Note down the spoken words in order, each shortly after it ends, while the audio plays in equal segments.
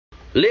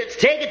Let's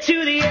take it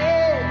to the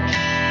edge.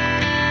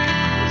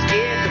 Let's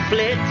get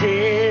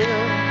reflective.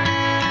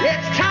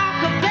 Let's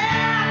talk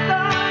about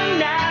the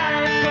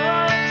night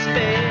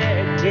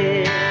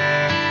perspective.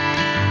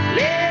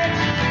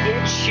 Let's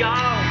get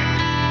sharp.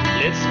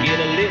 Let's get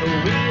a little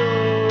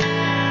real.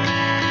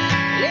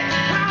 Let's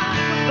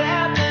talk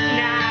about the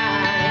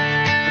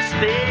night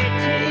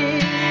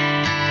perspective.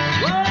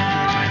 Whoa,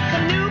 it's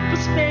a new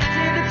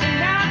perspective. It's a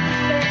night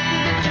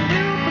perspective. It's a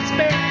new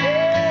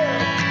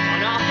perspective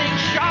on all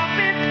things sharp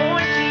and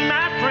pointy,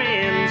 my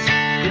friends.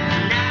 It's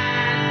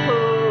night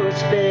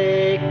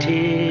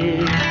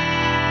perspective.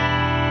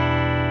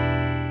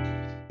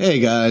 Hey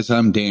guys,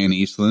 I'm Dan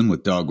Eastland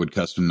with Dogwood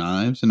Custom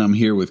Knives, and I'm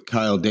here with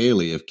Kyle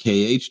Daly of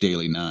KH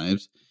Daily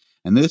Knives,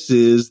 and this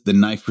is The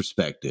Knife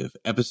Perspective,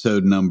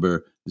 episode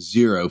number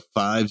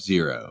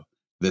 050,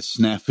 the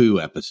Snafu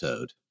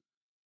episode.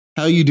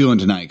 How you doing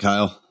tonight,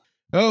 Kyle?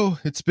 Oh,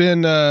 it's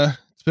been a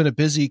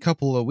busy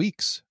couple of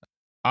weeks.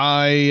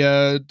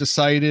 I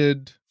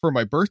decided for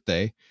my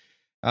birthday,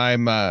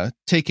 I'm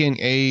taking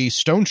a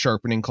stone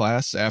sharpening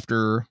class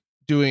after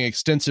doing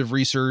extensive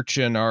research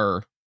in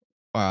our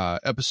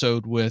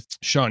episode with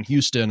Sean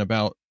Houston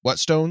about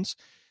whetstones.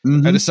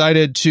 Mm-hmm. I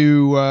decided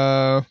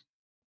to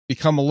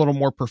become a little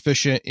more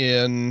proficient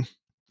in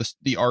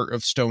the art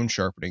of stone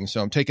sharpening.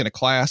 So I'm taking a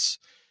class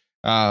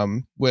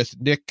with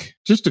Nick.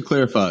 Just to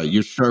clarify,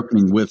 you're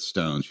sharpening with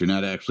stones. You're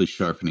not actually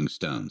sharpening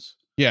stones.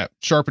 Yeah,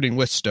 sharpening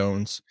with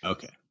stones.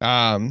 Okay.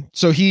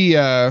 So he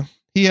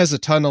has a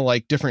ton of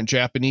like different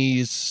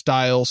Japanese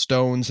style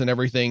stones and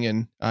everything,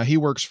 and he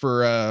works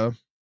for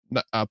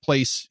a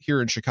place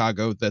here in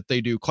Chicago that they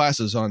do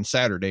classes on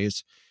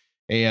Saturdays,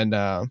 and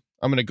I'm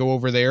going to go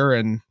over there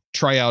and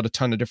try out a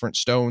ton of different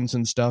stones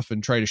and stuff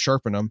and try to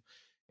sharpen them.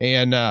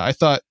 And I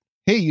thought,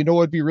 hey, you know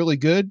what would be really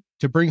good?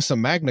 To bring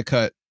some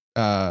MagnaCut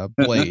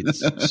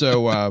blades.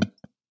 So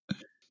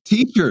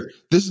teacher,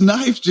 this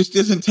knife just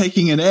isn't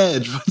taking an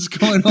edge. What's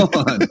going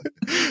on?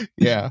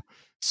 Yeah.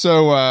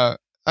 So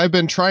I've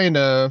been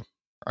I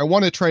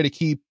want to try to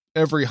keep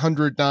every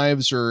 100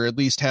 knives, or at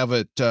least have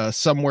it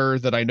somewhere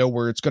that I know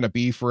where it's going to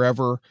be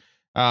forever,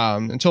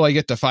 until I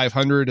get to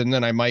 500, and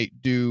then I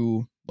might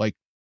do like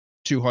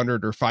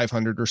 200 or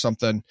 500 or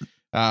something.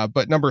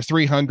 But number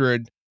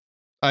 300,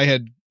 I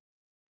had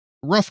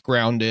rough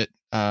ground it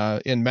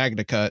in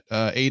MagnaCut,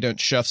 8-inch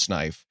chef's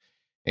knife,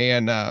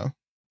 and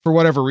for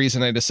whatever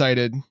reason I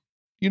decided,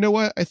 you know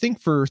what, I think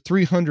for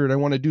 300 I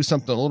want to do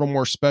something a little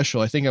more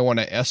special. I think I want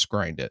to S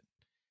grind it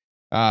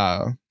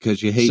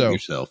Because you hate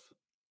yourself.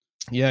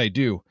 Yeah, I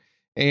do.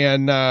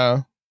 And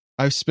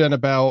I've spent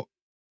about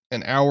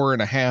an hour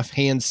and a half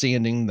hand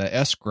sanding the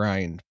S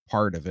grind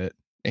part of it,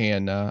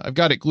 and I've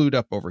got it glued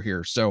up over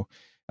here. So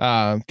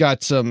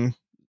got some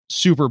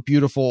super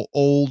beautiful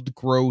old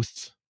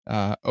growth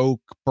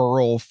oak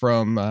burl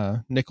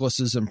from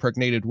Nicholas's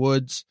Impregnated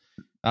Woods.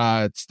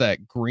 It's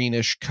that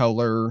greenish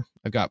color.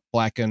 I've got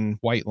black and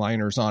white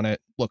liners on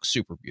it. Looks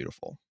super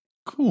beautiful.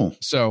 Cool.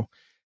 So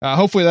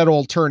hopefully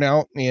that'll turn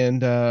out,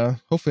 and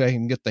hopefully I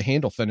can get the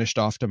handle finished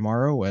off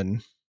tomorrow,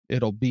 and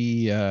it'll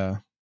be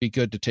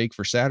good to take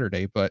for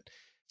Saturday. But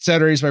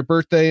Saturday's my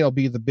birthday. I'll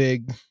be the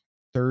big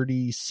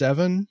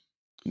 37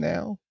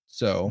 now.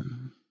 So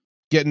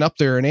getting up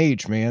there in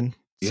age, man.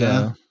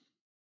 It's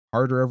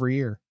harder every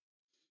year.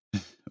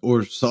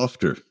 Or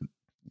softer,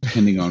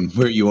 depending on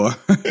where you are.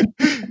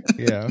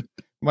 Yeah.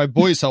 My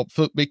boys help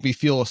make me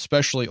feel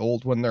especially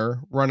old when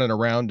they're running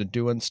around and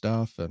doing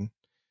stuff. And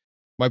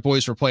my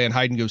boys were playing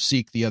hide and go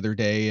seek the other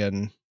day,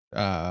 and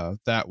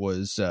that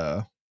was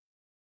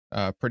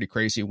pretty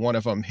crazy. One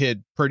of them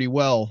hid pretty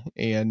well,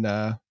 and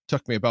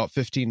took me about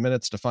 15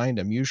 minutes to find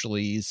him.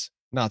 Usually he's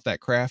not that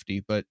crafty,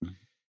 but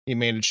he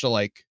managed to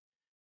like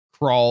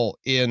crawl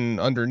in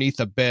underneath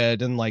a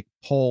bed and like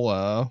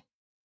pull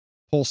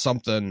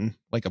something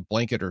like a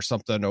blanket or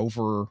something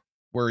over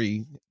where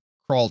he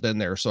crawled in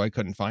there, so I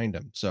couldn't find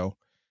him. So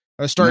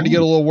I was starting to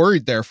get a little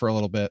worried there for a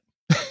little bit.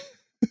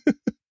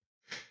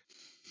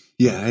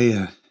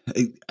 Yeah,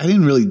 I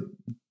didn't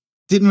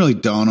really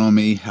dawn on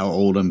me how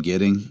old I'm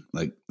getting.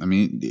 Like, I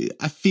mean,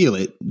 I feel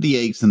it, the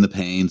aches and the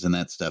pains, and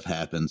that stuff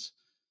happens.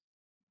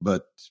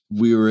 But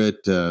we were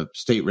at a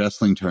state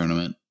wrestling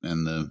tournament,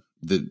 and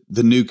the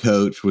new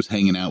coach was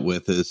hanging out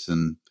with us,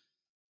 and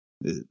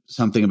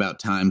something about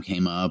time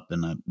came up,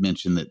 and I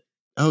mentioned that,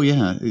 oh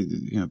yeah,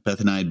 you know,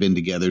 Beth and I had been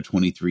together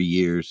 23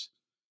 years,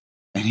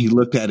 and he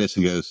looked at us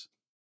and goes,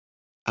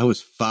 "I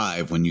was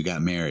 5 when you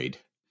got married."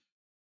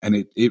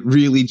 And it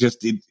really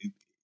just,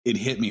 it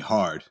hit me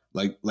hard,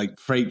 like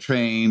freight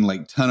train,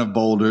 like ton of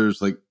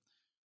boulders, like,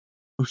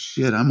 oh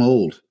shit, I'm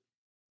old.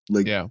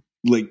 Like, yeah.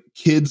 Like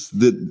guys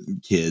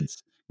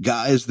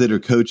that are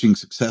coaching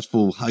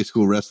successful high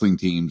school wrestling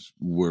teams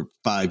were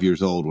 5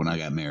 years old when I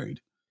got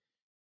married.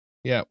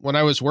 Yeah. When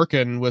I was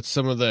working with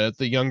some of the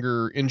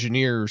younger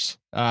engineers,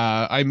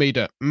 I made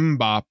a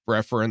MMMBop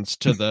reference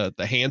to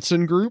the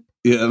Hanson group.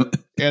 Yeah.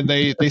 And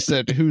they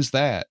said, "Who's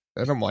that?"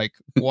 And I'm like,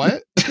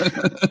 "What?"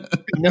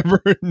 never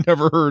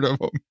heard of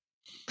them.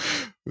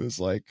 It was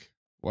like,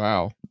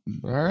 wow.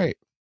 All right.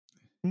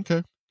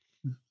 Okay.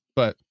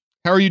 But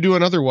how are you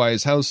doing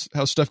otherwise? How's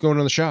stuff going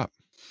in the shop?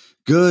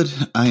 Good.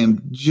 I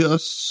am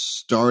just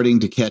starting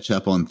to catch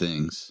up on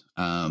things.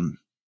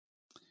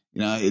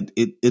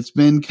 It's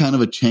been kind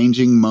of a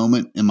changing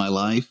moment in my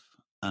life.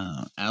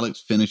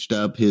 Alex finished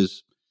up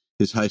his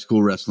high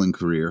school wrestling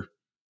career.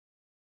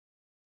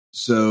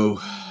 So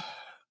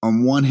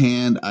on one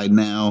hand, I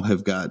now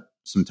have got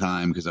some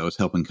time because I was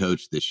helping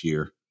coach this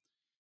year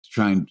to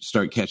try and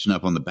start catching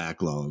up on the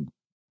backlog.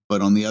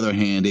 But on the other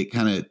hand, it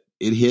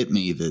hit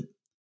me that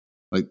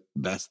like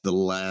that's the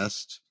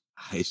last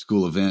high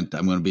school event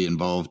I'm going to be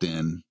involved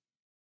in.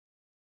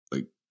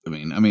 Like, I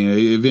mean,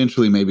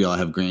 eventually maybe I'll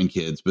have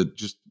grandkids, but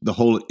just the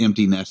whole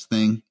empty nest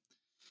thing.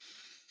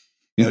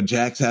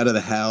 Jack's out of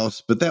the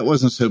house, but that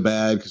wasn't so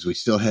bad because we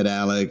still had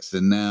Alex,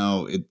 and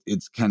now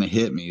it's kind of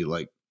hit me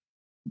like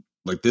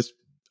this.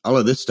 All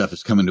of this stuff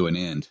is coming to an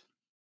end.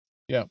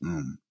 Yeah.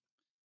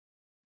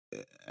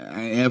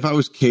 If I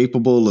was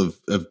capable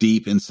of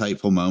deep,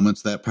 insightful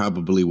moments, that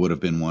probably would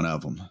have been one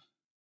of them.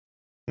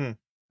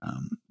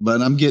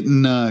 But I'm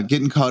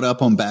getting caught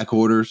up on back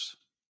orders.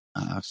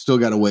 I've still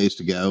got a ways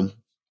to go.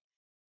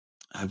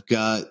 I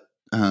got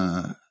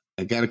a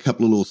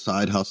couple of little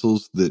side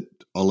hustles that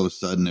all of a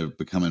sudden are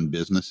becoming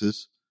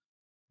businesses,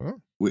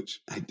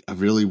 which I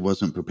really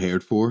wasn't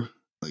prepared for.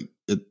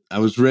 I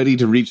was ready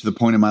to reach the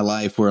point in my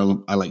life where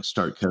I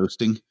start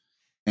coasting,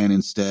 and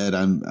instead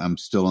I'm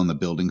still on the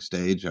building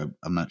stage. I'm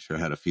not sure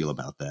how to feel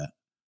about that.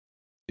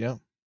 Yeah,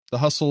 the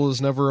hustle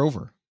is never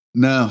over.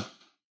 No.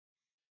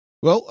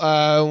 Well,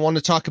 I want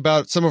to talk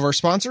about some of our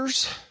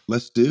sponsors.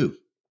 Let's do.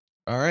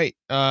 All right.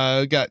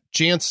 Got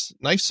Jantz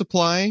Knife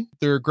Supply.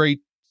 They're a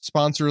great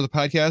sponsor of the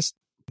podcast.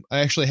 I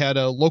actually had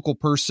a local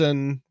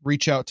person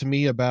reach out to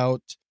me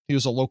he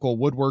was a local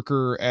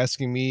woodworker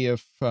asking me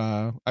if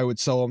I would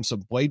sell him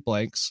some blade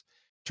blanks.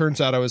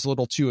 Turns out I was a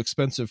little too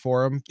expensive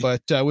for him,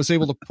 but I was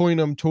able to point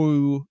him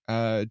to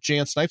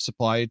Jantz Knife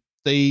Supply.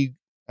 They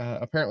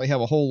apparently have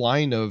a whole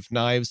line of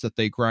knives that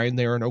they grind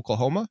there in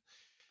Oklahoma.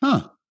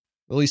 Huh.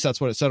 At least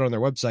that's what it said on their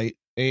website.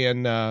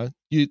 And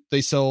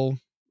they sell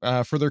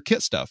for their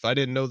kit stuff. I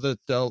didn't know that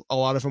a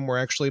lot of them were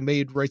actually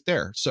made right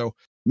there. So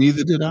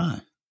neither did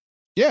I.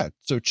 Yeah.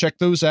 So check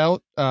those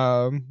out.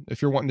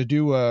 If you're wanting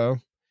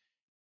to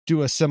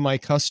do a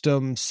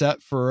semi-custom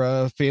set for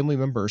a family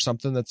member or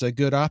something, that's a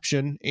good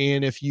option.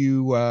 And if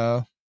you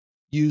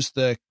use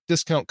the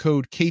discount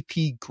code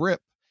KP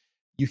Grip,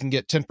 you can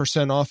get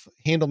 10% off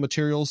handle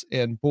materials.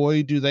 And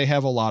boy, do they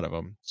have a lot of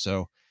them.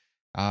 So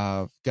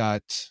I've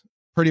got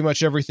pretty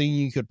much everything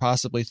you could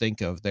possibly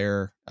think of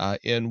there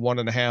in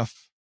 1.5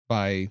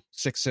 by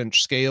 6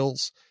 inch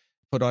scales,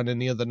 put on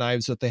any of the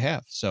knives that they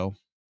have. So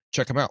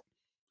check them out.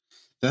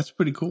 That's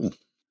pretty cool.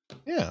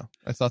 Yeah.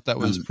 I thought that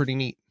was pretty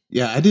neat.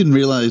 Yeah. I didn't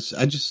realize,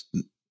 I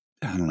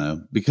don't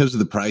know, because of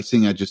the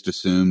pricing, I just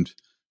assumed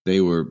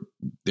they were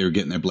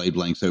getting their blade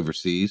blanks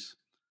overseas.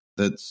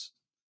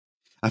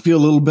 I feel a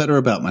little better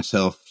about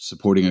myself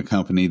supporting a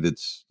company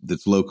that's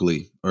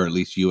locally or at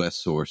least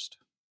US sourced.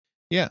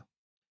 Yeah.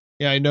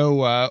 Yeah, I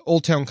know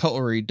Old Town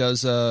Cutlery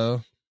does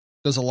a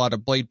lot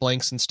of blade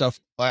blanks and stuff.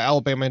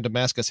 Alabama and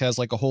Damascus has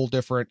like a whole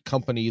different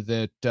company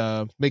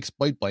that makes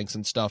blade blanks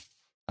and stuff.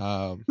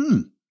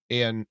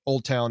 And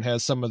Old Town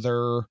has some of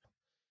the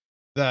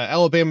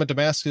Alabama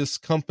Damascus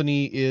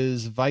company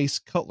is Vice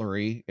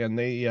Cutlery, and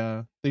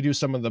they do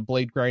some of the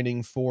blade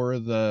grinding for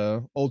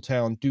the Old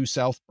Town Due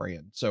South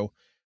brand. So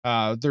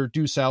their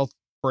Due South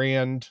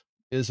brand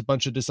is a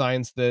bunch of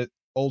designs that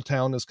Old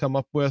Town has come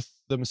up with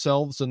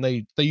themselves, and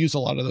they use a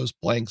lot of those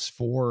blanks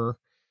for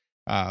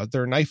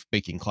their knife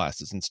making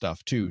classes and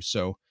stuff too.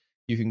 So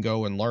you can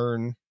go and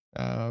learn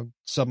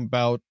some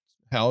about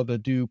how to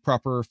do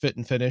proper fit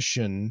and finish.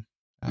 And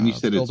you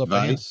said it's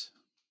Vice?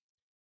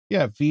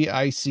 Yeah,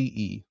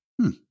 VICE.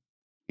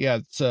 Yeah,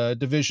 it's a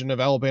division of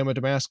Alabama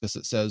Damascus,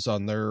 it says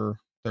on their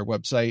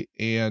website,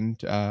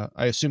 and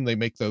I assume they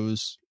make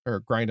those or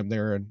grind them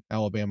there in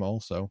Alabama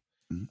also.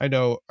 I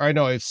know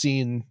I've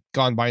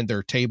gone by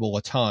their table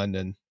a ton,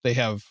 and they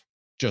have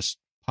just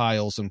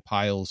piles and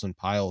piles and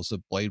piles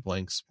of blade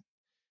blanks.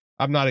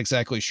 I'm not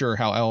exactly sure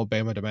how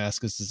Alabama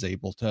Damascus is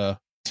able to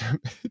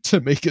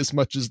make as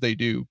much as they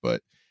do,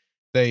 but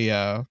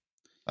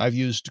I've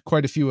used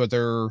quite a few of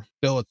their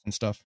billets and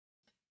stuff.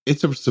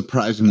 It's a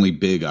surprisingly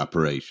big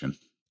operation.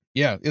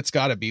 Yeah, it's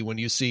got to be when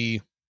you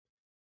see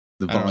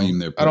the volume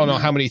they're putting I don't know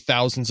out. how many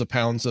thousands of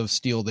pounds of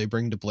steel they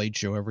bring to Blade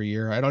Show every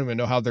year. I don't even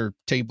know how their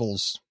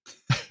tables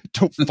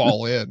don't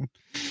fall in.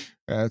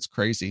 That's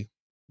crazy.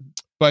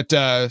 But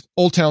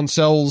Old Town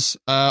sells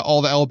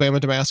all the Alabama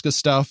Damascus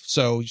stuff,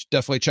 so you should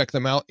definitely check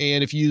them out.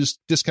 And if you use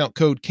discount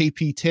code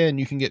KP10,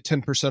 you can get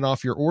 10%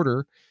 off your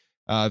order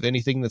of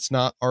anything that's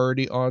not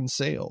already on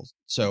sale.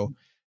 So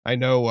I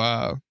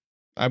know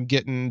I'm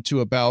getting to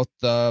about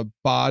the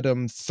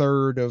bottom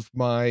third of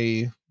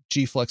my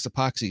G-Flex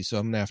epoxy, so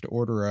I'm gonna have to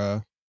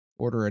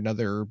order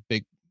another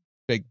big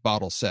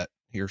bottle set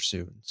here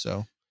soon.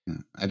 So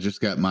I just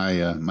got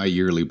my my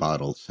yearly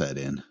bottle set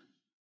in.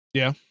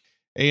 Yeah.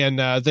 And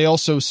they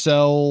also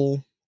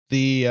sell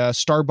the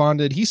Starbond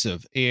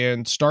adhesive,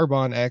 and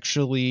Starbond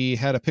actually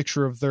had a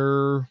picture of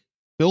their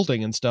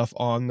building and stuff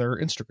on their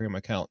Instagram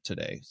account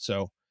today.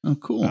 So, oh,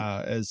 cool.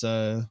 As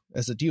a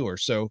dealer.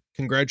 So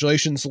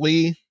congratulations,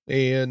 Lee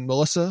and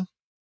Melissa,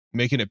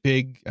 making it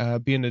big,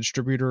 being a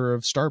distributor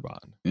of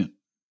Starbond.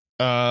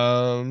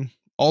 Yeah.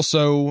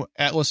 Also,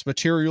 Atlas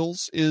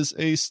Materials is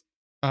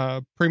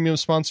a premium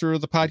sponsor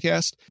of the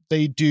podcast.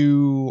 They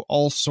do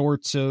all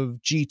sorts of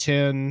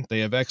G10. They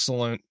have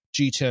excellent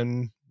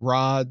G10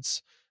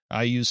 rods.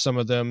 I use some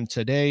of them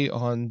today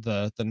on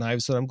the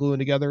knives that I'm gluing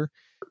together,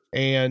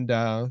 and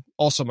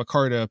also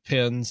micarta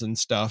pins and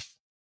stuff.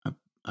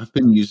 I've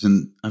been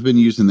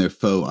using their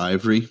faux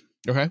ivory.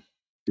 Okay.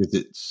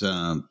 It's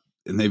and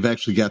they've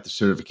actually got the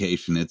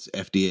certification. It's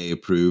FDA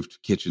approved,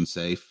 kitchen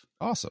safe.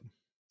 Awesome.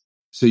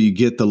 So you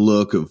get the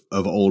look of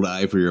old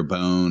ivory or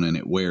bone, and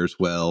it wears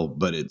well,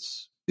 but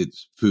it's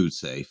food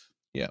safe.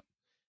 Yeah.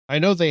 I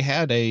know they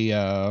had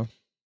a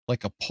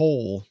like a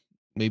poll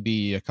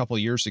maybe a couple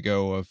of years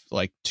ago of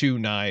like two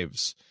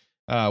knives,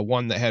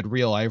 one that had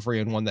real ivory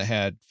and one that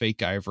had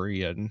fake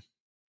ivory, and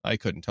I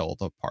couldn't tell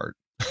them apart.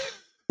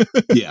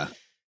 Yeah.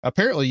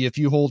 Apparently, if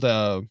you hold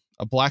a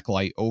black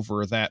light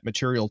over that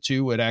material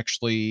too, it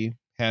actually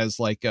has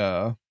like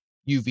a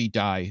UV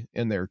dye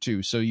in there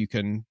too, so you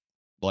can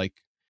like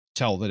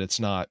tell that it's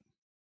not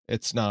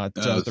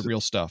the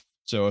real stuff.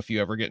 So if you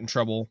ever get in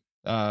trouble,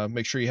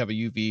 make sure you have a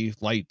UV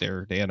light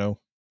there, Dano.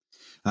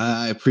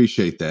 I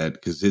appreciate that,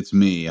 because it's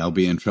me. I'll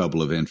be in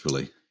trouble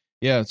eventually.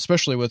 Yeah,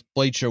 especially with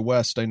Blade Show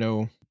West. I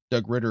know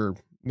Doug Ritter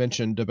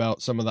mentioned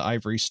about some of the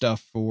ivory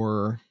stuff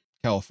for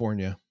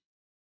California.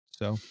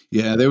 So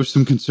yeah, there was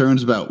some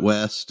concerns about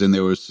West, and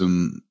there was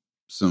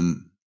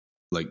some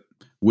like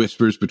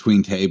whispers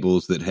between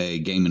tables that, hey,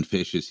 Game and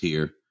Fish is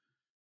here.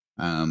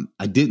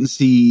 I didn't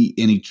see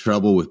any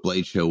trouble with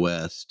Blade Show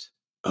West.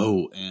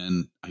 Oh,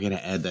 and I got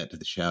to add that to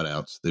the shout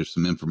outs. There's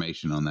some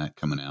information on that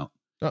coming out.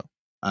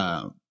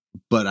 Oh.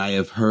 But I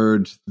have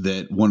heard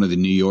that one of the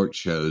New York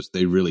shows,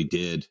 they really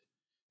did.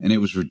 And it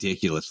was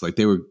ridiculous. Like,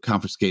 they were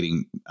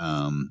confiscating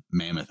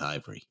mammoth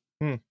ivory.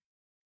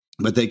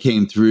 But they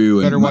came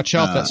through. Better watch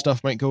out. That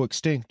stuff might go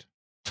extinct.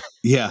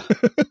 Yeah.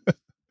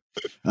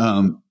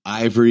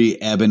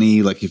 Ivory,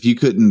 ebony. Like, if you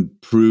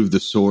couldn't prove the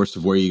source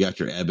of where you got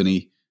your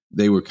ebony,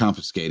 they were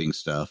confiscating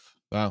stuff.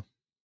 Wow.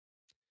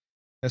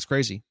 That's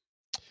crazy.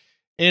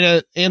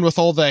 And with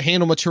all the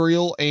handle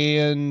material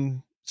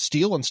and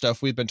steel and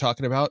stuff we've been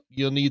talking about,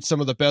 you'll need some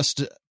of the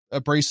best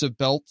abrasive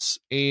belts,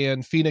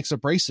 and Phoenix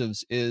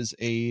Abrasives is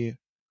a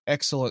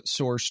excellent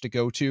source to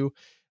go to.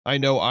 I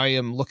know I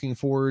am looking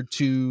forward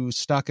to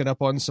stocking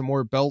up on some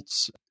more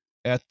belts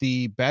at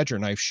the Badger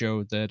Knife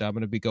Show that I'm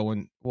going to be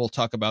going. We'll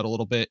talk about a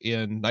little bit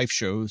in knife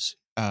shows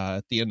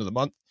at the end of the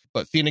month.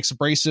 But Phoenix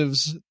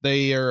Abrasives,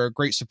 they are a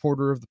great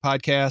supporter of the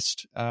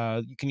podcast.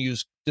 You can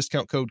use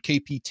discount code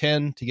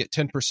KP10 to get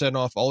 10%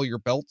 off all your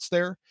belts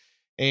there.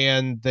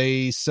 And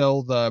they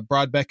sell the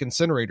Broadbeck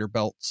Incinerator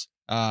belts.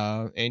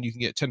 And you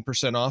can get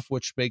 10% off,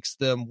 which makes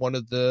them one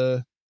of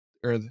the,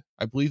 or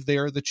I believe they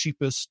are the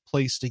cheapest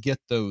place to get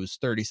those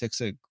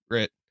 36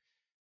 grit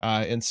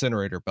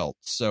incinerator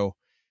belts. So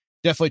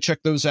definitely check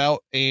those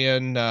out.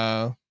 And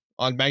on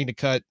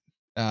MagnaCut,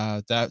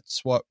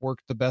 that's what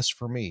worked the best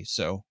for me.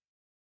 So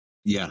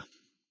yeah,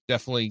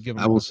 definitely give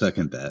them. I will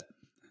second that.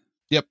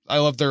 Yep. I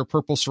love their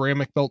purple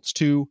ceramic belts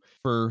too,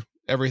 for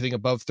everything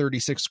above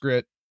 36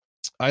 grit.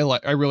 I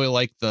really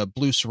like the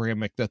blue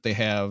ceramic that they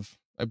have.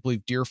 I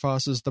believe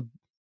Deerfoss is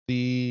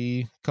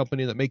the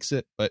company that makes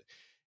it, but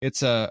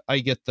it's I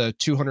get the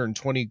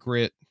 220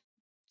 grit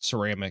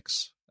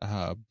ceramics.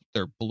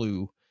 They're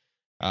blue.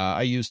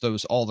 I use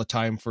those all the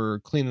time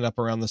for cleaning up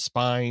around the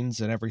spines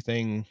and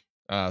everything.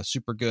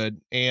 Super good.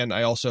 And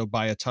I also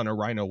buy a ton of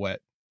Rhino Wet,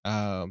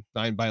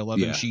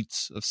 9x11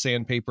 sheets of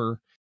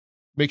sandpaper.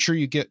 Make sure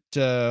you get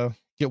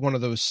one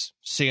of those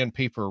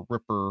sandpaper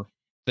ripper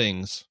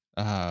things.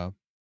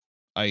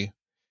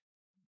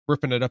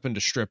 Ripping it up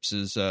into strips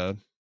is a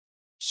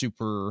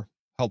super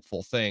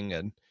helpful thing.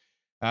 And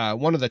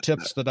one of the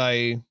tips that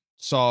I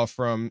saw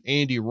from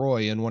Andy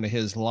Roy in one of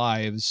his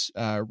lives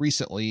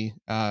recently,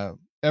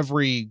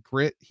 every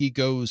grit he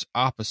goes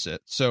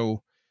opposite.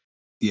 So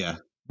yeah,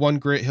 one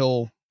grit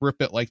he'll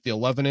rip it like the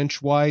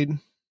 11-inch wide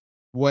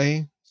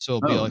way, so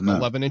it'll be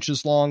 11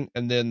 inches long,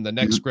 and then the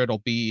next grit will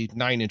be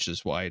 9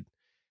 inches wide.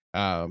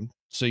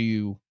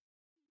 So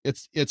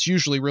it's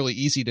usually really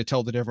easy to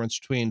tell the difference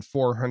between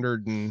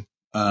 400 and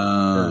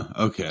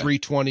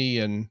 320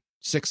 and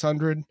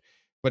 600,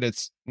 but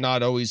it's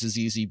not always as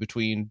easy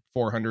between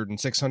 400 and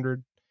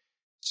 600.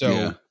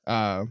 So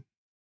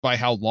by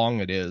how long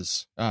it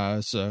is,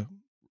 so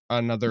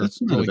another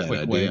really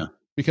quick way,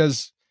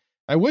 because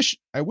I wish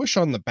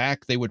on the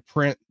back they would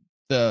print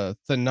the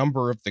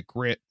number of the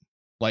grit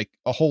like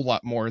a whole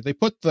lot more. They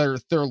put their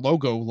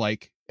logo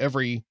like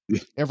every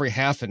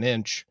half an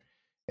inch,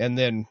 and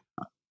then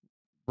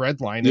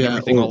redline and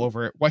everything all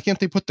over it. Why can't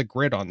they put the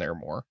grit on there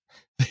more?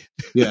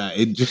 Yeah,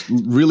 it just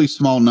really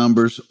small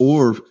numbers,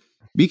 or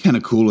be kind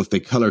of cool if they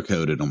color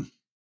coded them.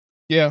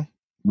 Yeah,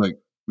 like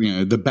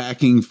the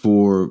backing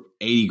for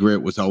 80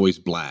 grit was always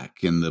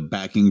black, and the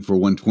backing for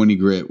 120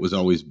 grit was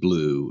always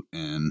blue.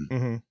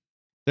 And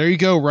there you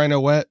go, Rhino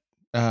Wet.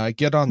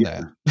 Get on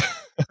that.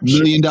 $1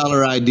 million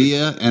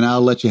idea, and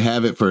I'll let you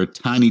have it for a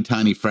tiny,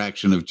 tiny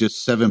fraction of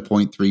just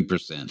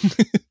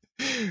 7.3%.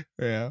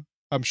 Yeah,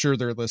 I'm sure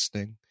they're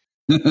listening.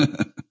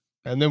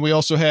 And then we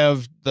also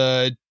have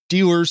the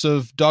dealers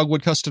of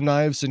Dogwood Custom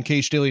Knives and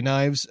Cage Daily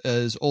Knives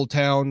as Old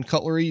Town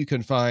Cutlery. You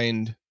can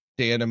find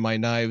Dan and my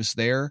knives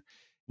there.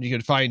 You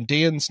can find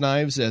Dan's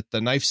knives at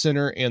the Knife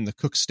Center and the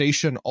Cook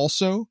Station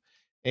also.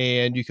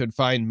 And you can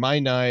find my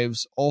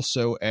knives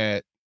also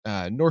at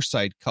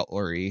Northside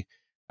Cutlery.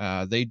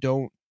 They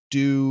don't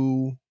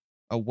do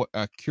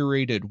a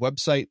curated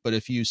website, but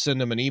if you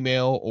send him an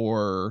email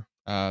or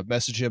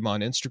message him on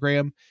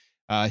Instagram,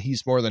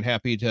 he's more than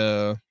happy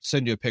to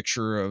send you a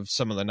picture of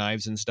some of the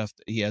knives and stuff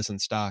that he has in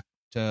stock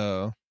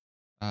to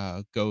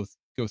go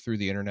through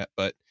the internet.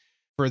 But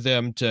for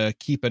them to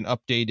keep an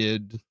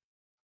updated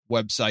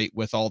website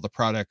with all the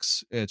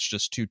products, it's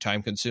just too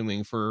time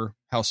consuming for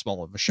how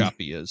small of a shop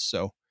he is.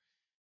 So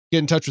get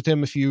in touch with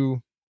him if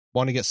you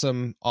want to get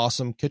some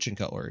awesome kitchen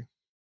cutlery.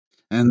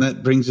 And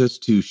that brings us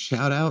to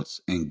shout outs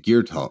and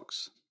gear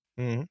talks.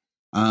 Mm-hmm.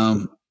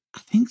 I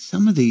think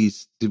some of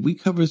these, did we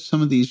cover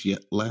some of these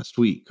yet last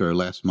week or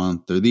last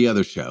month or the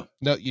other show?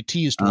 No, you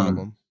teased one of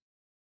them.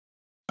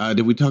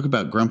 Did we talk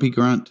about Grumpy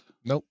Grunt?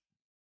 Nope.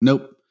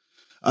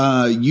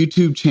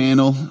 YouTube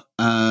channel.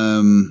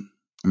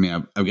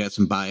 I've got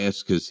some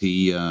bias because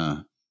he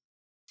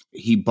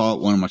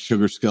bought one of my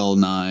Sugar Skull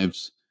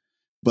knives,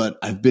 but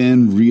I've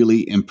been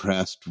really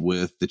impressed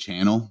with the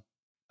channel.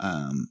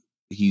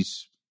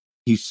 He's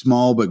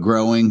small but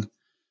growing.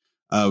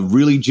 A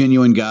really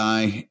genuine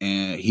guy,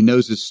 and he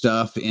knows his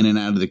stuff in and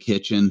out of the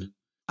kitchen.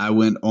 I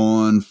went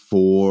on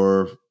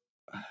for,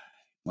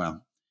 we're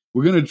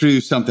going to do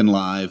something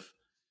live,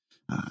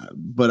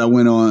 but I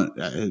went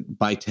on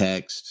by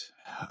text.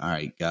 All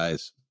right,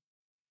 guys,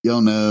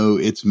 y'all know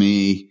it's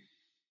me.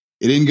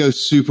 It didn't go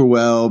super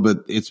well,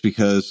 but it's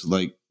because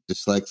like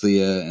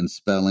dyslexia and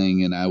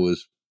spelling, and I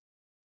was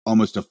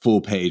almost a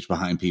full page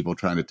behind people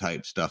trying to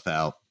type stuff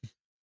out.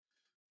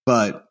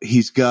 But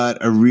he's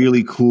got a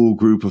really cool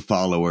group of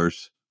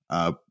followers,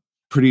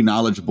 pretty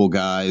knowledgeable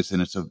guys,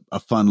 and it's a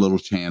fun little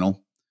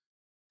channel.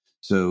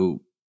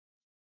 So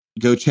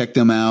go check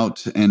them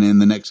out. And in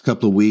the next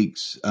couple of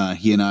weeks,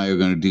 he and I are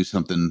going to do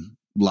something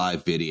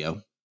live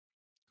video.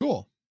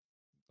 Cool.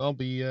 I'll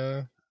be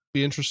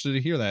interested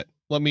to hear that.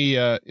 Let me,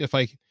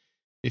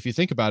 if you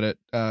think about it,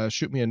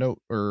 shoot me a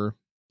note or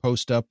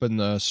post up in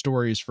the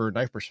stories for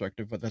Knife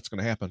Perspective, but that's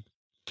going to happen.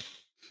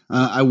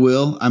 I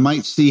will. I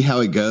might see how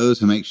it goes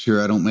and make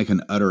sure I don't make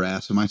an utter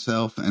ass of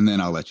myself, and then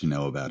I'll let you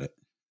know about it.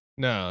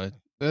 No,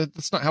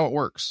 that's not how it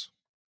works.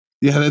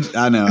 Yeah,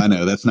 I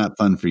know. That's not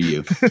fun for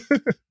you.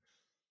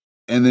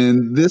 And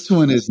then this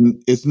one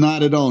it's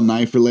not at all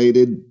knife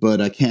related,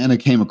 but I kind of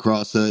came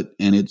across it,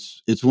 and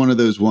it's one of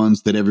those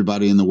ones that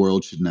everybody in the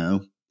world should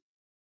know.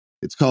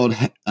 It's called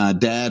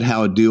Dad,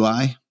 How Do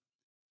I?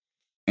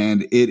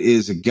 And it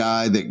is a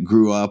guy that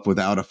grew up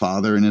without a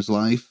father in his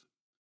life.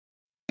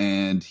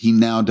 And he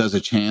now does a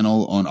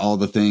channel on all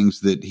the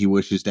things that he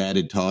wishes dad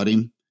had taught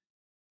him.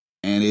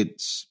 And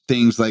it's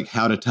things like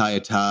how to tie a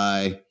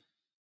tie,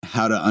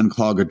 how to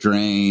unclog a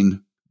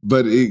drain.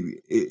 But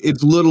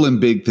it's little and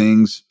big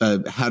things,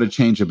 how to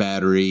change a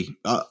battery,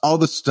 all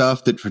the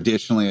stuff that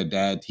traditionally a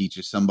dad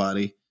teaches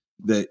somebody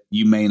that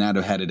you may not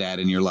have had a dad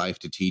in your life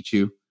to teach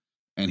you.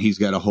 And he's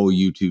got a whole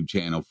YouTube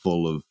channel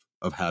full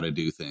of how to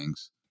do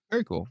things.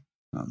 Very cool.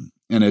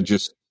 And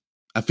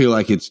I feel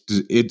like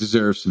it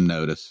deserves some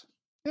notice.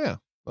 Yeah,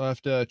 I'll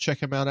have to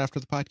check him out after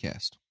the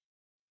podcast.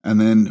 And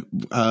then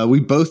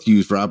we both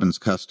use Robin's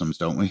Customs,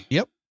 don't we?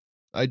 Yep.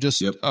 I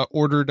just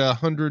ordered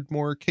 100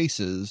 more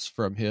cases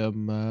from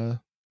him.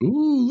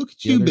 Ooh, look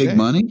at you, big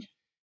money.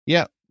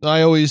 Yeah, he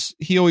always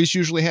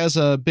usually has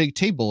a big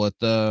table at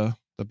the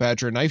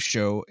Badger Knife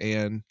Show,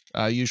 and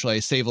usually I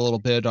save a little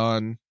bit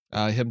on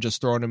him just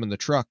throwing them in the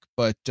truck.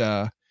 But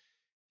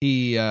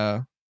he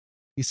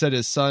said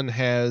his son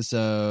has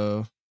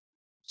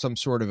some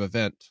sort of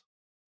event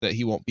that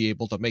he won't be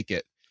able to make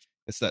it.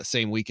 It's that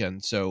same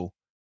weekend. So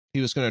he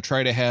was going to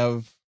try to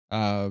have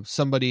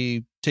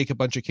somebody take a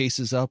bunch of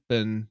cases up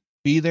and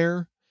be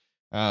there.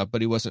 But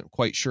he wasn't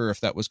quite sure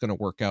if that was going to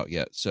work out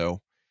yet. So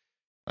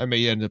I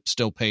may end up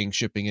still paying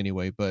shipping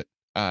anyway, but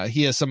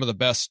he has some of the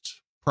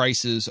best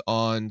prices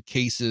on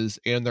cases,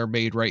 and they're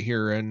made right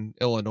here in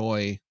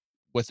Illinois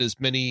with as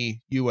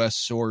many US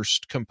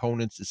sourced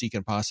components as he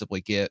can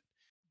possibly get.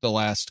 The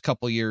last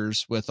couple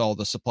years with all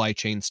the supply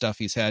chain stuff,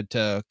 he's had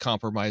to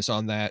compromise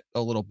on that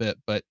a little bit,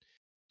 but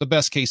the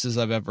best cases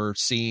I've ever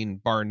seen,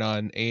 bar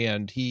none.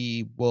 And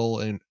he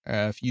will,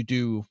 if you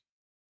do,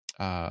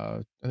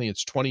 I think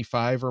it's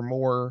 25 or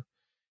more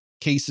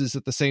cases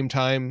at the same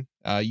time,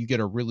 you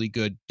get a really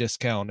good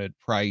discounted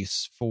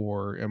price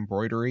for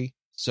embroidery.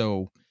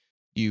 So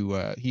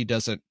he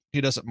doesn't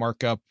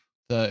mark up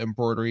the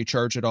embroidery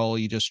charge at all.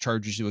 He just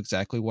charges you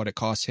exactly what it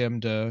costs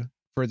him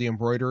for the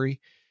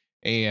embroidery.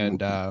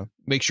 and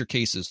makes your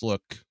cases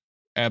look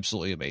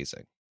absolutely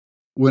amazing.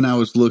 When I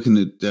was looking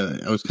at,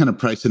 I was kind of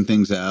pricing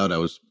things out. I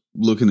was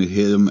looking at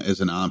him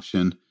as an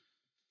option.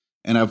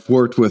 And I've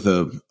worked with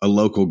a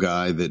local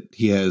guy that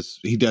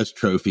he does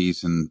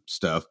trophies and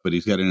stuff, but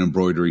he's got an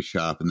embroidery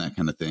shop and that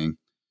kind of thing.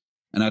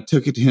 And I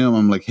took it to him.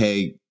 I'm like,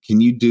 hey,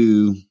 can you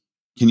do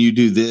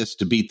this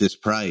to beat this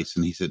price?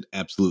 And he said,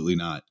 absolutely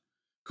not.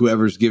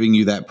 Whoever's giving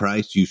you that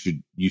price, you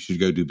should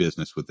go do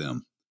business with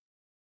them.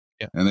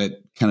 Yeah. And that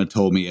kind of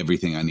told me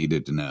everything I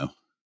needed to know.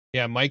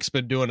 Yeah. Mike's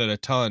been doing it a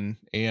ton,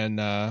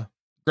 and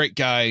great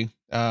guy,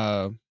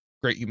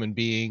 great human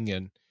being.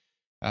 And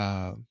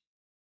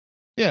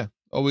yeah,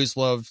 always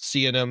love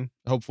seeing him.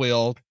 Hopefully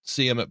I'll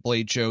see him at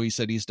Blade Show. He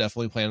said he's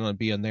definitely planning on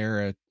being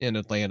there in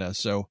Atlanta.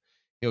 So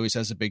he always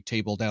has a big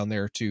table down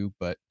there too,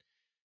 but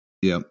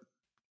yep.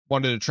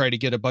 Wanted to try to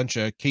get a bunch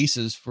of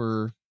cases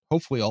for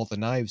hopefully all the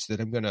knives that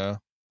I'm going to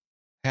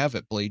have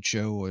at Blade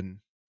Show, and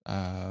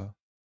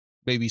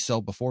maybe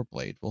sell before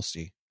Blade. We'll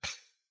see.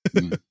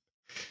 Yeah.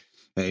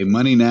 Hey,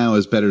 money now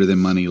is better than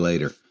money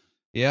later.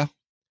 Yeah.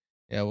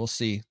 Yeah. We'll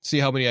see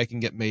how many I can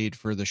get made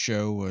for the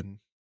show and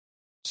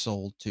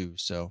sold too.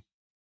 So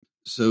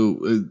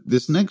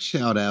this next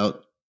shout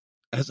out,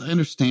 as I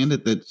understand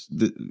it, that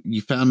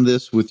you found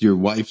this with your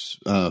wife's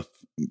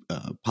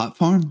pot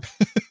farm.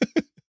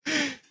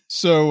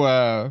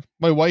 So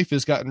my wife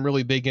has gotten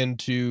really big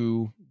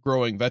into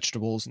growing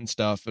vegetables and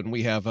stuff, and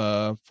we have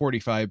a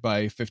 45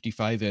 by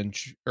 55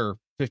 inch or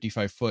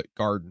 55 foot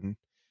garden.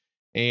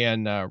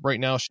 And right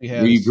now she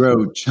has. We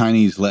grow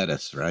Chinese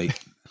lettuce, right?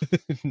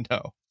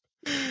 No,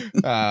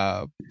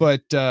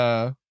 but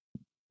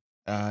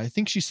I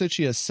think she said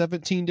she has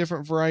 17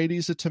 different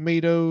varieties of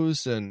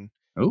tomatoes and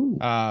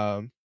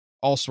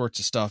all sorts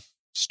of stuff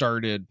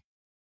started.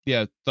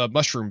 Yeah, the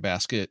mushroom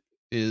basket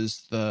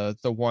is the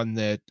one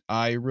that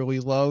I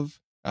really love.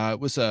 It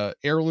was a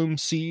heirloom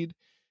seed,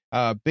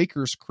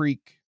 Baker's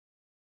Creek.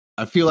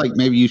 I feel like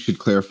maybe you should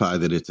clarify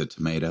that it's a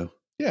tomato.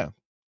 Yeah,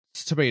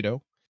 it's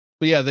tomato.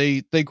 But yeah,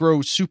 they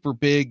grow super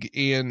big,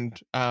 and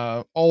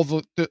all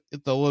the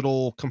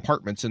little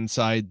compartments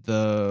inside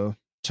the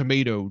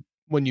tomato,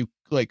 when you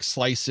like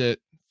slice it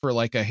for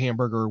like a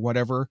hamburger or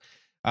whatever,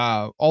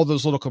 all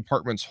those little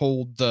compartments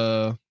hold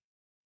the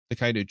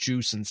kind of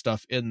juice and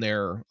stuff in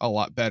there a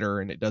lot better,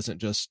 and it doesn't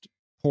just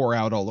pour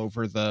out all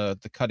over the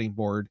cutting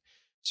board.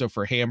 So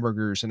for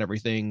hamburgers and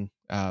everything,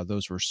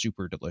 those were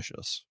super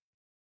delicious.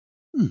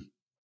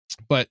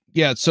 But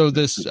yeah, so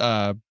this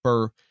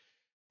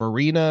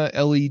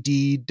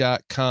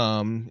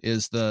BarinaLED.com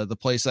is the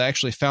place. I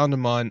actually found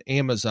them on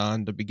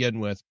Amazon to begin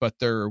with, but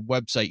their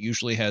website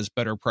usually has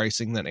better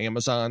pricing than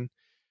Amazon.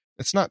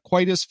 It's not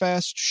quite as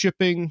fast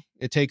shipping.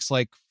 It takes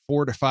like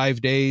 4 to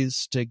 5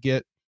 days to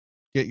get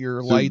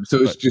your lights.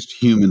 So it's just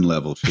human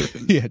level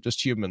shipping. Yeah,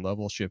 just human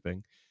level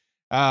shipping.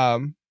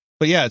 But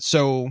yeah,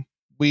 so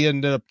we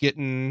ended up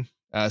getting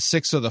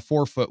 6 of the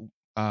 4-foot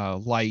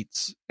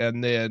lights,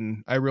 and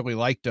then I really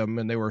liked them,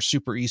 and they were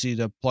super easy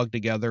to plug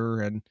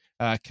together and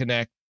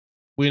connect.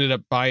 We ended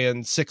up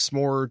buying 6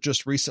 more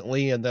just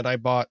recently, and then I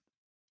bought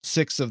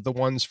 6 of the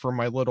ones for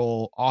my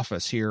little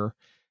office here.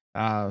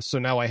 So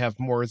now I have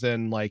more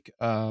than like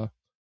a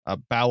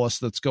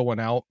ballast that's going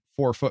out,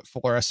 4-foot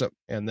fluorescent,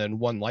 and then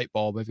 1 light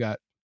bulb. I've got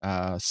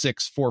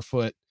 6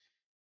 4-foot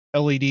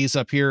LEDs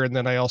up here, and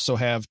then I also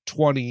have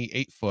 20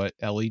 8-foot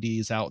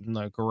LEDs out in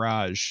the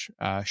garage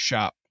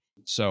shop.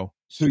 So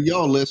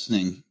y'all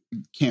listening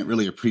can't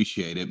really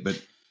appreciate it,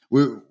 but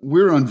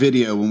we're on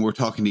video when we're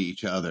talking to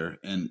each other,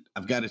 and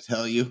I've got to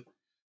tell you,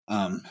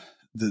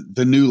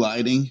 the new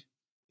lighting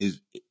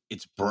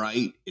it's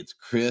bright, it's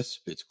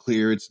crisp, it's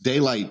clear, it's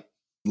daylight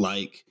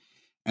like,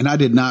 and I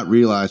did not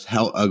realize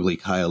how ugly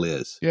Kyle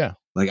is. Yeah.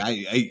 Like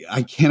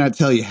I cannot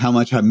tell you how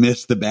much I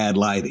miss the bad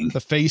lighting. The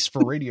face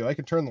for radio. I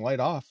can turn the light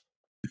off.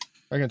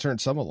 I can turn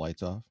some of the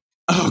lights off.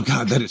 Oh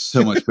God, that is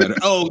so much better.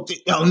 Oh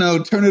no,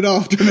 turn it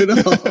off.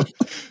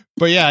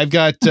 But yeah, I've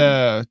got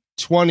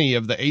 20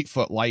 of the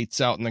 8-foot lights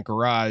out in the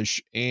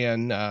garage,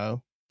 and the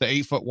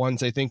 8-foot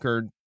ones I think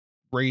are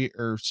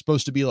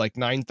supposed to be like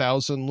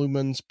 9,000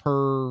 lumens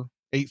per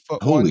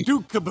 8-foot one.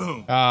 Duke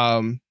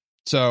kaboom.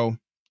 So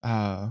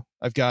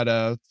I've got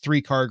a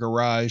 3-car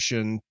garage,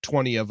 and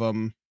 20 of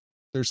them.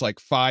 There's like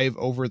 5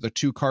 over the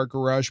 2-car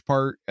garage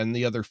part, and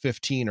the other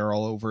 15 are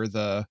all over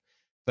the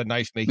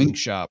knife making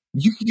shop.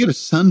 You could get a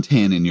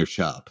suntan in your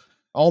shop.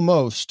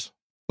 Almost.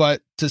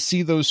 But to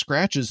see those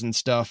scratches and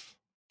stuff,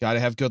 got to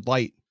have good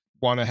light.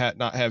 Want to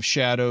not have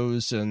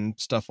shadows and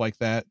stuff like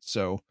that.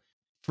 So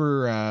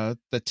for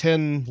the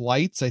 10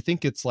 lights, I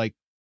think it's like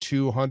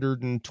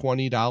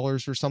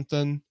 $220 or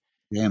something.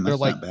 Damn, that's they're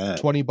like not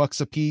bad.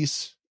 $20 a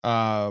piece.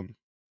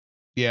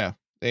 Yeah.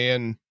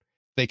 And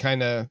they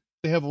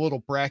have a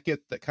little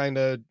bracket that kind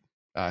of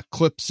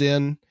clips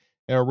in.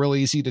 They're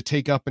really easy to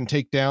take up and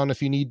take down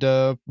if you need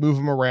to move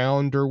them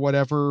around or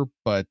whatever.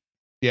 But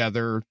yeah,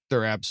 they're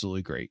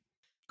absolutely great.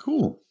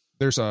 Cool.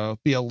 There's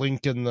be a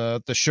link in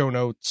the show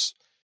notes.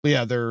 But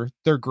yeah, they're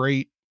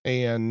great.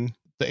 And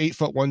the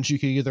 8-foot ones, you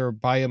can either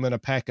buy them in a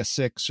pack of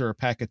 6 or a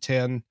pack of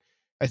 10.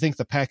 I think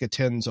the pack of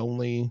 10's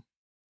only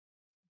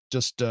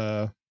just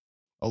a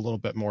little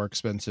bit more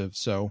expensive.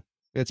 So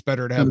it's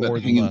better to have more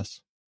than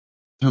less.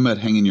 Talking about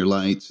hanging your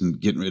lights and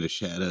getting rid of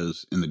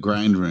shadows in the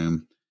grind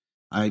room,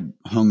 I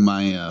hung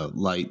my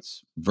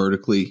lights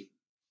vertically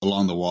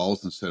along the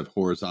walls instead of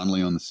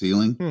horizontally on the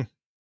ceiling.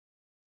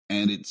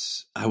 And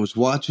I was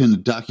watching a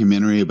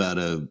documentary about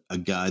a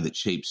guy that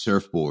shaped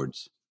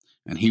surfboards,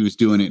 and he was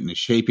doing it in a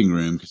shaping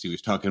room because he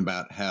was talking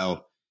about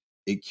how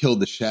it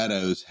killed the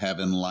shadows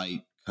having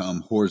light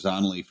come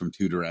horizontally from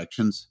two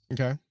directions.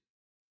 Okay.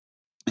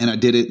 And I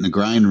did it in the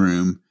grind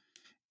room,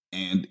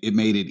 and it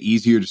made it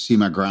easier to see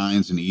my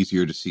grinds and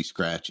easier to see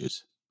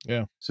scratches.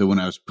 Yeah. So when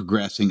I was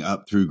progressing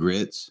up through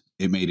grits,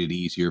 it made it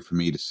easier for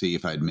me to see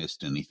if I'd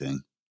missed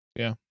anything.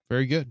 Yeah,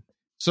 very good.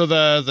 So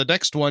the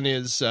next one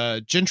is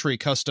Gentry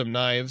Custom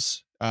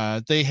Knives.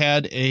 They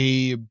had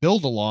a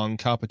build-along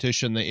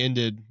competition that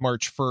ended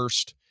March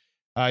 1st.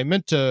 I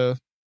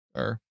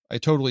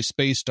totally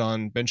spaced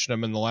on mentioning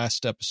them in the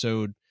last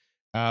episode,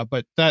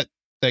 but that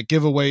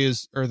giveaway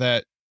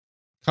that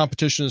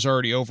competition is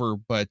already over,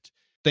 but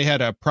they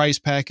had a prize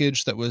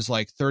package that was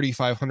like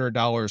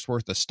 $3,500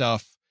 worth of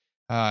stuff.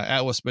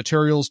 Atlas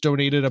Materials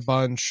donated a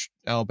bunch.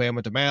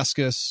 Alabama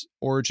Damascus,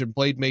 Origin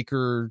Blade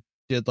Maker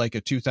did like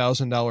a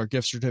 $2,000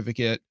 gift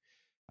certificate.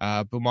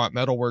 Beaumont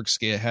Metalworks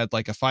had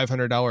like a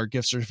 $500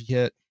 gift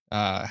certificate.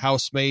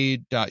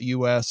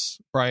 Housemade.us,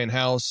 Brian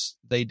House,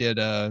 they did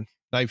a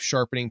knife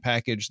sharpening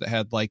package that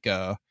had like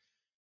a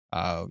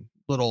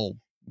little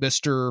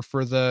mister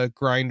for the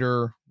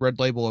grinder. Red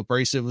Label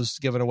Abrasive was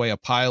giving away a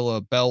pile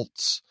of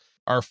belts.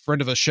 Our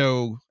friend of the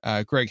show,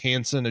 Greg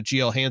Hansen of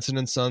GL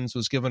Hansen & Sons,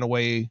 was giving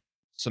away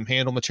some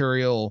handle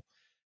material.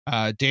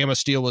 Dama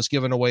Steel was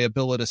giving away a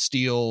billet of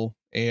steel,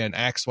 and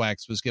Axe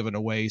Wax was giving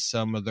away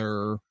some of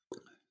their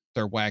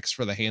wax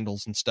for the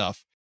handles and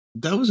stuff.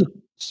 That was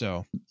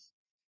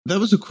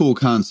a cool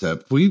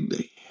concept. I'm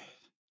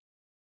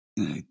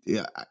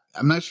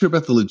not sure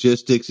about the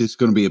logistics. It's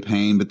going to be a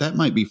pain, but that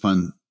might be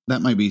fun.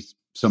 That might be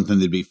something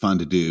that'd be fun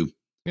to do.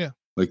 Yeah.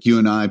 Like you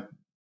and I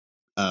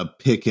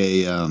pick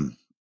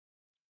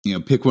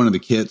pick one of the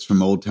kits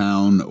from Old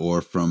Town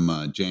or from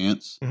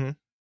Jantz,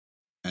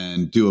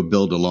 and do a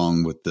build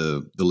along with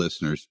the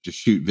listeners. Just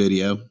shoot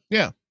video.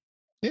 Yeah,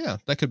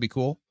 that could be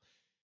cool.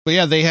 But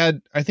yeah, they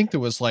had, I think there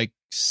was like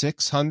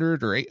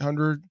 600 or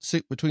 800,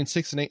 between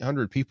 600 and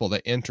 800 people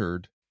that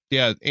entered.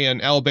 Yeah,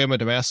 and Alabama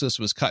Damascus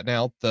was cutting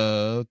out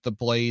the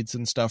blades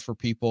and stuff for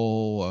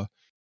people.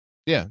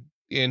 Yeah,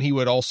 and he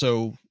would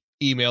also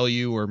email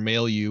you or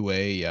mail you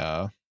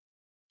a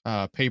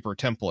paper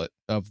template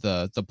of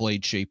the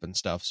blade shape and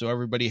stuff. So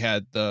everybody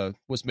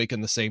was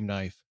making the same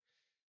knife.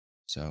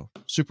 So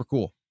super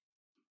cool.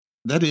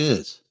 That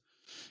is.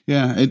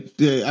 Yeah.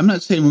 I'm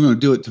not saying we're going to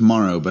do it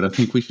tomorrow, but I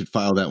think we should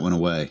file that one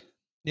away.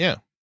 Yeah.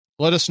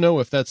 Let us know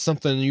if that's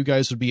something you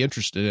guys would be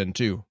interested in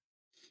too.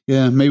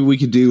 Yeah. Maybe we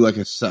could do like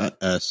a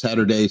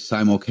Saturday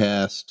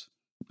simulcast,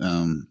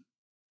 and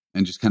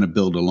just kind of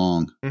build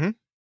along. Mm-hmm.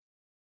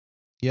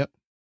 Yep.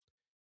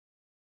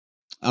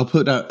 I'll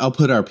put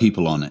our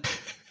people on it.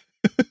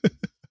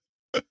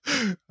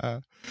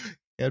 All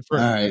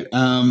right.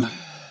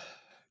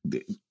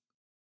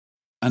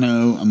 I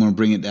know I'm going to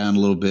bring it down a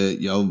little bit.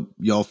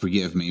 Y'all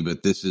forgive me,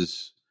 but this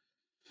is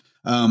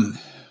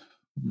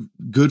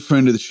good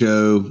friend of the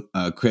show,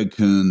 Craig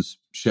Coons,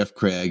 Chef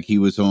Craig. He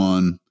was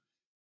on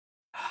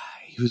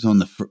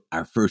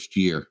our first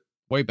year,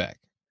 way back.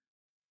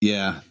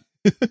 Yeah.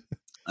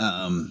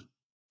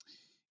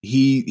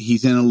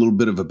 He's in a little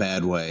bit of a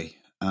bad way.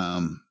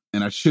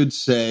 And I should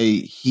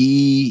say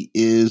he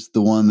is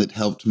the one that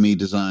helped me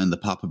design the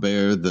Papa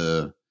Bear,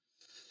 the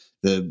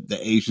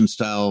Asian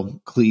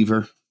style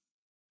cleaver.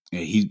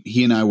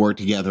 He and I worked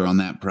together on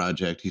that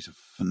project. He's a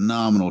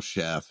phenomenal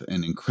chef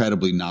and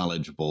incredibly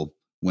knowledgeable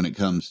when it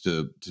comes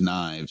to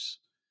knives,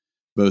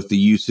 both the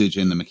usage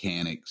and the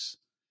mechanics.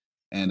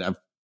 And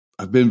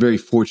I've been very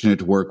fortunate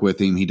to work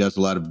with him. He does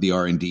a lot of the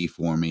R&D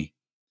for me.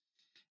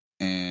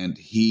 And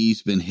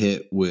he's been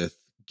hit with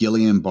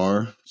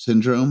Guillain-Barré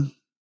syndrome.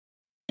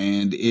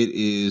 And it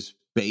is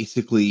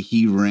basically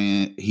he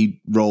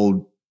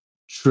rolled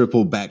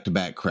triple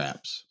back-to-back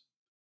craps.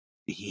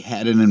 He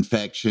had an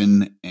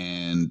infection,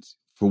 and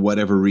for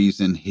whatever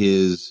reason,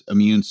 his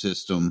immune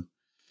system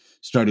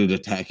started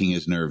attacking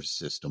his nervous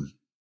system.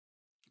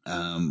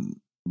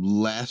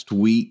 Last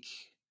week,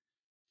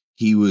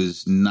 he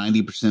was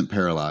 90%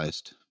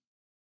 paralyzed.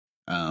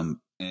 And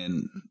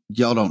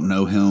y'all don't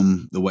know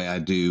him the way I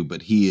do,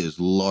 but he is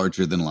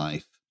larger than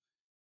life.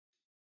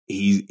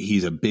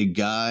 He's a big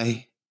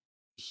guy.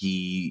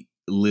 He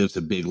lives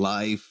a big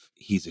life.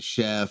 He's a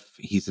chef.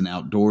 He's an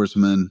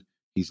outdoorsman.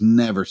 He's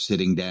never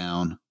sitting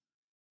down.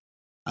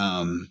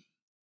 And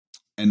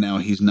now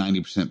he's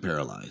 90%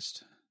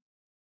 paralyzed.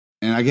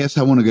 And I guess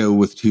I want to go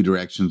with two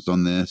directions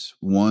on this.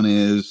 One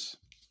is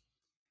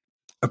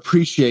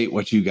appreciate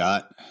what you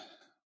got.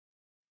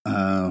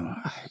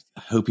 I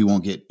hope he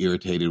won't get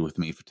irritated with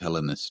me for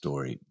telling this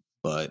story,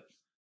 but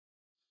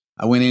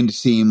I went in to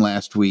see him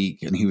last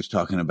week and he was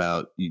talking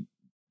about you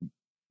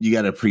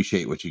got to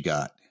appreciate what you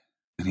got.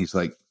 And he's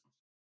like,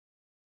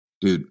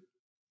 dude,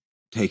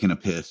 taking a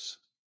piss.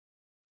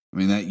 I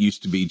mean, that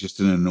used to be just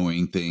an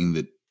annoying thing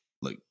that,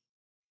 like,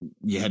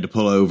 you had to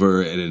pull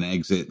over at an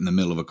exit in the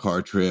middle of a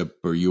car trip,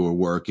 or you were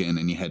working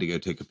and you had to go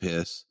take a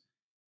piss.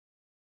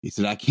 He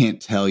said, I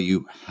can't tell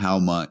you how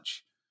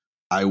much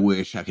I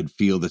wish I could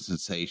feel the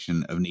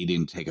sensation of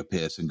needing to take a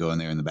piss and go in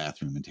there in the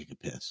bathroom and take a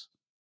piss.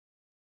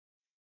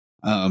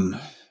 And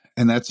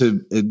that's a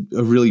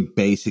really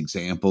base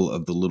example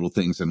of the little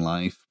things in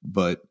life.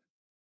 But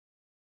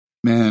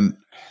man,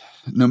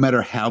 no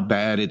matter how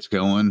bad it's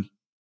going,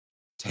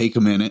 take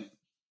a minute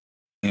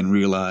and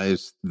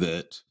realize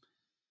that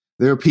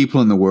there are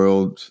people in the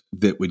world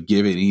that would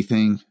give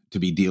anything to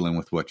be dealing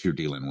with what you're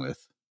dealing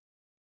with.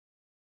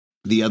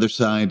 The other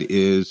side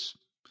is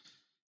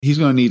he's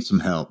going to need some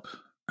help.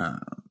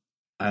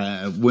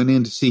 I went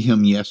in to see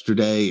him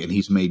yesterday, and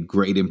he's made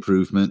great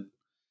improvement.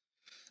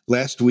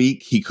 Last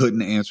week, he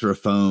couldn't answer a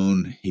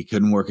phone. He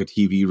couldn't work a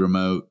TV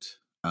remote.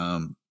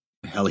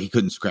 Hell, he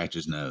couldn't scratch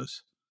his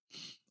nose.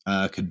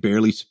 Could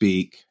barely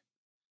speak.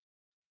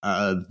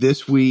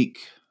 This week,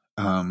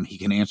 he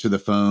can answer the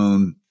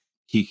phone.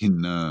 He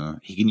can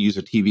use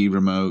a TV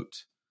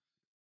remote.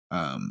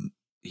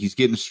 He's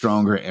getting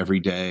stronger every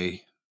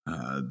day.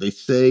 They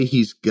say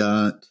he's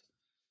got,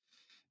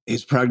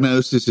 his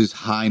prognosis is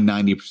high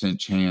 90%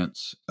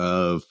 chance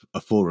of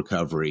a full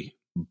recovery,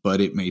 but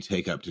it may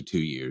take up to 2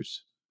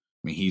 years.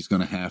 I mean, he's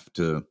going to have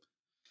to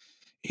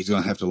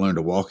learn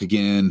to walk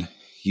again.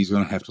 He's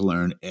going to have to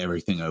learn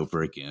everything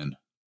over again.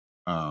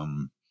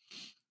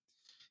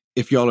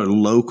 If y'all are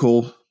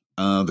local,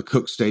 the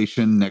Cook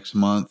Station next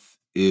month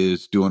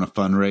is doing a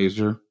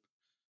fundraiser.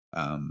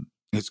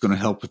 It's going to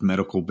help with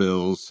medical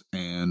bills,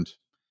 and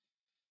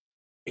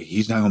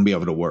he's not going to be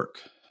able to work.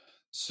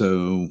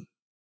 So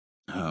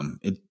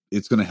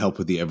it's going to help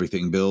with the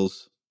everything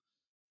bills.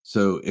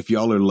 So if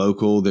y'all are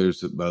local,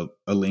 there's about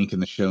a link in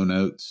the show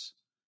notes.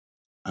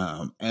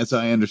 As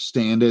I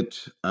understand it,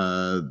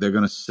 they're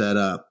going to set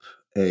up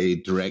a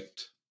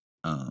direct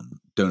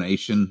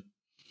donation.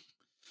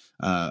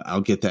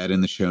 I'll get that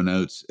in the show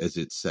notes as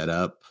it's set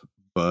up,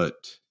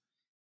 but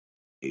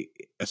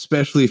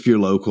especially if you're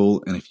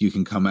local and if you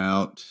can come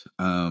out,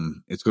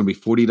 it's going to be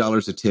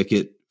 $40 a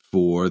ticket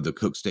for the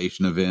Cook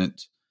Station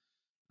event.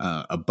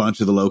 A bunch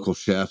of the local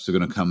chefs are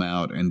going to come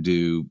out and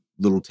do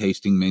little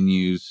tasting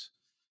menus.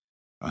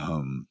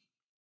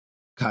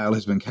 Kyle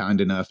has been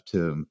kind enough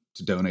to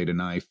donate a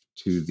knife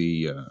to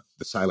the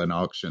silent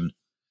auction.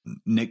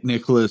 Nick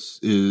Nicholas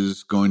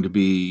is going to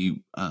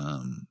be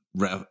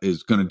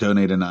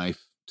donate a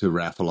knife to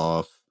raffle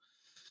off.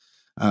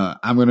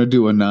 I'm going to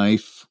do a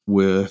knife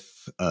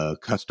with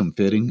custom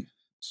fitting.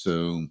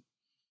 So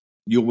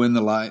you'll win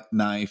the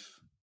knife.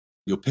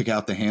 You'll pick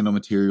out the handle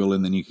material,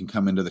 and then you can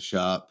come into the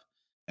shop,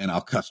 and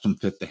I'll custom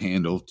fit the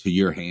handle to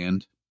your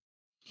hand.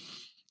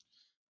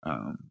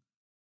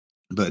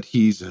 But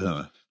he's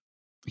a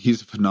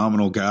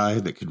phenomenal guy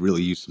that could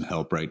really use some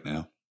help right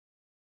now.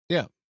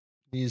 Yeah,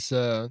 he's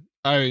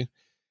I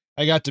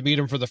got to meet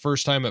him for the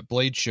first time at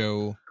Blade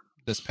Show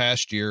this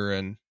past year,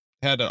 and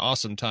had an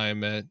awesome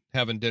time at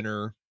having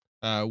dinner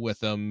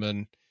with him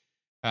and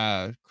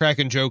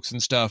cracking jokes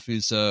and stuff.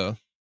 He's a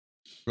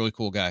really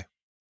cool guy.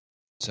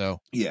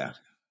 So yeah,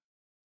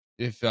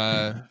 if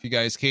you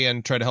guys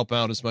can, try to help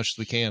out as much as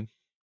we can.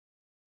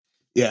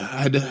 Yeah,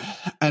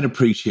 I'd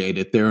appreciate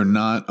it. There are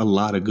not a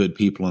lot of good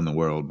people in the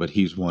world, but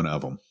he's one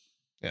of them.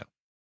 Yeah.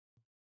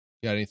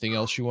 Got anything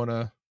else you want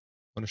to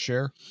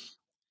share?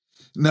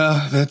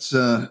 No, that's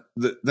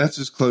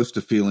as close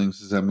to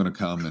feelings as I'm going to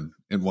come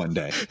in one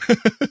day.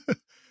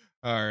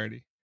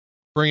 Alrighty.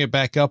 Bring it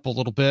back up a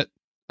little bit.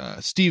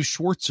 Steve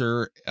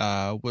Schwartzer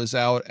was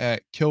out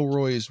at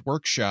Kilroy's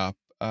workshop.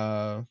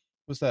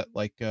 Was that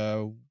like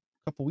a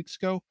couple weeks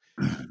ago?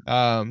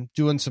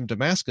 Doing some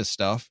Damascus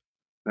stuff.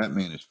 That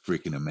man is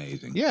freaking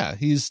amazing. Yeah,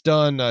 he's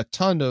done a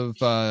ton of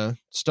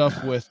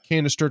stuff with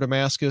Canister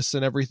Damascus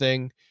and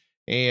everything.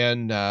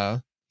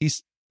 And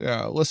he's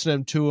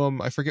listening to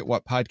him. I forget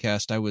what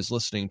podcast I was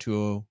listening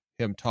to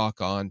him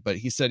talk on, but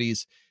he said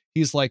he's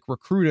like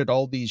recruited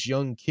all these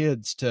young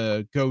kids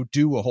to go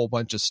do a whole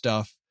bunch of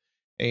stuff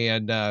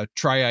and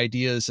try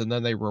ideas, and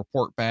then they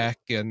report back,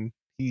 and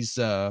he's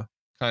kind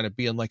of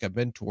being like a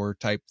mentor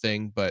type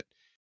thing. But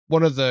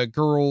one of the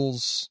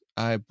girls,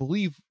 I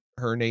believe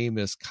her name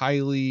is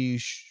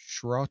Kylie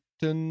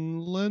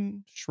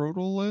Schrotelin.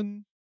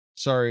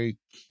 Sorry,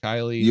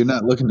 Kylie. You're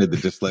not looking at the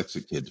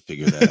dyslexic kid to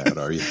figure that out,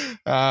 are you?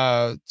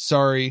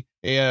 Sorry.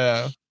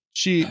 Yeah,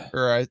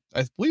 I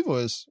believe it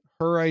was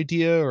her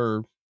idea,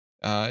 or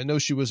I know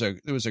it was a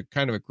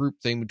kind of a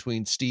group thing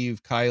between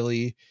Steve,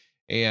 Kylie,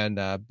 and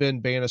Ben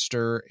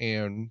Bannister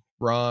and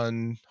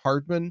Ron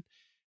Hardman.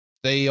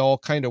 They all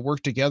kind of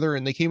worked together,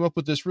 and they came up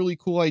with this really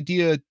cool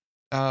idea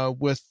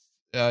with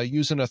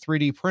using a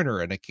 3D printer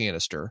and a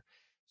canister.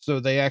 So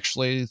they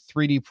actually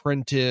 3D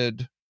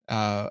printed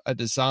a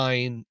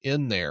design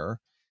in there,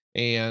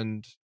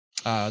 and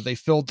they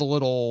filled the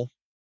little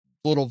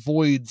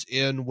voids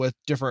in with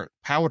different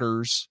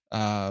powders,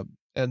 and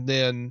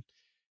then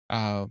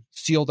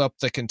sealed up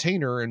the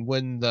container, and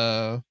when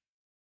the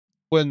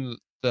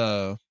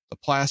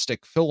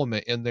plastic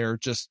filament in there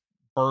just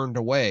burned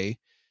away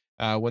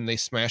when they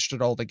smashed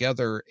it all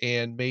together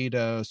and made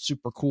a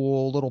super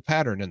cool little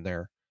pattern in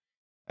there.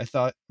 I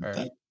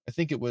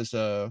think it was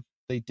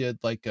they did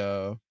like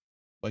a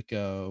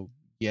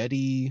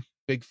Yeti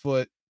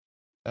Bigfoot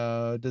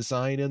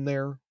design in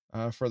there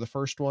for the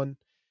first one.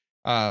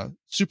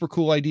 Super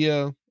cool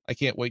idea. I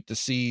can't wait to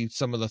see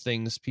some of the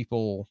things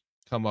people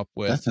come up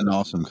with. That's an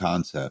awesome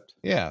concept.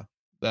 Yeah.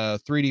 The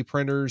 3D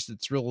printers,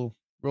 it's real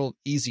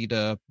easy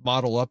to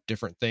model up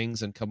different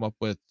things and come up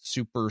with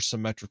super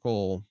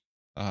symmetrical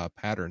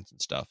patterns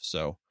and stuff.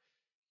 So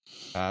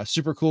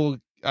super cool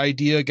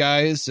idea,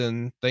 guys.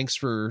 And thanks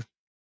for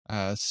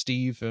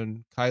Steve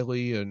and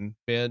Kylie and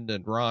Ben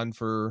and Ron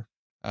for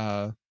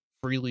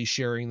freely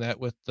sharing that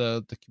with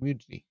the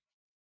community.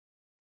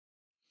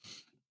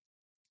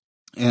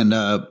 And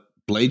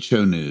Blade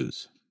Show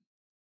news.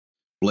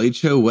 Blade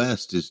Show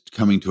West is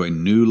coming to a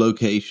new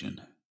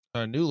location.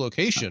 A new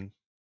location?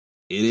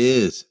 It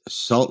is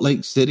Salt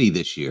Lake City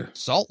this year.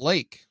 Salt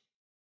Lake?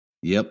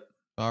 Yep.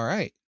 All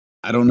right.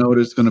 I don't know what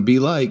it's going to be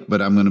like,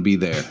 but I'm going to be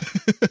there.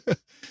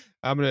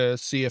 I'm going to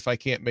see if I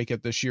can't make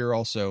it this year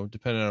also,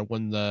 depending on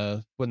when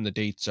the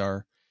dates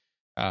are.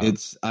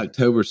 It's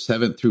October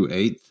 7th through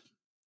 8th.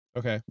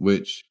 Okay.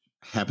 Which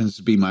happens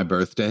to be my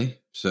birthday.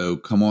 So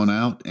come on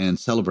out and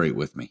celebrate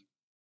with me.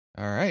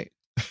 All right.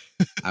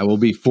 I will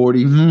be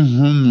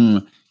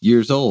 40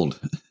 years old.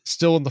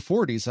 Still in the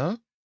 40s, huh?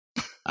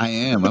 I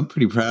am. I'm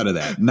pretty proud of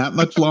that. Not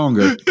much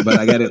longer, but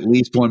I got at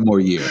least one more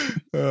year.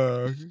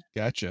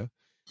 Gotcha.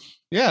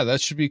 Yeah,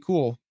 that should be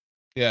cool.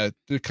 Yeah,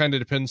 it kind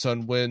of depends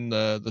on when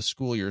the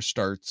school year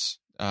starts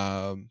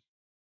for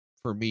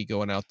me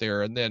going out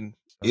there. And then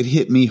it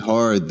hit me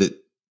hard that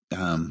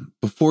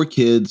before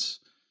kids,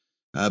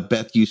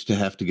 Beth used to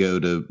have to go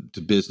to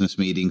business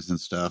meetings and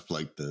stuff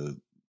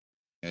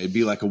it'd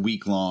be like a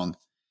week long.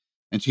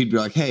 And she'd be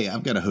like, hey,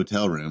 I've got a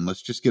hotel room.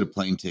 Let's just get a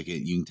plane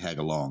ticket. You can tag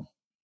along.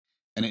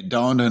 And it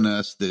dawned on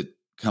us that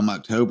come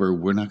October,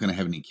 we're not going to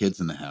have any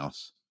kids in the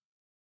house.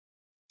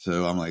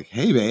 So I'm like,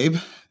 hey, babe,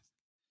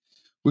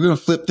 we're going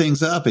to flip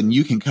things up and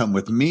you can come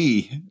with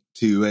me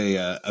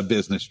to a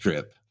business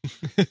trip.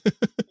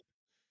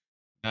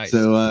 Nice.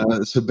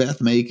 So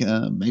Beth may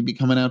be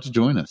coming out to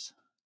join us.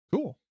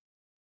 Cool.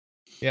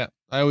 Yeah.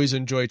 I always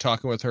enjoy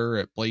talking with her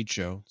at Blade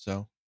Show.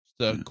 So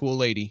she's a cool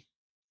lady.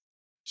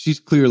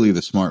 She's clearly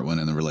the smart one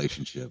in the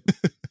relationship.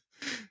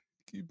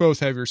 You both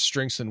have your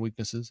strengths and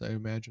weaknesses, I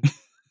imagine.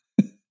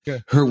 Yeah.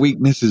 Her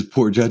weakness is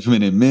poor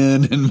judgment in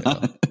men, and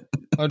mine.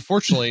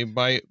 Unfortunately,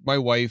 my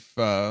wife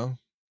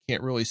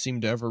can't really seem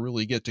to ever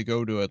really get to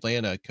go to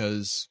Atlanta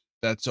because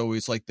that's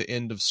always like the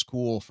end of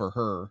school for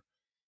her.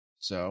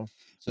 So,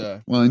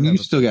 and you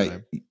still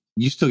got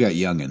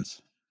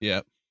youngins.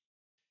 Yeah.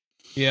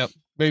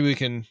 Maybe we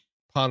can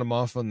pawn them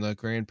off on the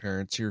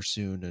grandparents here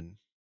soon, and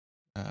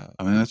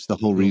that's the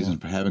whole reason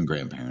for having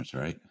grandparents,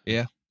 right?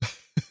 Yeah.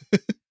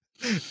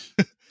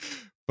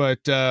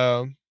 But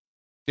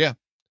yeah.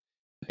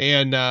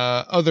 And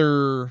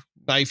other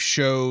knife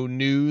show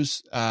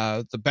news,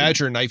 the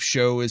Badger Knife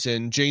Show is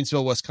in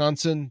Janesville,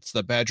 Wisconsin. It's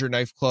the Badger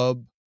Knife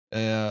Club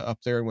up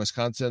there in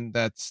Wisconsin.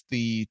 That's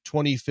the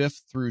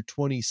 25th through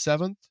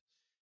 27th.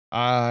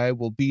 I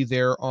will be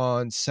there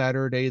on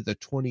Saturday the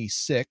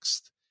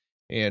 26th,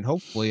 and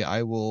hopefully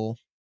I will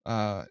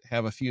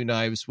have a few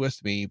knives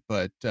with me,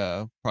 but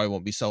probably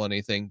won't be selling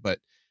anything. But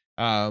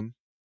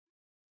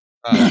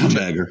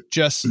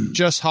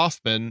Jess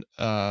Hoffman,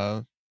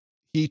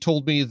 he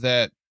told me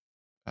that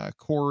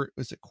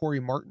Corey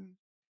Martin?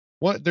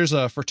 There's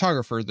a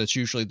photographer that's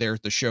usually there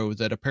at the show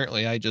that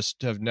apparently I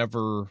just have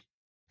never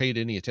paid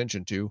any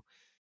attention to,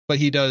 but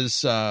he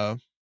does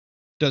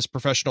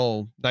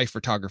professional knife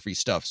photography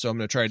stuff. So I'm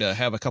going to try to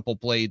have a couple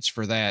blades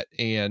for that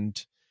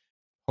and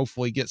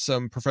hopefully get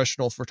some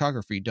professional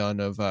photography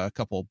done of a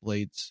couple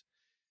blades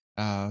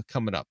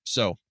coming up.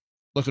 So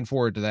looking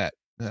forward to that.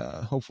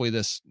 Hopefully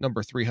this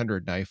number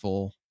 300 knife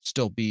will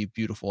still be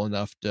beautiful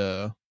enough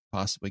to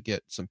possibly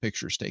get some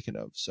pictures taken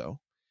of. So,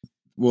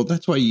 well,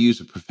 that's why you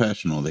use a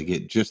professional. They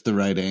get just the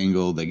right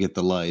angle. They get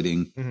the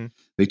lighting. Mm-hmm.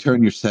 They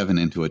turn your 7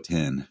 into a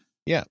 10.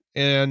 Yeah.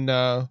 And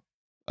I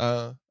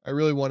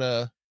really want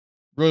to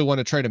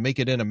try to make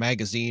it in a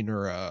magazine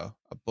or a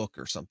book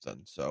or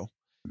something. So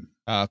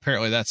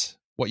apparently that's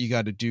what you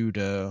got to do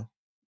to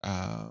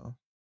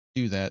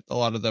do that. A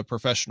lot of the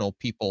professional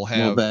people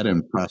have that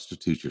and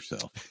prostitute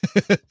yourself.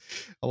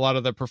 A lot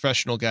of the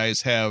professional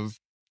guys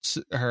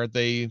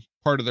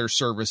part of their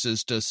service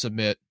is to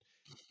submit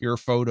your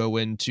photo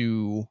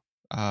into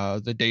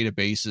the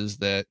databases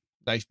that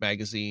Knife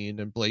Magazine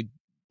and Blade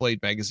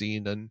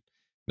Magazine and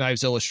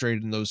Knives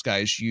Illustrated and those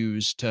guys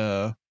use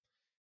to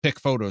pick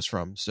photos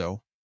from.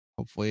 So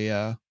hopefully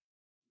I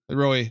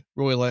really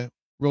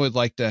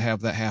like to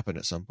have that happen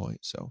at some point.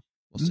 So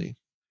we'll see.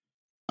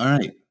 All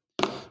right.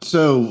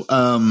 So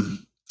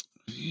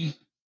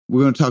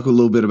we're going to talk a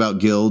little bit about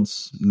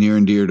guilds near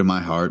and dear to my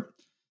heart.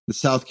 The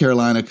South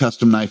Carolina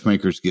Custom Knife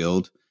Makers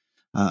Guild.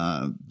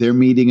 Their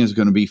meeting is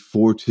going to be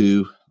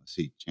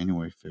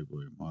January,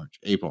 February, March,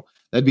 April.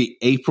 That'd be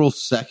April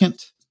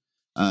 2nd.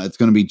 It's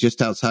going to be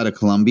just outside of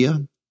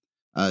Columbia.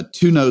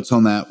 2 notes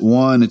on that.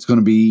 One, it's going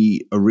to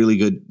be a really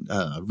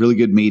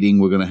good meeting.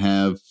 We're going to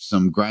have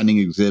some grinding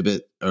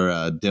exhibit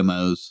or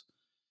demos,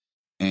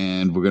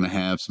 and we're going to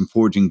have some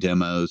forging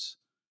demos.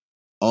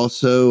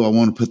 Also, I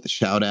want to put the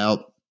shout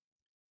out.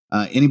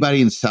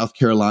 Anybody in South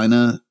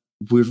Carolina,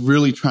 we're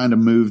really trying to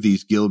move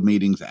these guild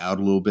meetings out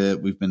a little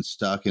bit. We've been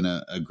stuck in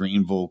a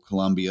Greenville,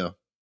 Columbia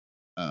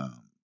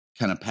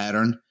kind of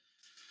pattern.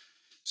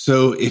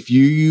 So if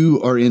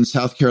you are in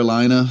South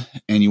Carolina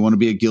and you want to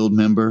be a guild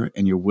member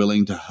and you're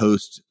willing to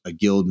host a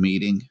guild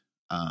meeting,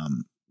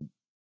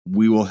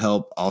 we will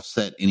help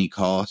offset any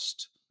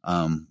cost.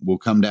 We'll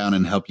come down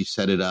and help you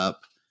set it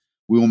up.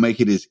 We will make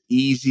it as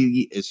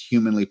easy as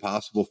humanly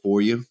possible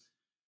for you.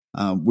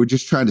 We're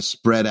just trying to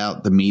spread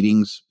out the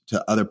meetings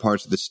to other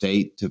parts of the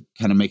state to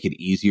kind of make it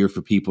easier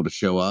for people to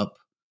show up.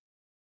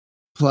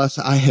 Plus,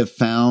 I have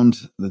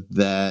found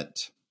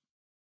that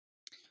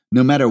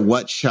no matter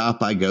what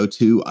shop I go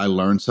to, I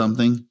learn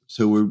something.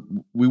 So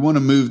we want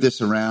to move this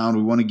around.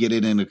 We want to get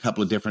it in a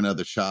couple of different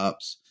other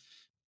shops,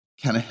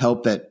 kind of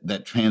help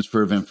that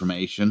transfer of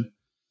information.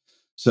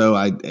 So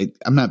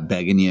I'm not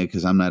begging you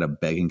because I'm not a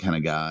begging kind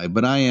of guy,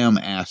 but I am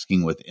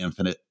asking with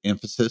infinite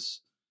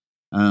emphasis.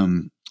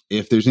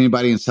 If there's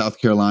anybody in South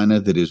Carolina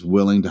that is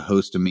willing to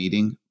host a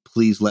meeting,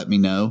 please let me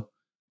know,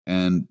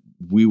 and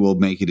we will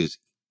make it as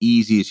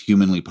easy as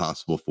humanly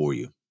possible for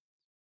you.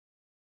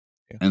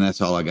 Yeah. And that's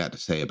all I got to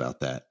say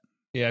about that.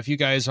 Yeah, if you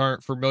guys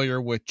aren't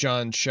familiar with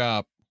John's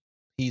shop,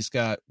 he's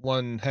got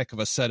one heck of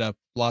a setup.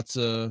 Lots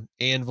of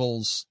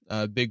anvils,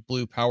 big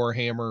blue power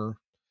hammer.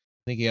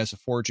 I think he has a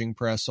forging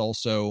press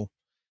also.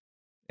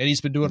 And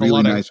he's been doing really a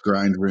lot nice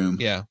grind room.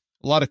 Yeah,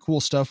 a lot of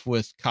cool stuff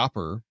with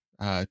copper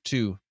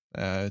too.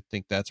 I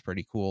think that's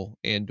pretty cool.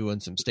 And doing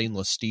some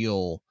stainless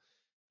steel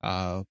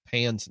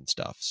pans and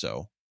stuff.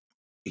 So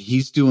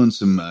he's doing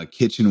some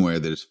kitchenware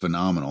that is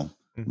phenomenal.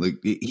 Like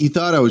he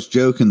thought I was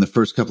joking the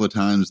first couple of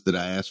times that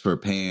I asked for a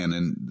pan,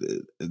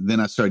 and then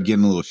I started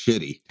getting a little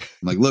shitty.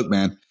 I'm like, "Look,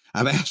 man,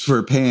 I've asked for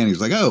a pan."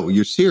 He's like, "Oh,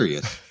 you're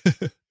serious?"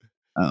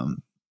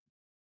 And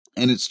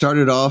it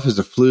started off as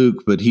a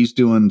fluke, but he's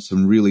doing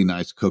some really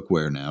nice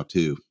cookware now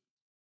too.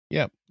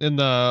 Yeah, and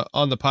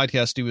on the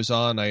podcast he was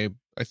on, I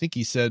think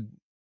he said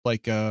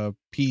like a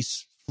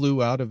piece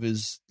flew out of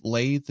his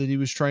lathe that he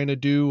was trying to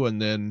do,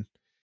 and then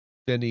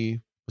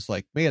he was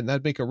like, "Man,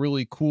 that'd make a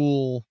really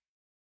cool."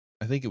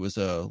 I think it was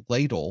a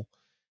ladle,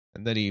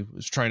 and then he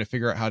was trying to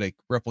figure out how to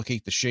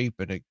replicate the shape,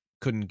 and it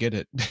couldn't get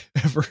it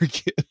ever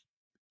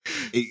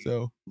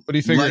again. But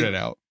he figured it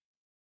out.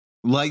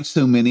 Like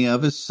so many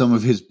of us, some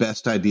of his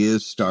best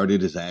ideas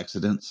started as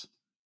accidents.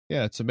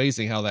 Yeah, it's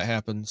amazing how that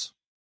happens.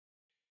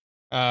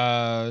 You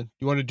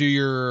want to do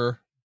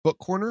your book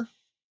corner?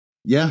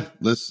 Yeah,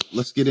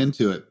 let's get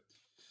into it.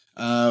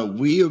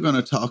 We are going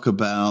to talk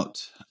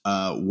about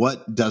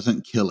What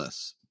Doesn't Kill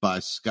Us by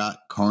Scott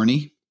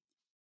Carney.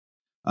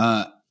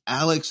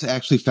 Alex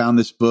actually found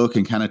this book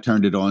and kind of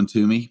turned me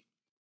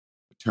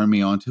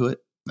on to it.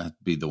 That'd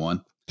be the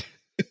one.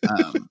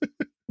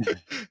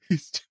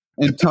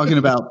 And talking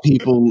about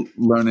people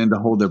learning to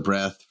hold their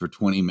breath for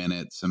 20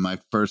 minutes. And my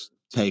first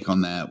take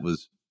on that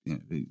was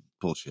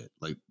bullshit.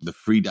 Like the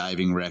free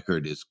diving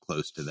record is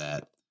close to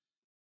that.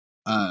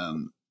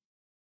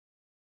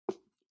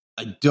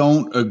 I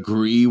don't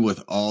agree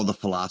with all the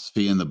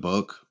philosophy in the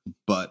book,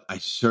 but I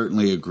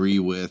certainly agree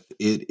with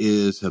it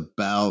is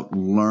about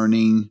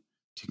learning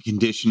to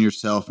condition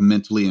yourself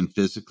mentally and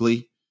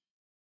physically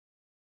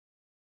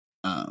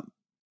to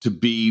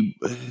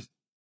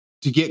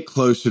get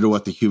closer to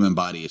what the human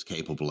body is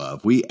capable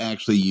of. We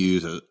actually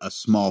use a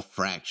small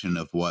fraction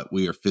of what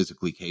we are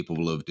physically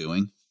capable of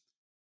doing.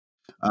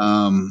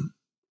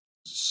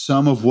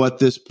 Some of what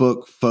this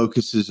book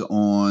focuses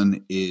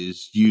on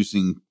is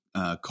using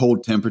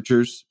cold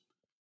temperatures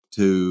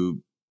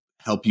to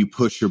help you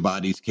push your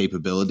body's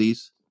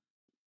capabilities.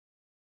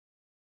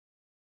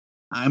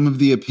 I'm of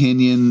the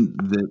opinion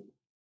that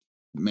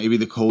maybe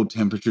the cold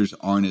temperatures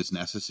aren't as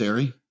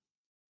necessary,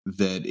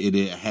 that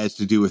it has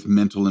to do with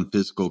mental and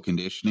physical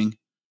conditioning.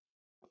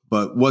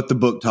 But what the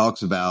book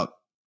talks about,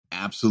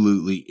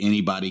 absolutely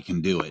anybody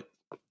can do it.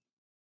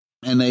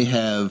 And they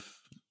have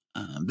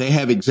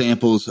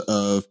examples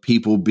of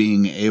people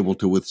being able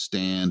to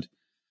withstand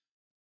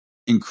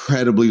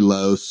incredibly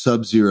low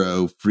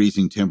sub-zero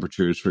freezing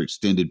temperatures for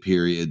extended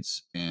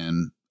periods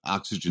and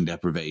oxygen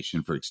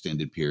deprivation for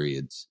extended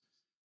periods.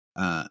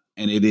 And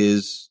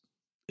it's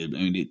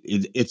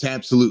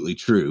absolutely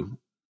true.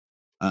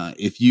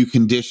 If you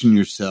condition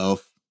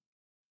yourself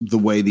the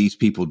way these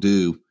people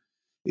do,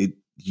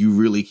 you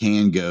really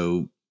can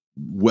go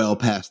well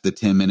past the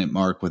 10-minute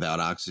mark without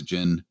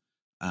oxygen.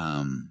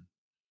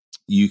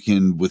 You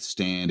can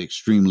withstand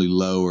extremely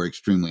low or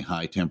extremely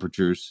high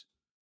temperatures.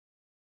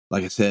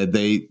 Like I said,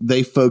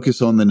 they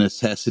focus on the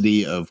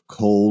necessity of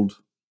cold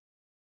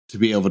to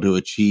be able to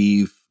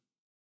achieve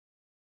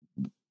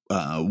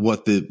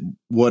what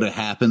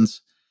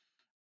happens.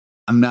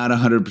 I'm not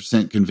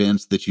 100%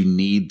 convinced that you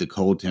need the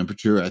cold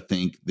temperature. I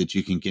think that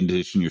you can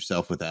condition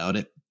yourself without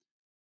it.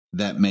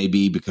 That may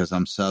be because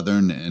I'm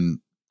Southern and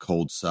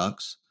cold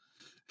sucks.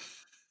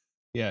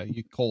 Yeah,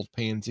 you cold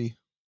pansy.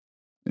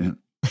 Yeah.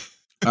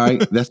 All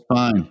right, that's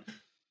fine.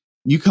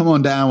 You come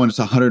on down when it's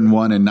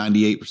 101 and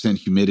 98%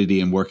 humidity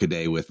and work a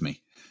day with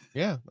me.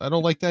 Yeah, I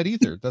don't like that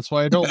either. That's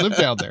why I don't live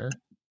down there.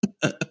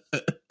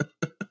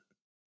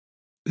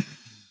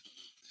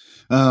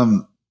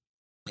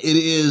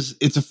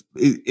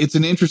 It's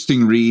an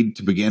interesting read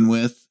to begin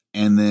with,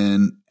 and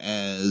then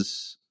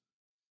it's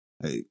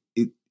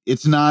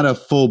not a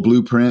full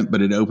blueprint,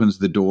 but it opens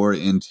the door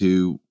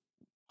into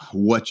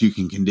what you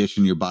can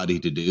condition your body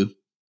to do.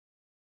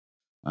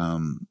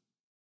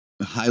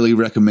 Highly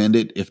recommend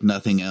it, if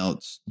nothing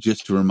else,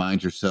 just to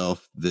remind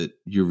yourself that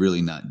you're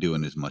really not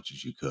doing as much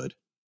as you could.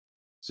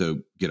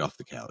 So get off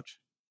the couch.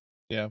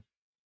 Yeah.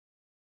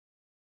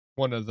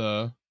 One of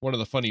the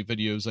funny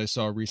videos I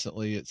saw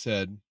recently, it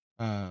said,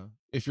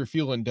 if you're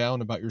feeling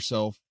down about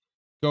yourself,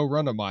 go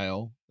run a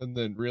mile, and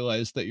then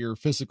realize that your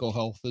physical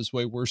health is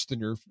way worse than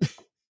your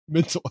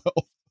mental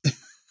health.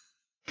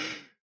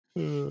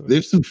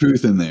 There's some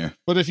truth in there.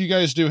 But if you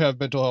guys do have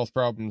mental health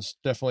problems,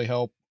 definitely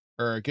help,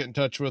 or get in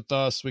touch with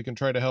us. We can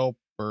try to help,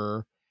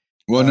 or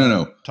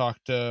no. Talk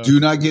to. Do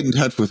not get in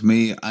touch with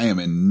me. I am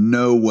in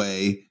no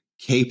way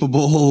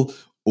capable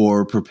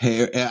or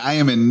prepared. I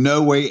am in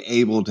no way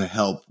able to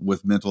help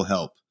with mental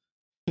health.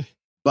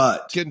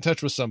 But get in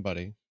touch with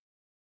somebody.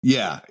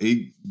 Yeah,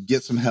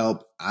 get some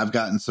help. I've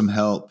gotten some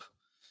help.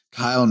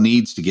 Kyle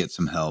needs to get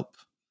some help.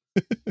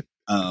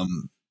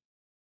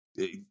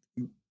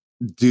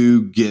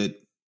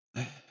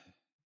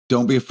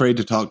 Don't be afraid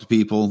to talk to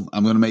people.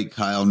 I'm going to make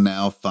Kyle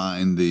now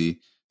find the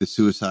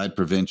suicide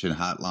prevention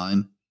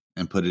hotline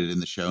and put it in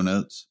the show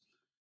notes.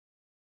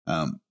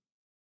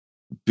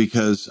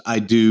 Because I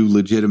do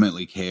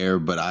legitimately care,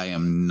 but I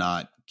am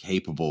not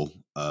capable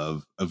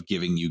of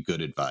giving you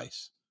good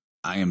advice.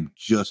 I am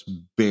just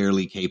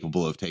barely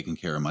capable of taking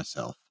care of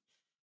myself.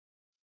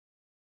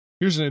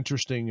 Here's an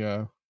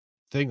interesting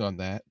thing on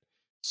that.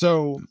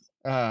 So,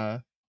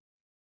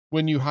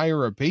 when you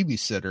hire a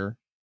babysitter,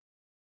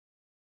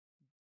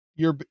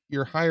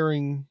 you're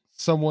hiring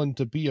someone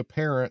to be a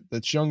parent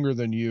that's younger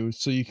than you,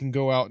 so you can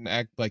go out and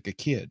act like a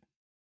kid.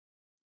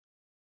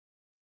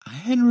 I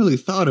hadn't really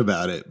thought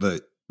about it,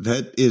 but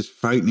that is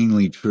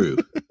frighteningly true.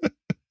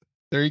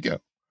 There you go.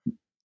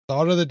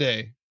 Thought of the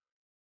day.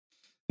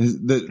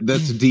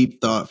 That's a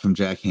deep thought from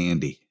Jack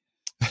Handy.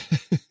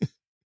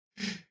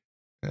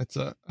 I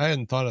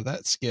hadn't thought of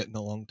that skit in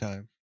a long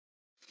time.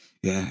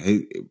 Yeah.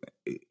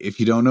 If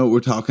you don't know what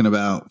we're talking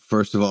about,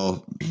 first of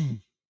all,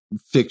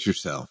 fix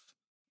yourself.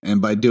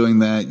 And by doing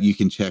that, you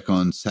can check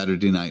on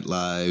Saturday Night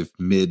Live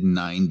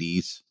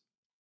mid-90s.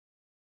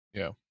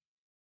 Yeah.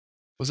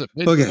 Was it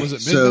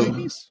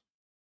mid-90s?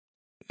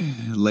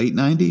 Late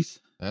 90s?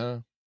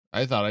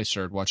 I thought I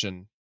started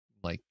watching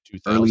like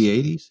 2000. Early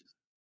 80s?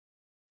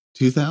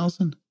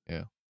 2000?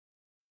 Yeah.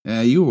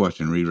 Yeah, you were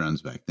watching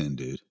reruns back then,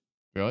 dude.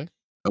 Really?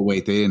 Oh,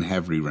 wait, they didn't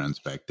have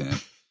reruns back then.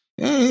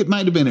 It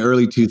might have been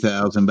early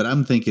 2000, but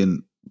I'm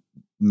thinking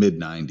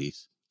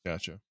mid-90s.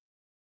 Gotcha.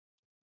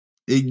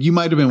 You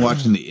might have been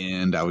watching the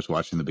end. I was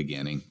watching the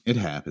beginning. It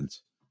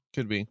happens.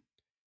 Could be.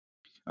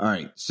 All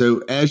right. So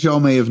as y'all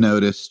may have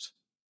noticed,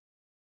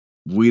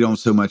 we don't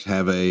so much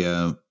have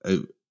a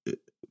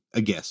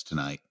guest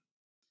tonight.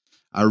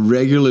 Our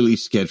regularly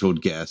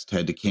scheduled guest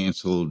had to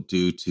cancel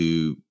due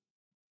to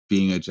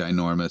being a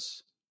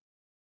ginormous.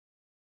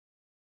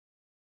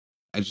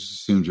 I just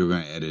assumed you were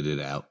going to edit it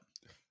out.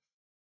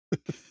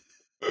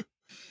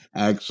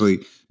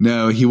 Actually,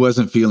 no, he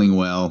wasn't feeling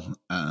well.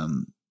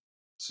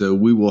 So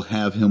we will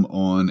have him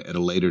on at a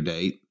later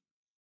date.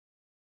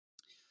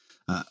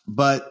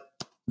 But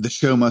the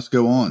show must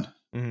go on.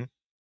 Mm-hmm.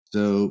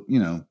 So,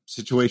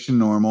 situation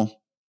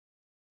normal,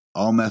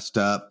 all messed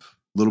up,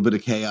 a little bit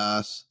of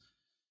chaos.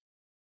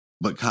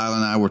 But Kyle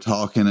and I were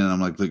talking, and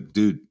I'm like, look,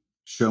 dude,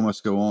 show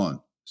must go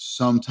on.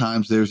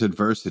 Sometimes there's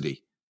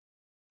adversity.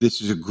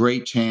 This is a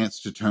great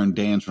chance to turn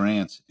Dan's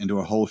Rants into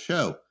a whole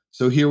show.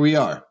 So here we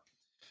are.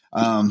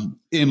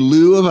 In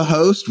lieu of a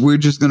host, we're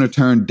just going to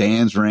turn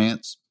Dan's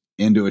Rants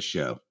into a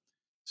show.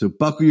 So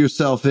buckle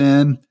yourself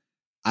in.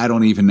 I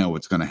don't even know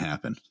what's going to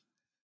happen.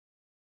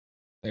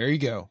 There you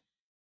go.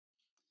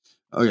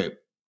 Okay.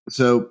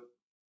 So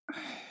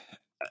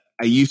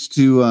I used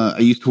to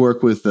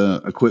work with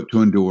Equipped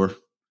to Endure,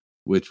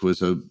 which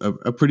was a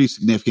pretty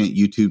significant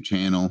YouTube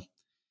channel.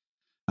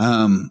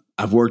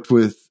 I've worked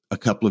with a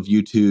couple of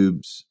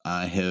YouTube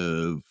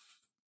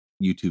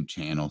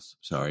channels.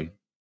 Sorry.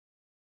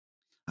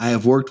 I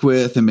have worked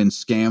with and been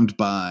scammed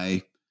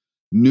by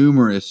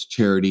numerous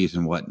charities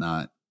and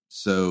whatnot.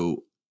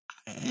 So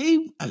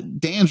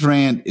Dan's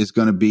Rant is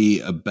going to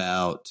be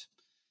about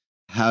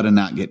how to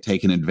not get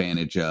taken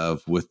advantage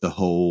of with the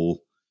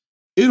whole,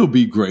 it'll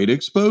be great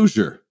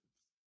exposure.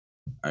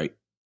 All right.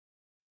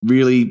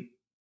 Really,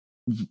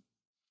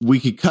 we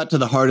could cut to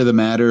the heart of the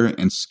matter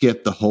and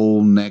skip the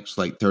whole next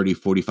 30,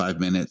 45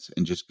 minutes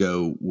and just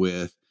go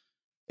with,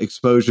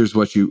 exposure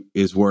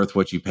is worth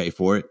what you pay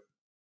for it.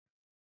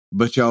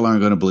 But y'all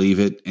aren't going to believe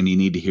it, and you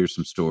need to hear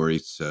some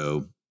stories,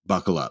 so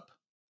buckle up.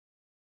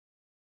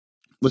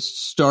 Let's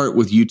start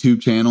with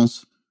YouTube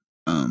channels.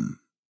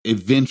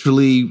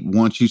 Eventually,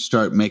 once you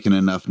start making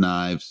enough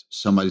knives,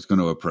 somebody's going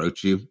to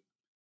approach you.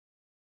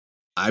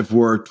 I've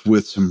worked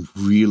with some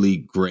really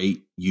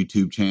great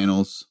YouTube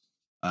channels.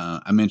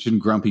 I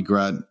mentioned Grumpy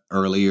Grunt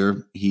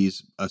earlier.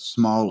 He's a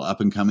small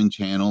up-and-coming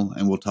channel,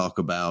 and we'll talk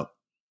about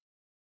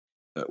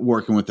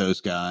working with those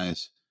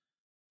guys.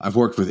 I've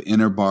worked with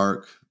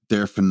Interbark.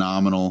 They're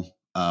phenomenal.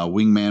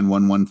 Wingman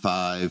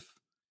 115.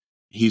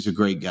 He's a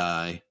great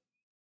guy.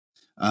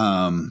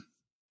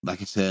 Like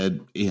I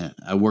said, yeah,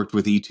 I worked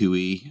with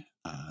E2E.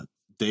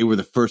 They were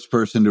the first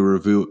person to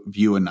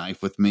review a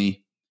knife with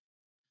me.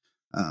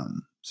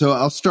 So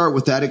I'll start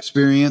with that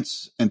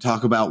experience and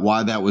talk about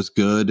why that was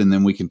good, and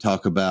then we can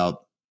talk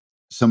about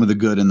some of the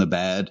good and the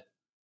bad.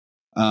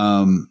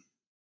 The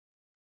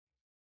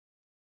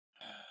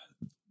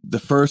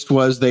first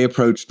was they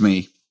approached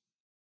me.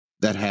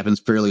 That happens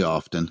fairly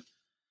often.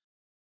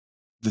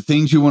 The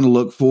things you want to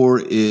look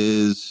for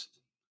is,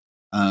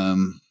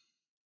 all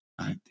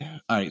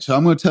right, so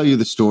I'm going to tell you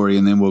the story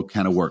and then we'll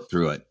kind of work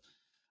through it.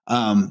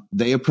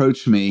 They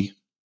approached me,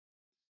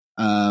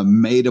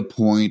 made a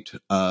point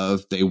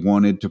of they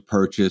wanted to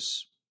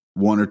purchase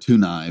 1 or 2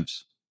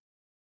 knives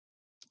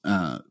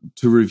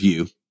to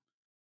review.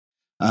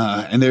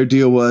 And their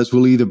deal was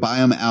we'll either buy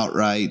them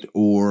outright,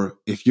 or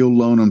if you'll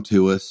loan them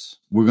to us,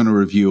 we're going to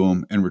review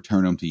them and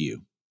return them to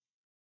you.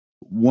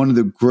 One of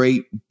the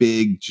great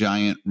big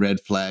giant red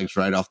flags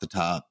right off the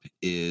top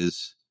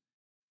is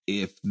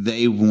if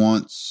they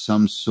want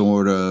some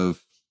sort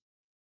of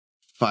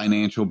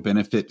financial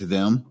benefit to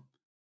them,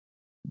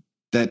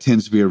 that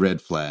tends to be a red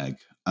flag.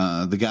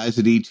 The guys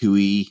at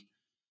E2E,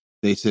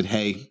 they said,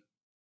 hey,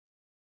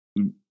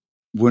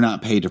 we're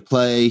not paid to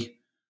play.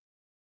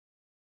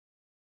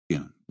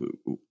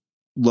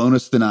 Loan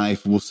us the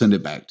knife. We'll send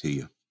it back to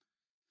you.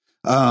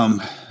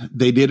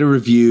 They did a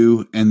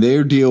review, and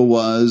their deal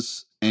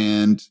was,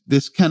 and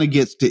this kind of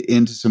gets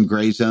into some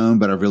gray zone,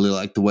 but I really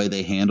like the way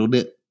they handled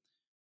it,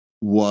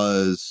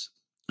 was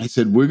I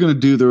said, we're going to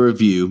do the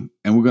review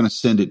and we're going to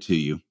send it to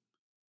you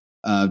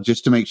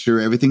just to make sure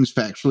everything's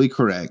factually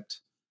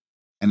correct.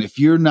 And if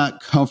you're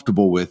not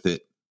comfortable with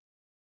it,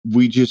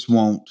 we just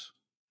won't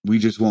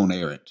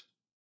air it.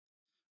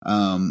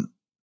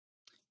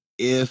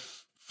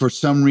 If for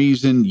some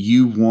reason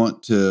you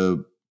want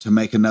to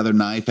make another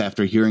knife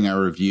after hearing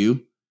our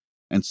review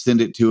and send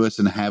it to us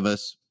and have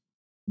us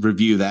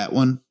review that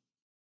one,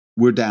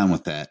 we're down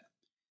with that.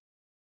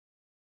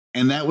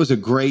 And that was a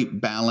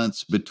great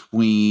balance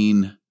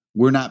between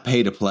we're not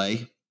pay to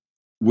play.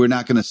 We're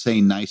not going to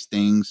say nice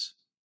things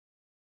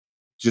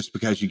just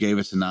because you gave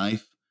us a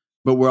knife,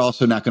 but we're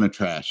also not going to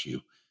trash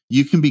you.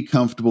 You can be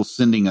comfortable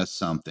sending us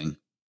something.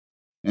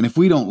 And if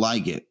we don't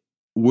like it,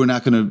 we're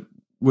not going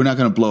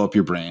to blow up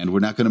your brand. We're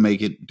not going to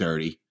make it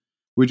dirty.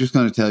 We're just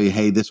going to tell you,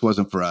 hey, this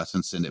wasn't for us,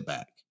 and send it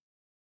back.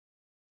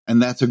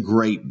 And that's a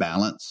great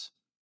balance.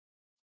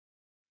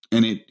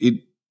 And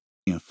it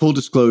full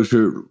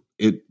disclosure,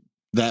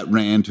 that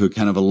ran to a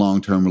kind of a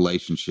long-term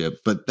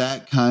relationship, but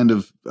that kind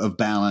of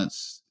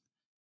balance,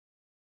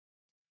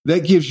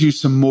 that gives you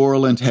some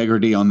moral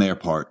integrity on their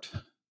part.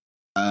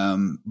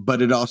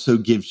 But it also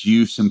gives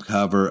you some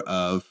cover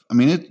of,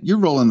 you're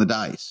rolling the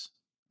dice.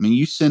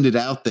 You send it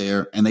out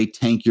there and they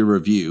tank your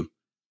review.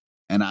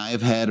 And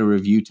I've had a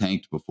review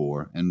tanked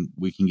before, and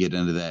we can get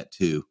into that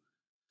too.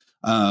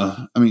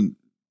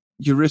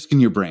 You're risking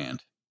your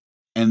brand.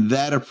 And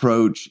that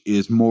approach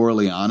is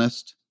morally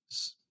honest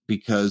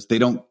because they're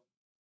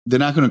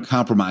not going to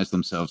compromise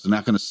themselves. They're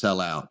not going to sell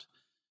out,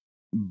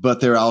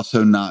 but they're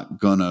also not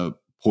going to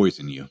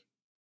poison you.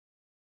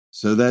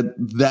 So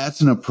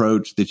that's an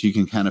approach that you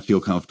can kind of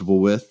feel comfortable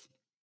with.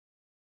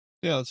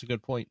 Yeah, that's a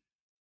good point.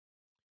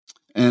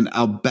 And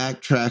I'll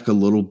backtrack a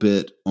little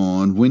bit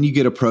on when you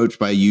get approached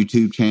by a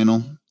YouTube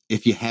channel.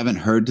 If you haven't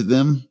heard to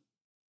them,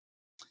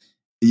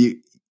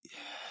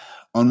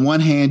 on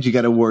one hand, you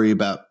got to worry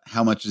about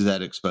how much is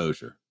that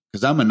exposure.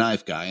 Because I'm a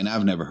knife guy and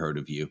I've never heard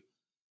of you.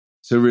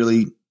 So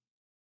really,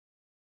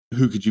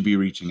 who could you be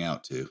reaching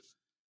out to?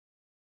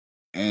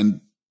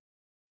 And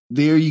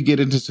there you get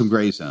into some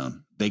gray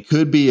zone. They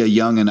could be a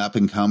young and up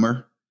and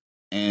comer,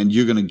 and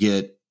you're going to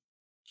get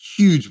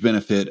huge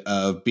benefit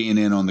of being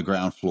in on the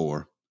ground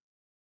floor.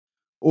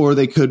 Or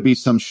they could be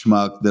some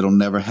schmuck that'll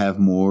never have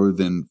more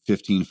than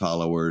 15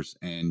 followers,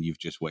 and you've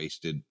just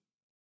wasted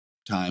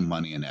time,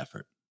 money, and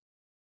effort.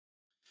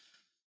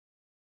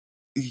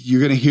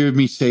 You're going to hear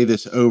me say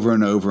this over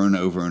and over and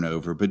over and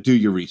over, but do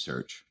your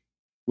research.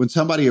 When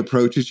somebody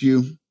approaches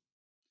you,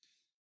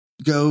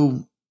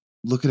 go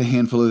look at a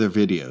handful of their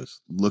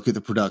videos. Look at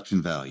the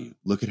production value.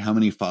 Look at how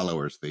many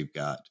followers they've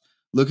got.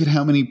 Look at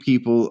how many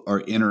people are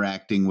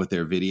interacting with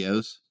their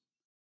videos.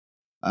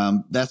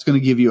 That's going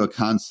to give you a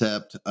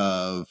concept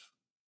of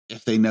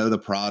if they know the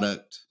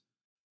product,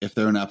 if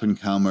they're an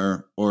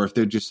up-and-comer, or if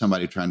they're just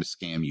somebody trying to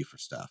scam you for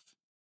stuff.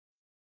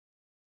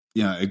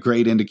 A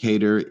great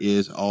indicator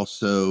is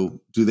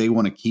also, do they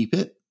want to keep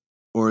it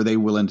or are they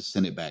willing to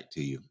send it back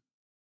to you?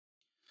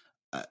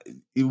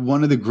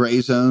 One of the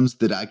gray zones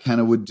that I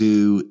kind of would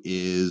do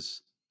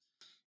is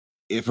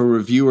if a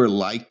reviewer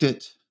liked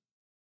it,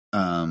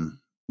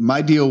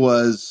 my deal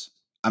was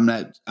I'm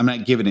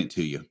not giving it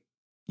to you.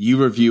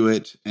 You review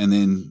it and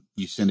then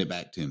you send it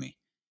back to me.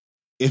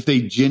 If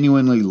they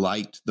genuinely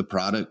liked the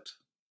product,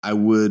 I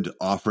would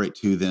offer it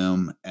to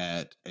them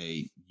at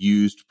a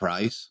used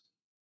price.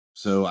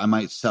 So I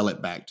might sell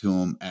it back to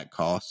them at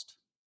cost.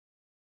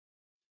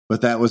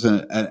 But that was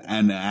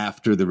an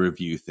after the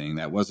review thing.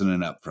 That wasn't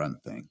an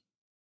upfront thing.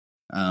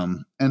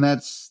 And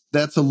that's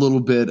a little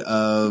bit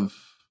of,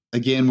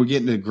 again, we're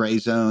getting to a gray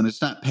zone.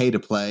 It's not pay to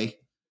play.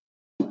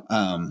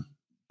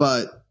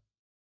 But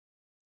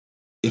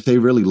if they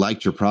really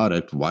liked your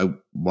product, why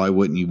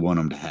wouldn't you want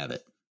them to have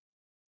it?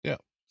 Yeah.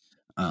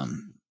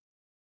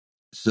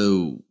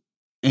 So,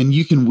 and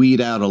you can weed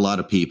out a lot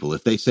of people.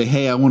 If they say,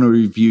 hey, I want to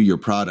review your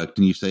product,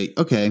 and you say,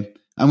 okay,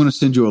 I'm going to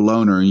send you a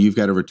loaner and you've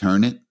got to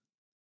return it.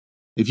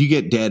 If you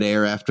get dead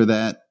air after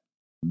that,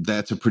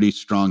 that's a pretty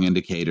strong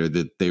indicator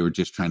that they were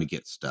just trying to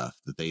get stuff,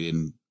 that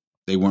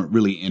they weren't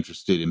really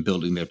interested in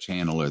building their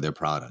channel or their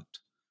product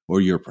or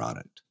your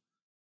product.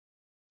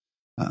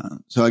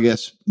 So I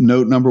guess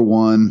note number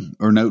one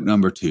or note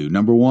number two.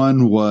 Number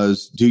one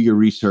was do your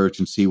research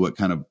and see what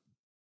kind of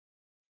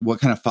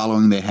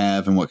following they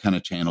have and what kind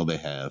of channel they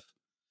have.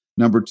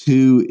 Number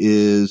two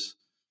is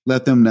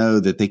let them know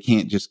that they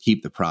can't just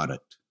keep the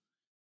product.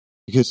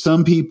 Because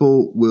some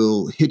people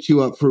will hit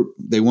you up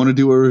they want to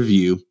do a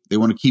review, they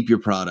want to keep your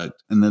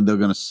product, and then they're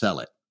going to sell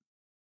it.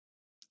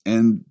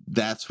 And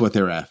that's what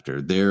they're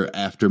after. They're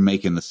after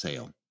making the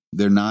sale.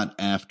 They're not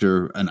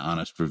after an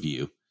honest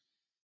review.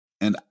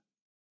 And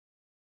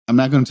I'm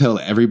not going to tell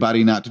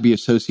everybody not to be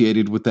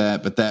associated with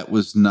that, but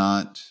that's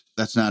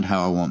not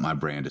how I want my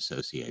brand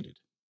associated.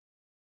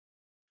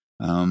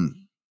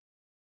 Kind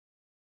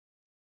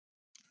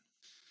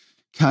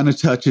of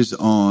touches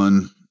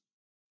on,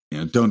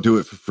 don't do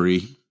it for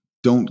free.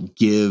 Don't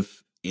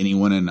give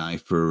anyone a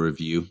knife for a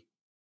review.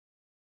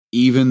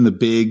 Even the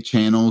big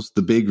channels,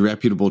 the big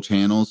reputable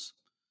channels,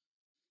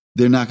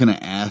 they're not going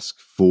to ask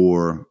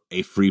for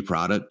a free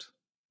product.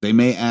 They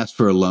may ask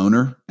for a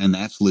loaner, and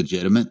that's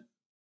legitimate.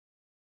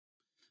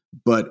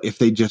 But if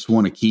they just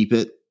want to keep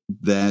it,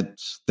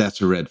 that's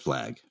a red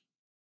flag.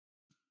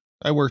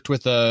 I worked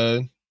with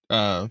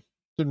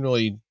didn't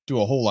really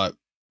do a whole lot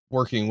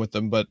working with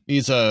them, but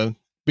he's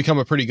become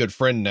a pretty good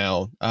friend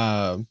now.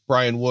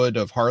 Brian Wood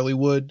of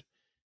Harleywood.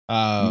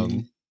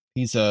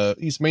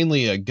 He's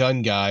mainly a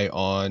gun guy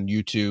on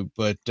YouTube,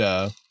 but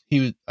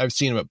I've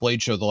seen him at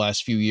Blade Show the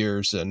last few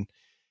years, and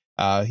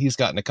he's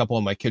gotten a couple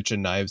of my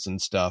kitchen knives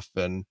and stuff,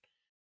 and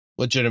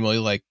legitimately,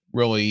 like,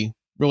 really,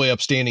 really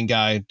upstanding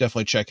guy.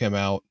 Definitely check him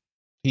out.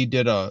 He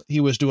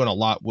was doing a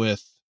lot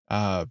with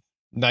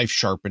knife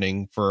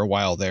sharpening for a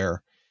while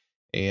there,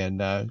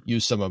 and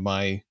used some of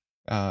my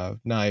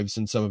knives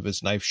and some of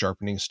his knife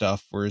sharpening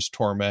stuff for his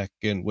Tormek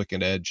and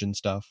Wicked Edge and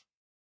stuff.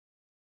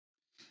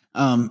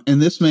 And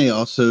this may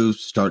also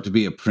start to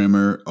be a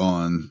primer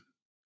on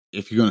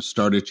if you're going to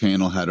start a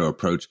channel, how to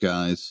approach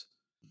guys.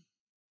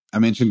 I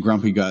mentioned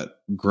Grumpy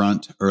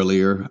Grunt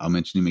earlier. I'll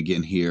mention him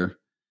again here.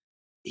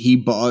 He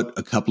bought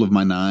a couple of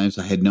my knives.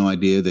 I had no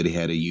idea that he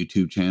had a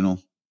YouTube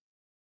channel.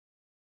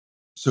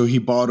 So he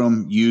bought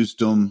them, used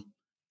them,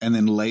 and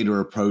then later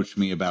approached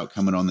me about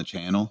coming on the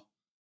channel,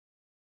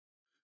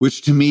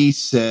 which to me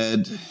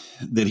said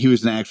that he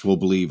was an actual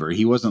believer.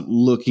 He wasn't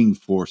looking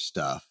for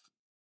stuff.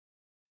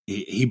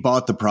 He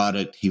bought the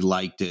product, he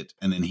liked it,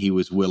 and then he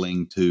was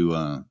willing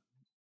to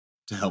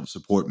help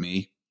support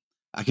me.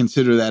 I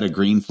consider that a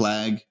green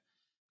flag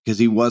because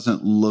he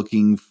wasn't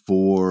looking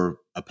for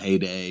a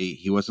payday.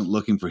 He wasn't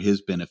looking for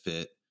his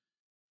benefit.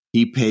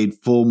 He paid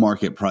full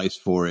market price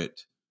for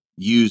it,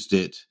 used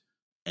it,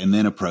 and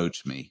then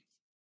approached me.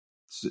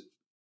 So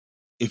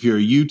if you're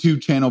a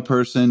YouTube channel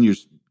person,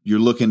 you're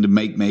looking to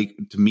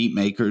meet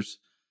makers,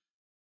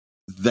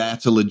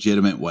 that's a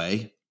legitimate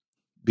way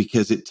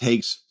because it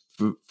takes,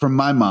 from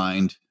my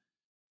mind,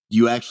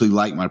 you actually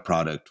like my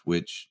product,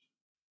 which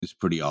is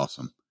pretty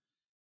awesome.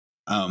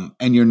 And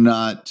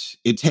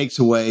it takes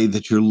away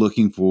that you're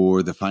looking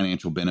for the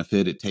financial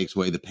benefit. It takes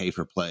away the pay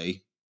for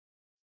play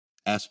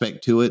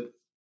aspect to it.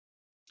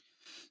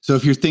 So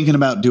if you're thinking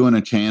about doing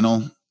a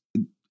channel,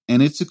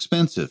 and it's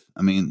expensive.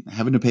 I mean,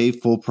 having to pay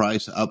full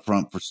price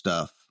upfront for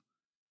stuff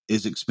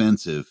is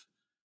expensive,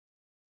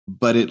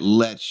 but it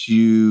lets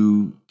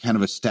you kind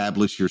of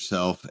establish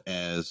yourself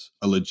as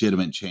a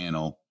legitimate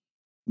channel,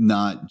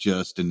 not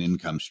just an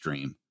income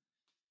stream.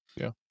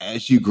 Yeah.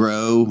 As you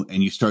grow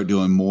and you start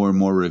doing more and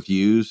more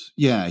reviews,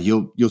 yeah,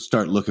 you'll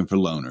start looking for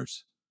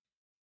loaners.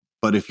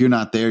 But if you're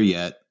not there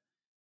yet,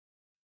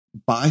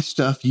 buy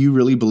stuff you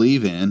really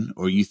believe in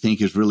or you think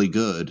is really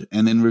good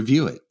and then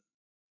review it.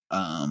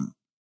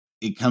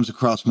 It comes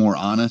across more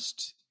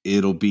honest.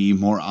 It'll be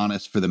more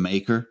honest for the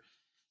maker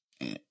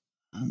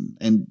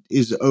and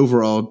is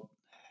overall,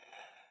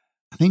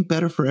 I think,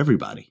 better for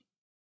everybody.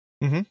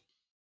 Mm-hmm.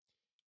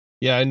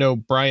 Yeah, I know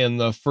Brian,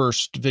 the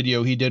first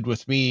video he did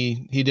with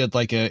me, he did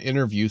like an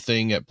interview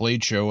thing at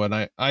Blade Show, and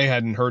I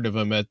hadn't heard of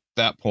him at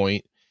that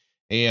point.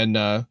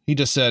 And he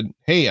just said,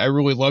 "Hey, I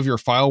really love your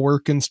file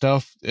work and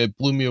stuff. It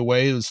blew me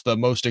away. It was the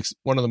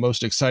one of the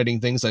most exciting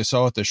things I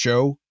saw at the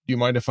show. Do you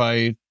mind if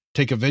I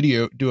do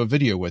a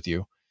video with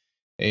you?"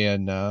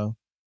 And that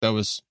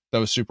was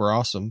super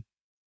awesome.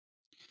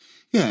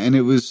 Yeah, and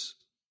it was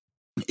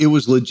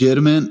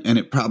legitimate, and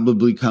it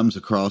probably comes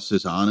across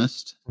as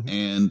honest. Mm-hmm.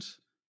 And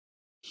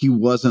he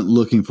wasn't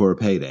looking for a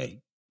payday.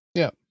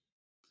 Yeah.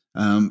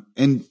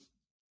 And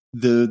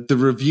the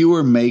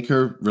reviewer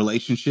maker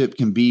relationship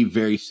can be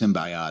very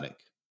symbiotic.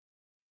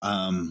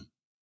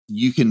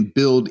 You can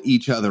build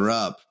each other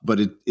up, but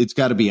it's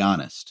got to be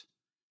honest.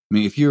 I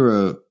mean, if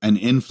you're an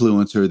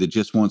influencer that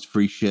just wants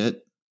free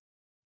shit,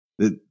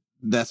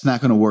 that's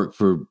not going to work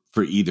for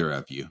either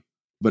of you.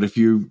 But if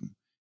you're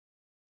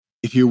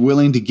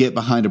willing to get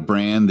behind a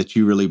brand that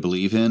you really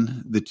believe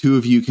in, the two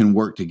of you can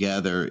work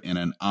together in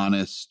an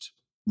honest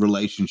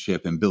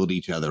relationship and build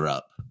each other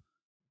up.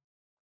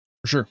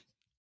 For sure.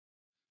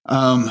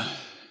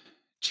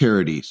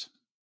 Charities.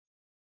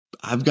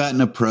 I've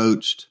gotten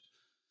approached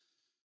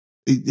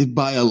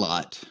by a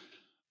lot.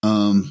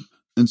 And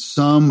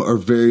some are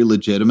very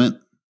legitimate,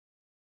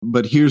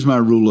 but here's my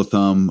rule of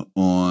thumb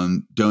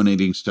on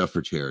donating stuff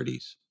for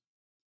charities.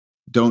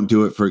 Don't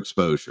do it for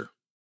exposure.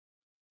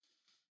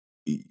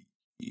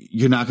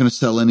 You're not going to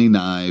sell any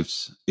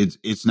knives.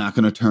 It's not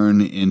going to turn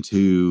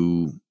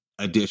into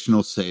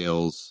additional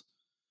sales.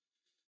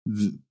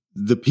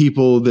 The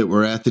people that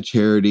were at the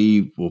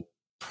charity will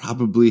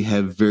probably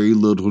have very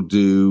little to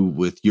do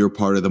with your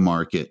part of the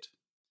market.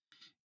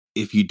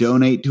 If you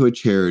donate to a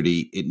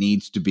charity, it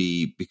needs to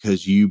be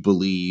because you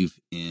believe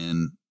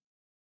in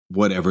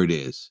whatever it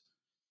is.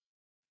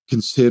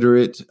 Consider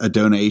it a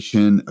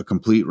donation, a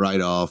complete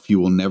write-off. You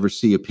will never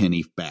see a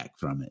penny back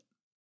from it.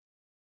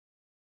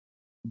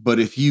 But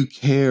if you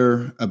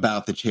care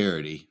about the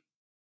charity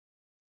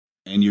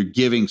and you're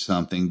giving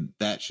something,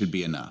 that should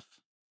be enough.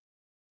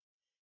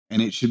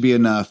 And it should be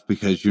enough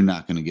because you're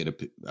not going to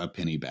get a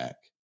penny back.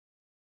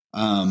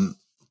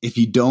 If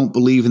you don't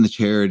believe in the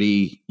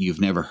charity,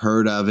 you've never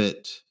heard of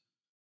it,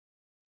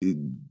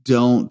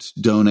 don't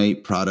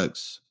donate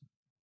products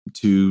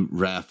to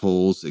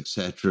raffles,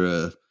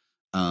 etc.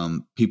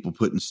 People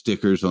putting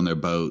stickers on their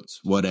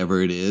boats,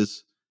 whatever it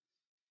is.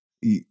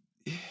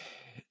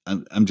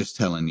 I'm just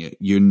telling you,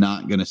 you're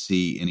not going to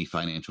see any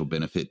financial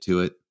benefit to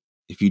it.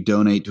 If you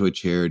donate to a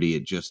charity,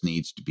 it just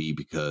needs to be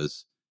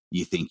because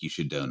you think you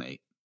should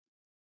donate.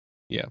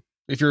 Yeah.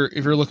 If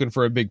you're looking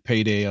for a big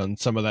payday on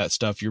some of that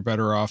stuff, you're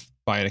better off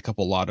buying a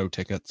couple lotto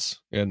tickets,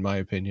 in my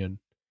opinion.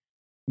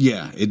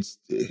 Yeah,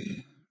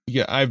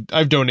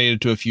 I've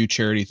donated to a few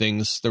charity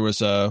things. There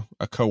was a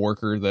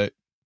coworker that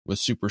was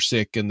super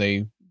sick, and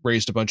they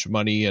raised a bunch of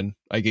money, and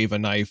I gave a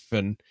knife,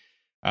 and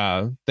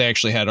they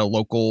actually had a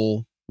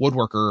local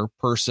woodworker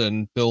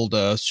person build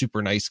a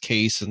super nice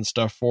case and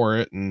stuff for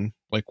it, and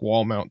like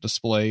wall mount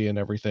display and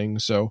everything.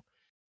 So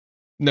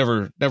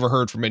never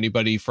heard from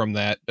anybody from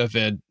that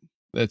event.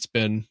 That's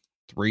been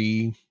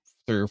 3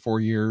 or 4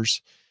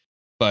 years,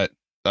 but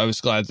I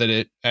was glad that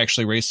it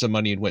actually raised some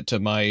money and went to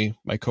my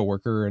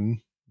coworker,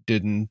 and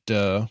didn't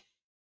just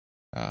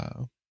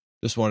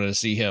wanted to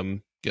see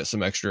him get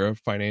some extra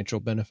financial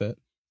benefit.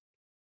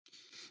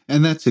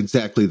 And that's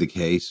exactly the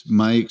case.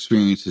 My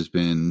experience has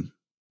been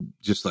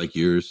just like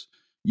yours.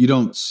 You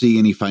don't see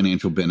any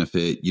financial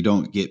benefit. You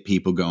don't get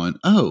people going,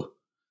 "Oh,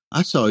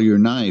 I saw your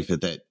knife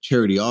at that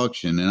charity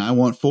auction and I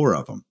want 4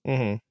 of them."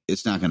 Mm-hmm.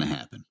 It's not going to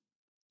happen.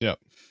 Yep.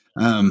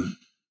 And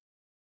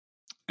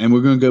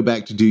we're going to go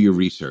back to do your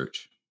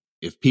research.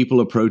 If people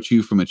approach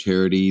you from a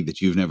charity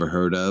that you've never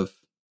heard of,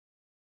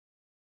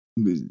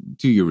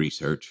 do your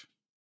research.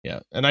 Yeah.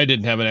 And I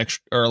didn't have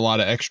a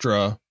lot of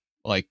extra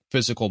like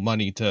physical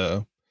money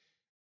to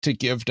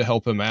give to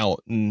help him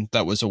out. And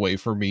that was a way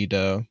for me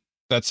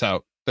that's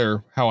how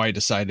I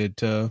decided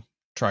to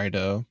try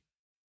to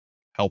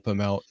help him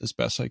out as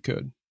best I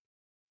could.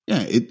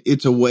 Yeah.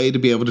 It's a way to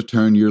be able to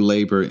turn your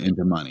labor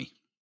into money.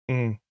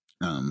 Mm.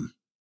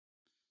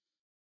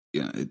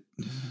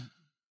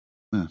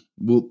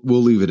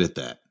 We'll leave it at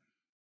that.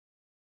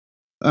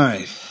 All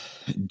right.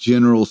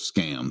 General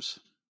scams.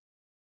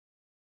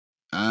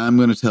 I'm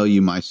going to tell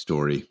you my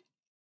story,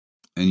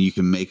 and you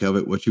can make of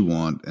it what you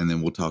want, and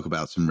then we'll talk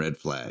about some red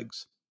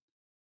flags.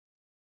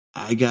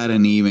 I got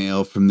an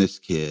email from this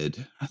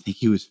kid. I think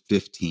he was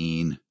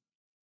 15.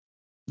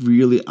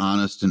 Really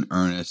honest and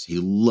earnest. He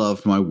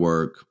loved my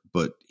work,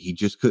 but he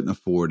just couldn't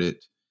afford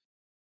it.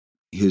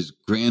 His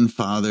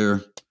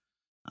grandfather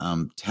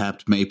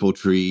tapped maple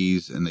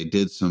trees, and they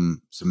did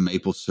some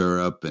maple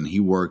syrup, and he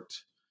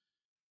worked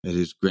at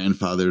his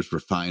grandfather's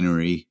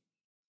refinery,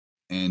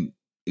 and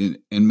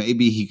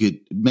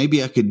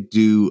maybe I could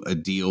do a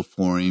deal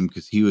for him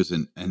because he was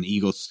an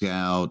Eagle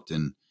Scout,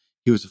 and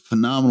he was a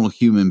phenomenal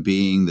human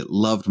being that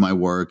loved my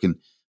work, and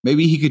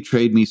maybe he could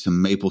trade me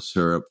some maple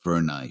syrup for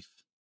a knife.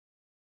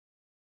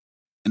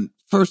 And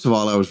first of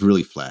all, I was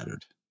really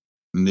flattered,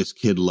 and this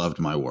kid loved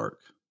my work.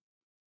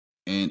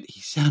 And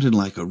he sounded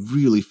like a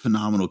really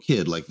phenomenal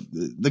kid, like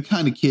the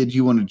kind of kid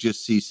you want to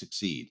just see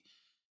succeed.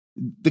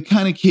 The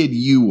kind of kid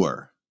you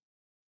were.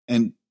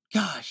 And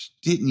gosh,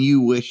 didn't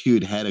you wish you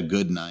had had a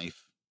good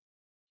knife?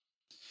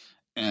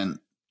 And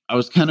I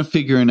was kind of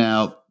figuring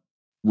out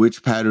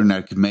which pattern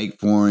I could make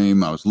for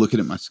him. I was looking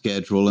at my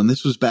schedule, and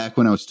this was back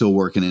when I was still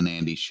working in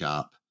Andy's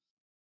shop.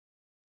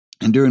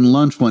 And during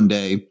lunch one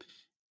day,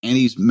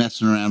 Andy's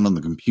messing around on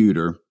the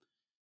computer,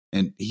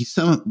 and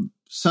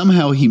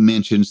somehow he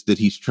mentions that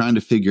he's trying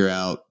to figure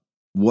out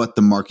what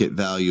the market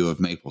value of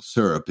maple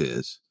syrup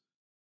is.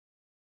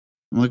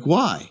 I'm like,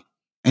 why?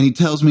 And he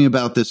tells me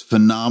about this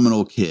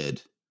phenomenal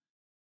kid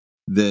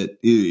that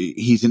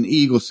he's an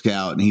Eagle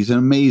Scout, and he's an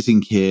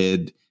amazing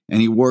kid, and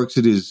he works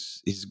at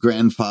his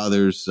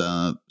grandfather's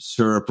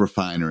syrup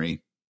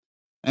refinery.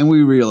 And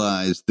we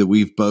realized that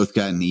we've both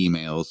gotten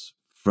emails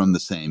from the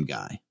same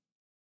guy.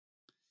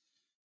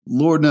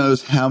 Lord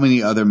knows how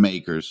many other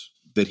makers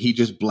that he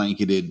just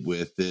blanketed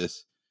with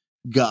this,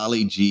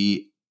 golly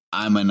gee,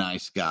 I'm a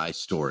nice guy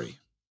story.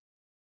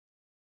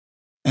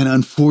 And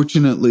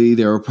unfortunately,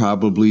 there are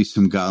probably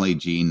some golly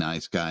gee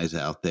nice guys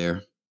out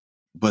there,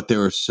 but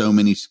there are so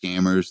many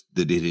scammers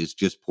that it has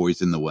just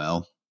poisoned the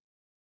well.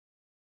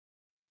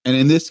 And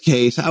in this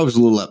case, I was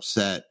a little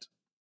upset,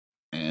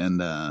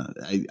 and I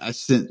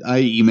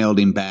emailed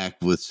him back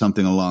with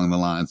something along the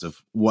lines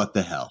of, what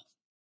the hell?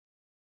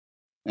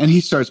 And he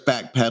starts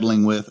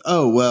backpedaling with,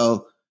 oh,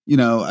 well,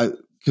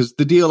 because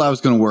the deal I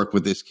was going to work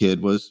with this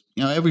kid was,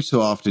 every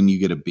so often you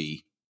get a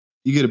B.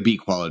 You get a B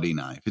quality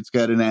knife. It's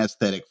got an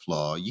aesthetic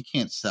flaw. You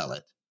can't sell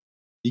it.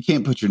 You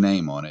can't put your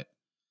name on it.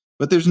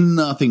 But there's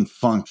nothing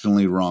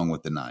functionally wrong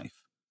with the knife.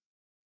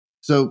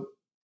 So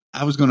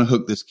I was going to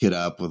hook this kid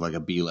up with like a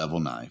B-level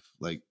knife.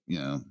 Like,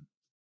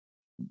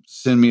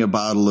 send me a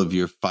bottle of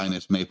your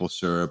finest maple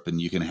syrup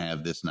and you can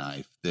have this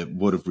knife that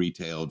would have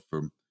retailed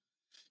for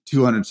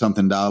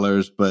 $200-something,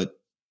 but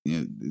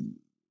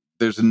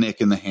there's a nick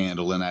in the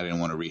handle and I didn't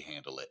want to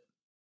rehandle it.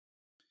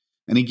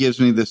 And he gives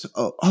me this,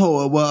 well,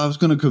 I was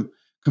going to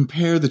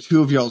compare the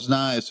two of y'all's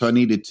knives, so I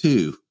needed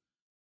two.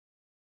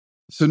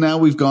 So now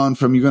we've gone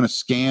from you're going to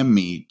scam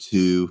me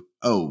to,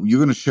 you're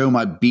going to show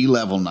my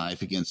B-level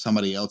knife against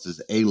somebody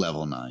else's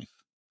A-level knife.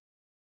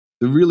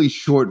 The really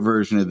short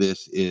version of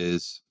this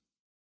is,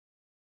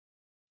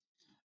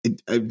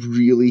 I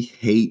really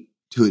hate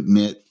to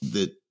admit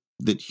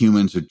that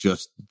humans are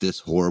just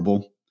this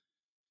horrible.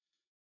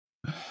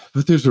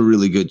 But there's a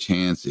really good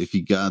chance if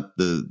you got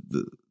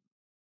the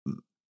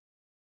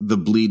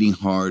bleeding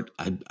heart,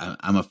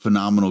 I'm a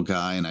phenomenal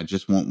guy and I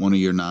just want one of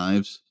your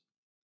knives,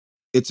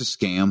 it's a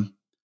scam.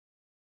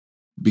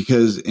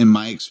 Because in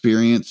my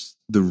experience,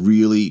 the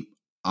really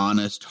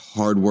honest,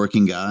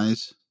 hardworking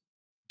guys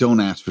don't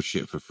ask for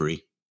shit for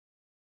free.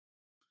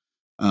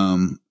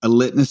 A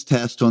litmus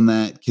test on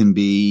that can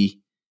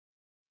be,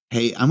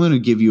 hey, I'm going to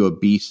give you a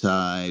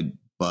B-side,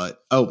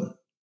 but,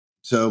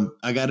 so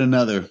I got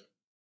another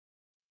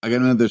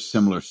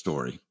similar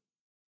story.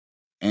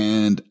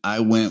 And I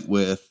went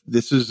with,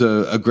 this is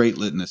a great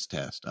litmus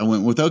test. I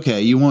went with,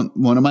 okay, you want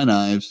one of my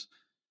knives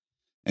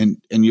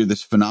and you're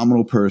this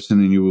phenomenal person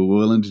and you were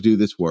willing to do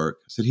this work.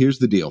 I said, here's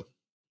the deal.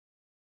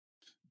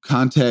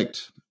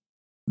 Contact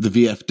the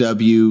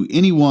VFW,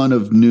 any one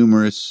of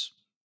numerous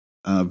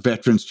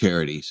veterans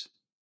charities,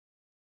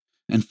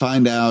 and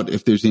find out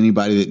if there's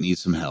anybody that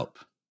needs some help.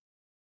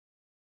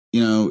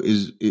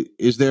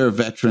 Is there a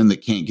veteran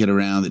that can't get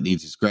around that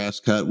needs his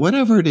grass cut?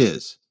 Whatever it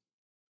is.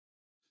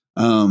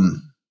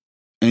 And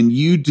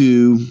you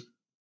do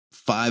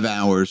 5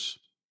 hours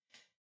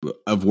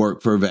of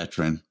work for a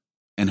veteran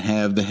and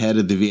have the head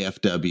of the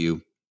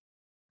VFW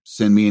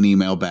send me an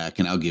email back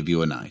and I'll give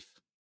you a knife.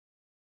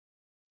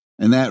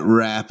 And that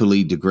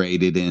rapidly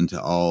degraded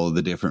into all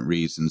the different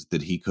reasons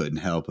that he couldn't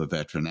help a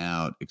veteran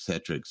out, et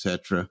cetera, et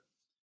cetera.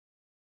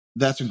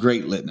 That's a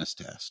great litmus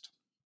test.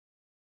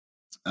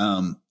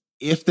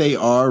 If they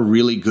are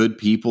really good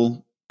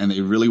people and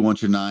they really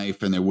want your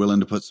knife and they're willing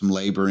to put some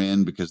labor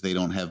in because they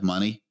don't have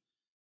money,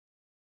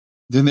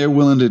 then they're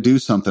willing to do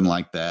something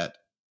like that.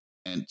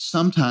 And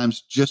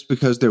sometimes just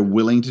because they're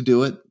willing to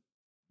do it,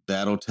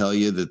 that'll tell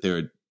you that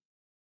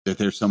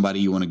they're somebody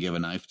you want to give a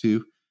knife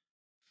to.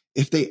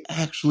 If they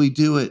actually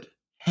do it,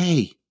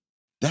 hey,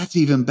 that's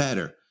even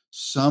better.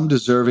 Some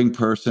deserving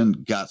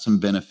person got some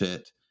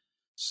benefit.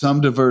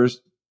 Some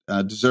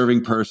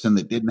deserving person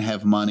that didn't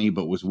have money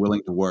but was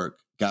willing to work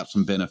got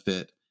some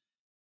benefit.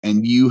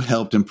 And you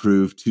helped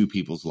improve two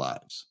people's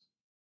lives.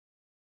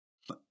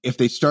 If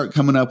they start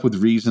coming up with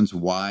reasons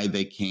why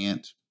they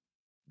can't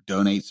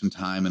donate some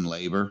time and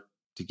labor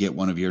to get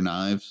one of your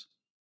knives,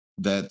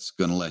 that's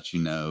going to let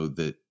you know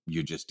that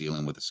you're just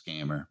dealing with a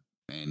scammer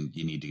and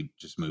you need to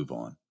just move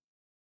on.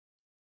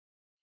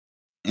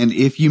 And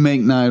if you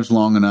make knives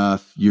long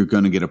enough, you're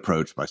going to get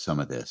approached by some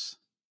of this.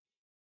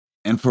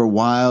 And for a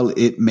while,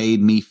 it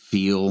made me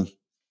feel,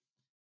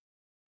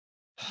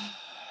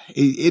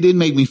 it didn't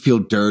make me feel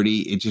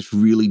dirty. It just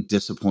really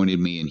disappointed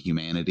me in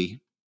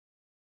humanity.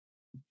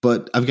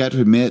 But I've got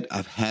to admit,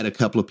 I've had a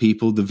couple of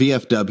people, the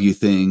VFW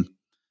thing,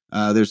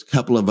 there's a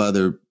couple of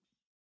other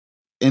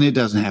and it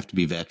doesn't have to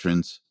be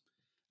veterans.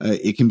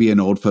 It can be an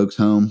old folks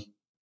home.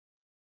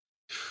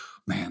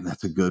 Man,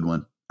 that's a good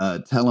one.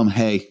 Tell them,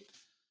 hey,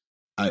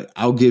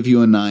 I'll give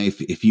you a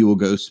knife if you will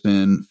go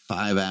spend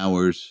 5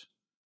 hours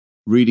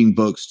reading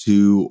books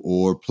to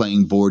or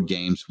playing board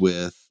games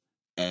with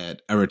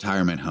at a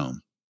retirement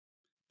home,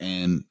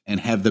 and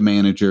have the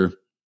manager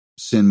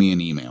send me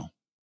an email.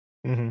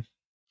 Mm-hmm.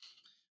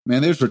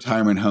 Man, there's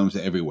retirement homes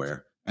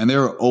everywhere, and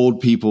there are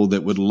old people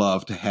that would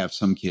love to have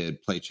some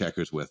kid play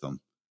checkers with them.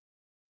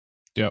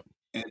 Yep.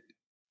 And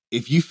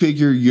if you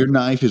figure your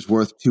knife is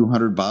worth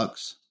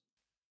 $200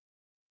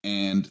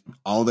 and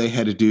all they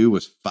had to do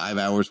was 5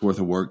 hours worth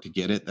of work to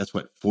get it, that's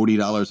what,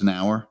 $40 an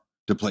hour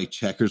to play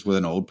checkers with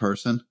an old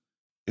person.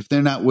 If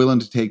they're not willing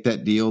to take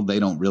that deal, they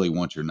don't really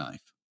want your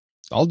knife.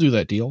 I'll do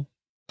that deal.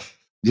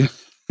 Yeah.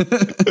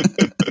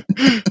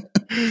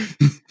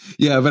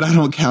 Yeah, but I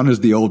don't count as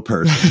the old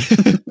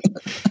person.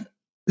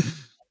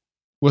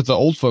 With the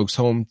old folks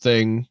home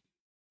thing,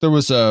 there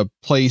was a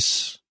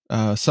place,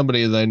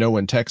 somebody that I know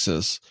in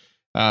Texas,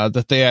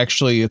 that they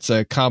actually, it's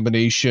a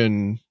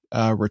combination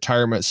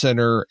retirement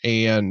center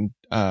and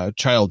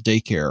child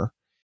daycare.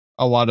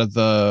 A lot of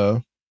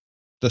the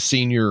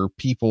senior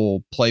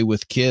people play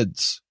with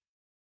kids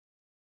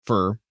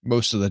for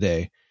most of the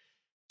day.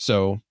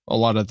 So a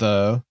lot of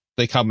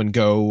they come and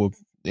go,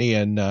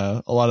 and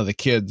a lot of the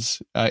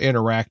kids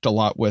interact a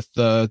lot with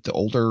the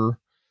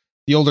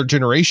older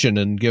generation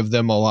and give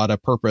them a lot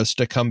of purpose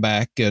to come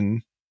back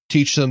and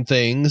teach them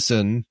things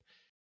and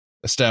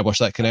establish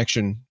that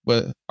connection.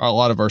 But a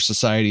lot of our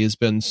society has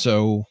been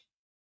so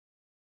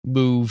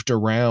moved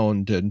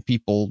around, and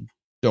people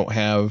don't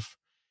have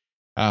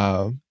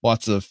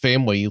lots of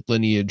family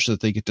lineage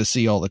that they get to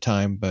see all the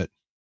time. But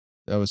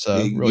that was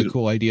a really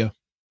cool idea.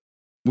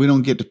 We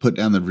don't get to put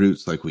down the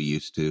roots like we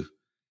used to.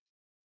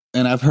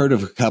 And I've heard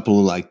of a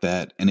couple like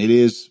that, and it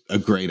is a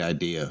great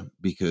idea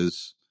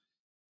because,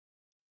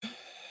 I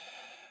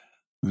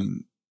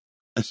mean,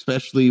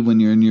 especially when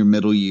you're in your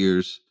middle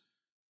years,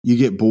 you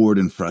get bored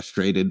and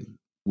frustrated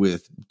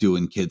with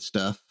doing kid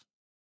stuff.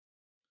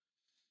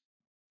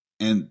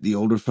 And the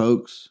older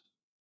folks,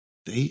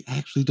 they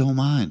actually don't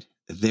mind.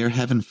 They're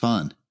having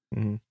fun.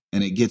 Mm-hmm.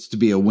 And it gets to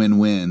be a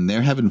win-win.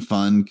 They're having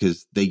fun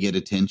because they get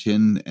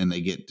attention and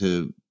they get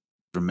to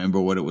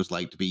remember what it was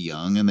like to be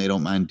young, and they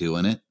don't mind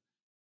doing it.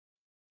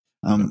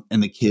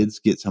 And the kids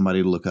get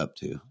somebody to look up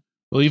to.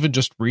 Well, even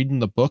just reading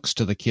the books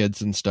to the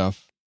kids and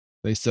stuff,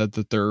 they said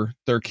that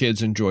their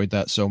kids enjoyed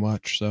that so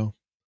much. So,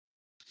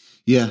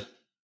 yeah.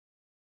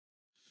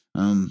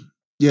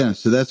 Yeah.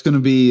 So that's going to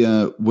be,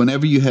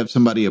 whenever you have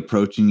somebody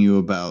approaching you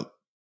about,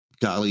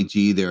 golly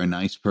gee, they're a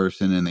nice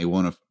person and they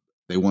want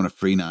a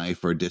free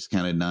knife or a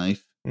discounted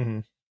knife. mm-hmm.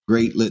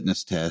 Great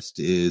litmus test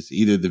is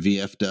either the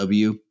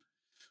VFW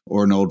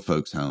or an old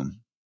folks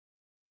home.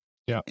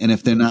 Yeah. And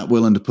if they're not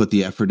willing to put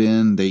the effort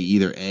in, they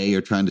either A,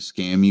 are trying to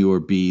scam you, or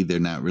B, they're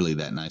not really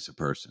that nice a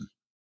person.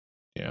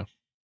 Yeah.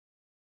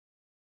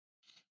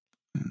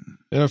 And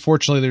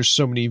unfortunately, there's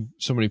so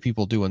many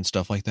people doing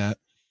stuff like that.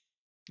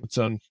 It's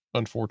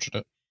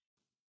unfortunate.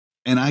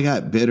 And I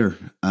got bitter.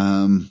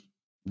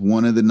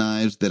 One of the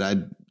knives that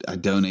I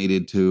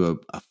donated to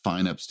a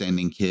fine,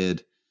 upstanding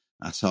kid,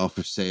 I saw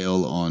for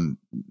sale on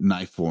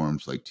knife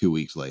forums like 2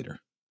 weeks later.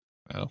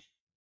 Wow.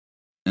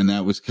 And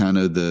that was kind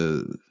of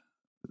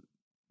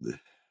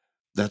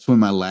that's when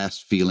my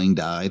last feeling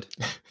died.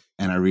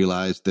 And I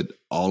realized that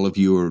all of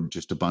you are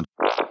just a bunch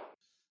of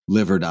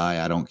live or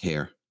die. I don't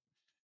care.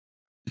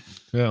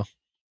 Yeah.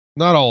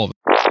 Not all of it.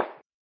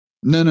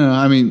 No.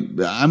 I mean,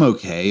 I'm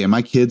okay. And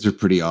my kids are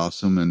pretty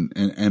awesome.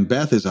 And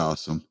Beth is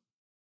awesome.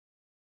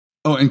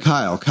 Oh, and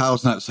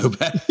Kyle's not so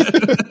bad.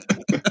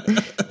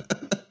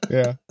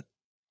 Yeah.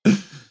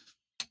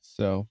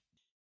 So,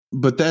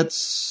 but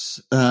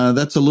that's a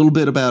little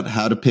bit about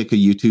how to pick a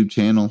YouTube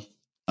channel.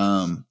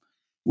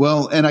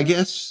 Well, and I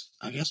guess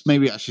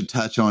maybe I should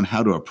touch on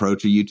how to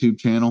approach a YouTube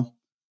channel.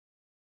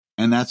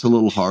 And that's a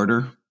little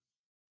harder.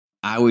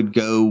 I would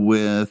go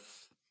with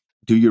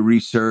do your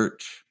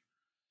research,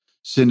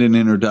 send an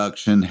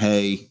introduction.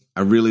 Hey,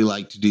 I really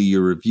like to do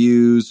your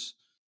reviews.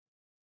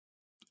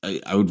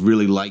 I would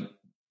really like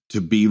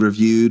to be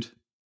reviewed.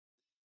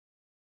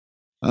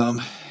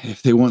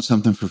 If they want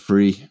something for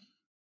free,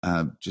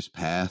 just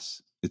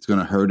pass. It's going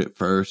to hurt at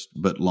first,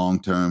 but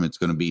long term, it's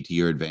going to be to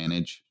your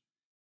advantage.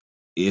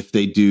 If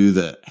they do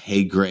the,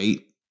 hey,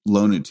 great,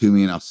 loan it to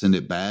me and I'll send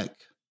it back,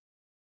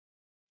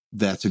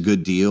 that's a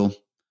good deal.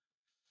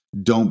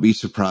 Don't be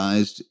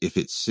surprised if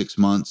it's 6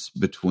 months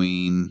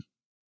between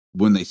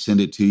when they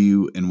send it to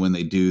you and when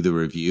they do the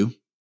review.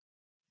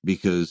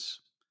 Because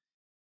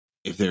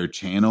if they're a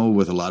channel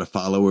with a lot of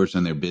followers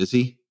and they're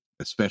busy,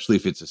 especially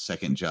if it's a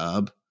second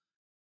job,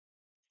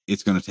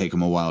 it's going to take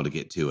them a while to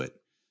get to it.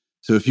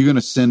 So if you're going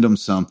to send them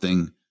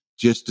something,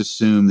 just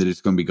assume that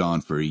it's going to be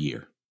gone for a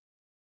year.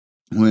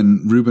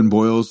 When Ruben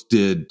Boyles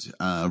did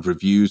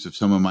reviews of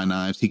some of my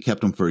knives, he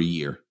kept them for a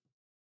year.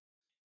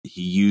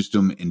 He used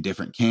them in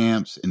different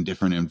camps, in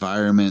different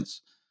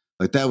environments.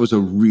 Like that was a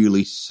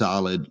really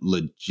solid,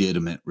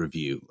 legitimate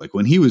review. Like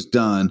when he was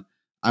done,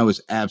 I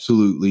was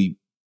absolutely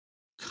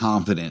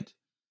confident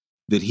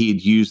that he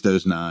had used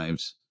those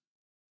knives.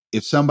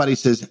 If somebody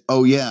says,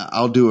 oh yeah,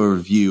 I'll do a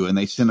review, and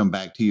they send them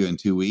back to you in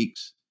 2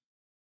 weeks,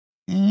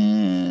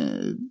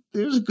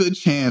 there's a good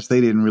chance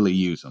they didn't really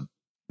use them.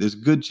 There's a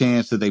good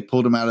chance that they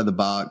pulled them out of the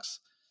box,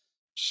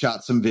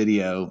 shot some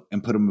video,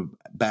 and put them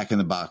back in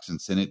the box and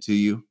sent it to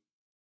you.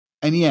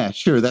 And yeah,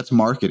 sure, that's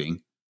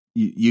marketing.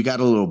 You got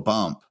a little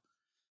bump.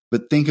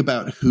 But think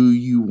about who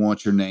you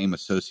want your name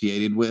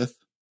associated with.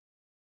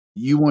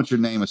 You want your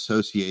name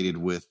associated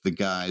with the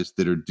guys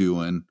that are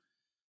doing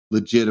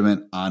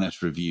legitimate,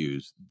 honest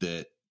reviews,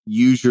 that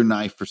use your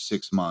knife for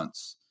 6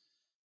 months,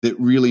 that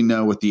really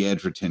know what the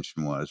edge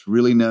retention was,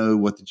 really know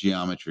what the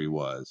geometry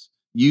was,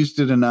 used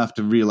it enough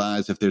to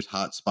realize if there's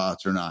hot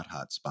spots or not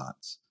hot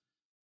spots.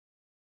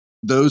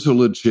 Those are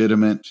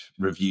legitimate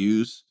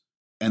reviews,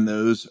 and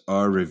those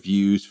are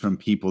reviews from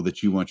people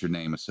that you want your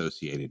name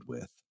associated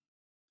with.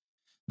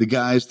 The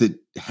guys that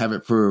have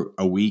it for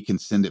a week and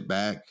send it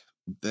back,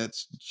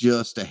 that's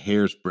just a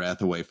hair's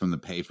breadth away from the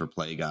pay for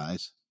play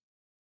guys.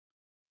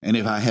 And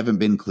if I haven't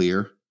been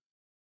clear,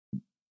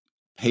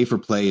 pay for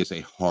play is a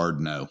hard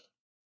no.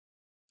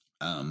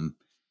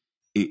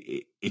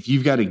 If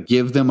you've got to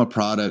give them a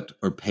product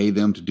or pay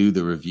them to do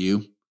the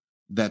review,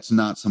 that's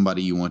not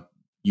somebody you want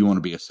to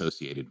be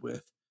associated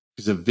with.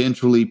 Because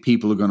eventually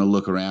people are going to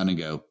look around and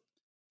go,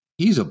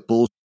 he's a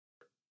bullshit.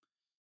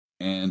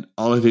 And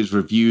all of his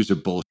reviews are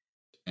bullshit.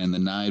 And the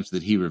knives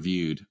that he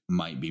reviewed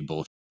might be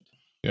bullshit.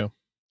 Yeah.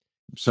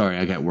 Sorry,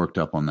 I got worked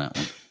up on that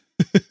one.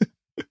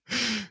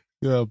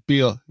 Yeah,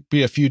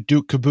 be a few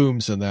Duke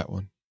kabooms in that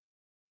one.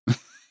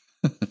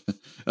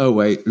 Oh,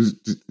 wait.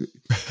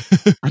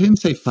 I didn't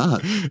say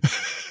fuck.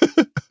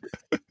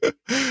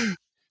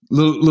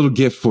 Little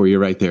gift for you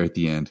right there at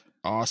the end.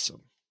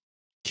 Awesome.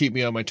 Keep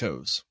me on my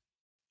toes.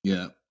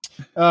 Yeah.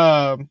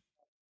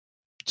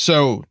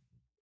 So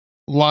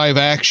live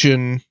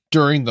action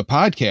during the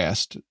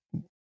podcast.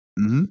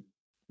 Mm-hmm.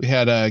 We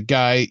had a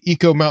guy,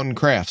 Eco Mountain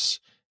Crafts,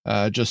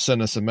 just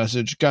sent us a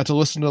message. Got to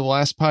listen to the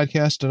last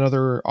podcast.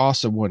 Another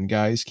awesome one,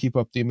 guys. Keep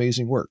up the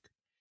amazing work.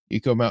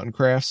 Eco Mountain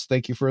Crafts,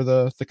 thank you for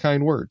the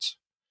kind words.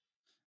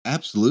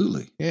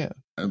 Absolutely. Yeah.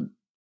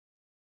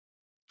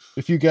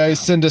 If you guys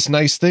send us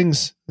nice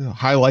things,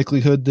 high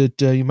likelihood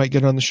that you might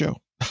get on the show.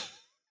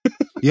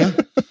 Yeah.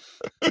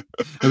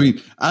 I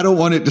mean, I don't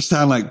want it to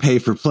sound like pay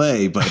for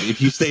play, but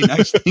if you say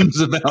nice things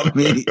about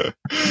me,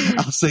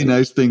 I'll say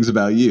nice things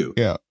about you.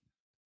 Yeah.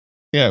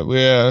 Yeah.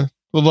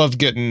 We'll love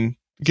getting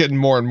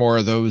more and more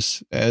of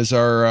those as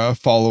our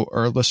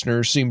our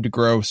listeners seem to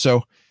grow.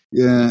 So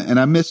yeah. And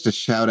I missed a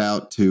shout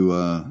out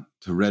to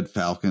Red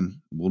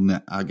Falcon.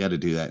 I got to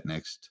do that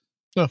next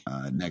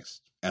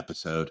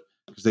episode,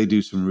 because they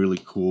do some really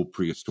cool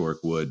prehistoric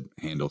wood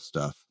handle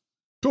stuff.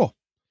 Cool.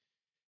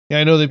 Yeah,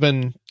 I know they've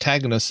been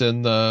tagging us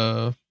in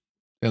the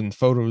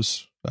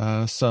photos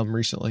some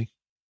recently.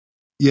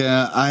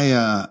 Yeah,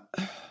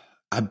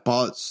 I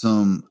bought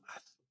some.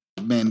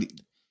 Man,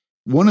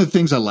 one of the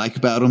things I like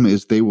about them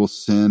is they will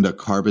send a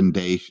carbon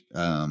date.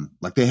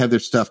 Like they have their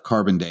stuff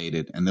carbon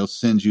dated, and they'll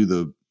send you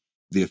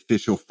the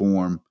official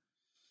form.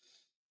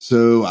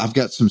 So I've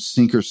got some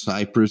Sinker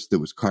Cypress that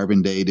was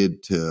carbon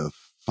dated to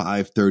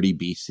 530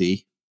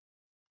 BC.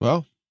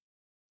 Well,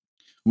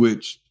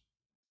 which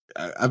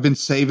I've been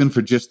saving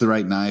for just the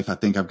right knife. I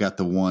think I've got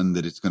the one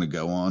that it's going to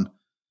go on.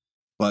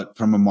 But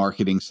from a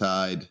marketing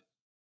side,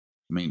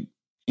 I mean,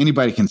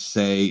 anybody can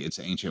say it's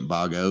ancient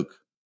bog oak,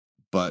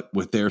 but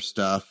with their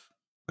stuff,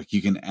 like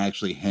you can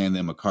actually hand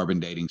them a carbon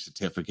dating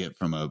certificate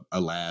from a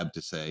lab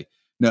to say,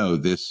 no,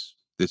 this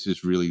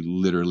is really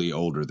literally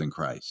older than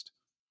Christ.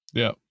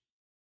 Yeah.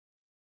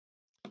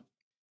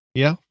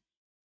 Yeah.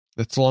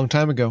 That's a long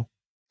time ago.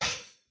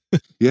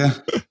 Yeah.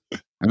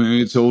 I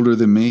mean, it's older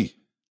than me.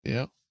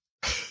 Yeah.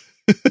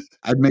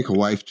 I'd make a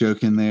wife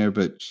joke in there,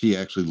 but she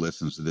actually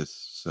listens to this,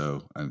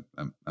 so I'm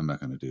not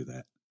going to do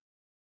that.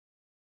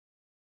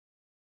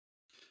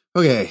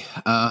 Okay,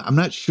 I'm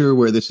not sure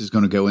where this is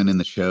going to go in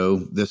the show.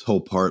 This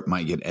whole part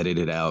might get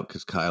edited out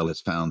because Kyle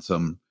has found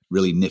some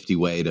really nifty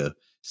way to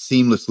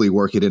seamlessly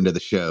work it into the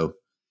show.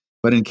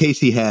 But in case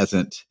he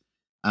hasn't,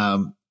 I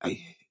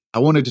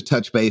wanted to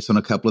touch base on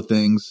a couple of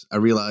things. I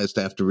realized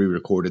after we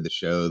recorded the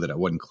show that I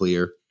wasn't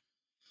clear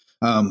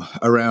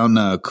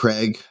around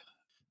Craig.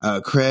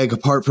 Craig,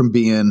 apart from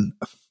being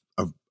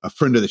a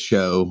friend of the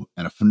show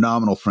and a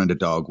phenomenal friend of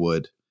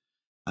Dogwood,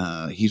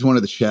 he's one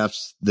of the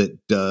chefs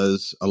that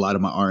does a lot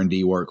of my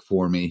R&D work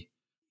for me.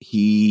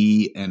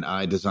 He and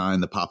I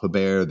designed the Papa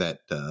Bear, that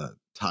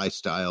Thai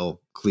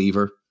style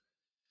cleaver.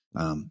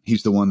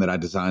 He's the one that I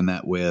designed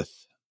that with.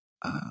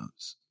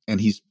 And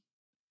he's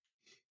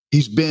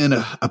been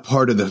a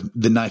part of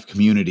the knife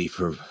community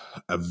for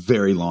a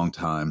very long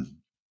time.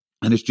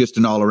 And is just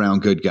an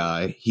all-around good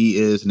guy. He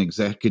is an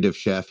executive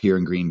chef here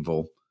in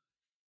Greenville.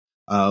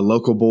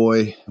 Local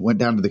boy, went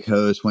down to the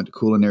coast, went to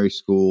culinary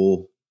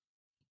school,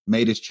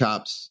 made his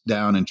chops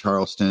down in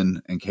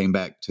Charleston, and came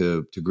back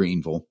to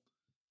Greenville.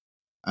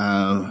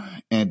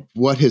 And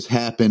what has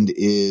happened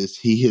is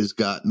he has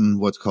gotten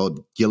what's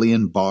called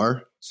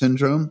Guillain-Barré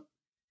syndrome.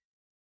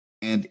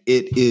 and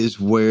it is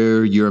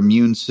where your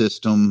immune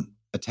system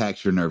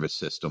attacks your nervous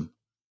system.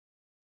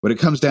 What it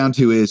comes down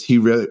to is he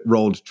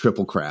rolled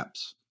triple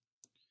craps.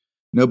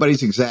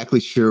 Nobody's exactly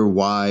sure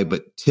why,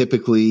 but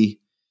typically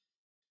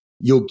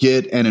you'll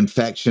get an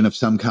infection of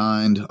some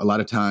kind. A lot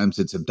of times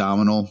it's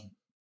abdominal.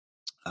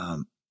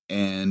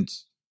 And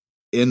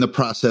in the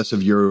process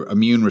of your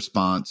immune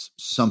response,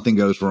 something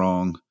goes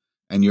wrong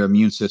and your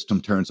immune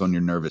system turns on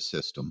your nervous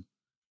system.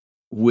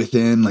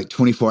 Within like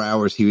 24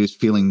 hours, he was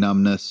feeling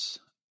numbness.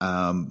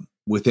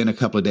 Within a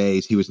couple of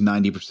days, he was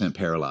 90%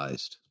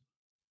 paralyzed.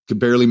 Could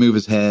barely move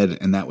his head,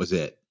 and that was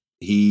it.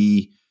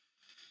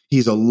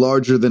 He's a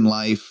larger than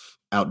life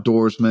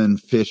outdoorsman,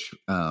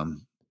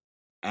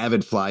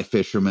 avid fly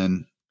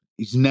fisherman.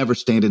 He's never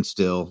standing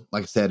still.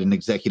 Like I said, an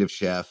executive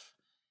chef,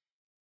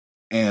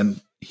 and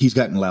he's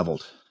gotten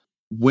leveled.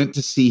 Went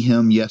to see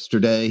him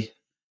yesterday,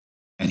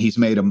 and he's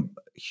made a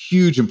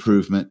huge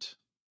improvement.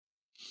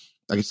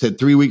 Like I said,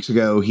 3 weeks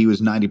ago, he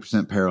was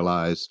 90%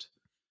 paralyzed.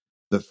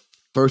 The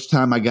first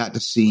time I got to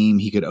see him,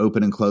 he could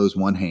open and close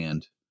one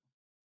hand.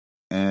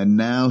 And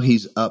now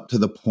he's up to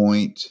the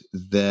point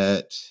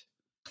that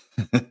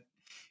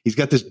he's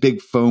got this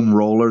big foam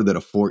roller that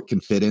a fork can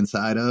fit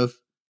inside of.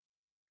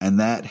 And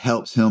that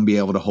helps him be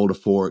able to hold a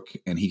fork,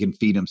 and he can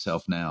feed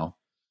himself now,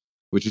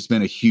 which has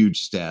been a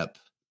huge step.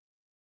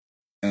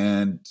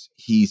 And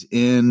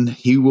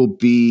he will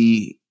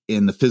be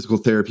in the physical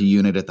therapy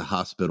unit at the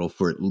hospital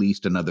for at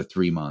least another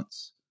 3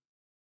 months.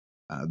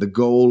 The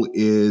goal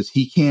is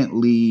he can't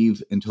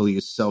leave until he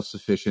is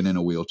self-sufficient in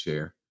a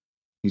wheelchair.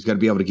 He's got to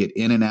be able to get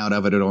in and out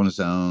of it on his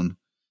own,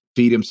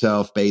 feed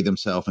himself, bathe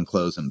himself, and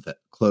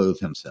clothe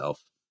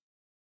himself.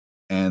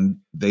 And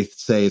they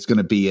say it's going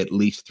to be at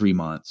least 3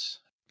 months.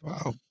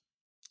 Wow.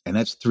 And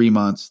that's 3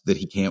 months that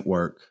he can't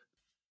work.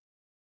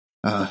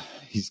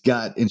 He's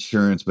got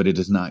insurance, but it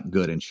is not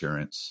good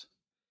insurance.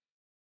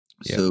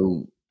 Yeah.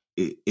 So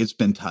it's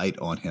been tight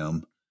on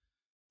him.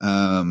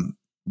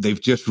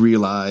 They've just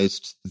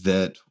realized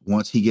that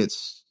once he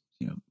gets,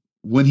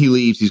 when he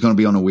leaves, he's going to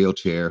be on a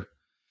wheelchair.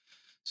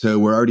 So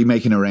we're already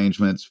making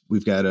arrangements.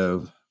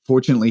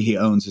 Fortunately, he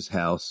owns his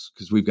house,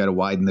 because we've got to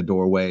widen the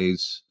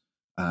doorways.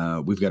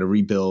 We've got to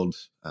rebuild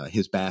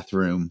his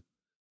bathroom.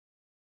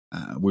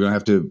 We're going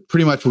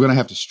to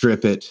have to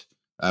strip it,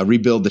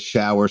 rebuild the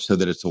shower so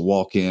that it's a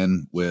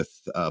walk-in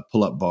with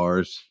pull-up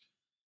bars.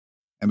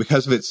 And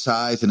because of its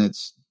size and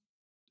its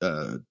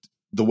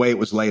the way it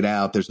was laid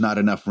out, there's not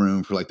enough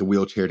room for like the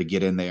wheelchair to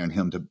get in there and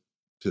him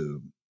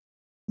to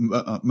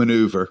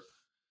maneuver.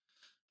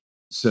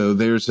 So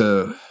there's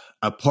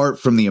apart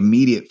from the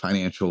immediate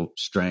financial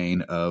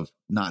strain of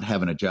not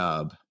having a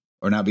job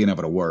or not being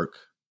able to work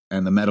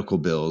and the medical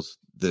bills,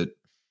 that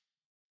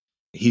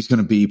he's going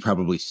to be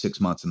probably 6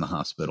 months in the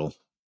hospital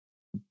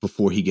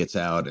before he gets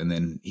out. And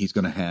then he's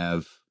going to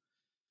have,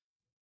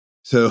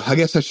 so I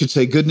guess I should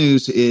say good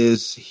news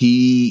is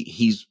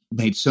he's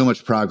made so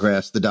much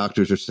progress. The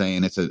doctors are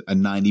saying it's a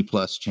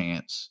 90+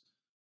 chance,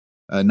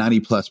 a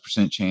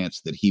 90+%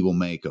 chance that he will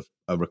make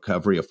a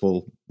recovery, a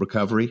full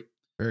recovery.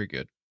 Very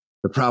good.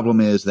 The problem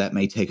is that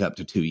may take up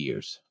to 2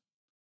 years.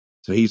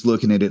 So he's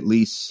looking at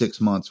least 6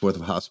 months worth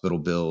of hospital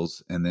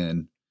bills and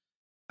then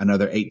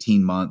another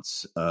 18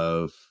 months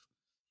of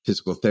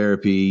physical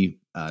therapy,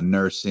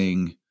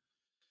 nursing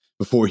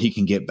before he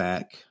can get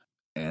back.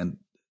 And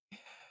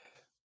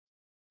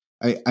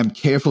I'm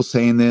careful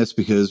saying this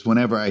because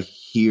whenever I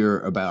hear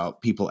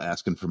about people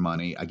asking for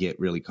money, I get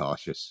really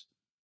cautious.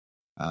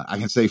 I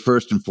can say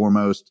first and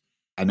foremost,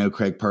 I know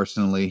Craig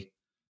personally.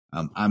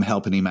 I'm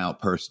helping him out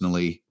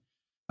personally.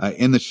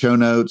 In the show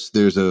notes,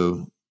 there's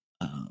a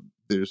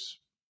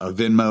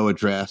Venmo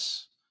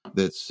address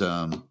that's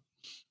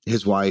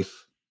his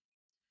wife.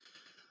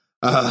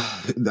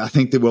 I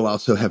think that we'll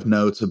also have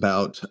notes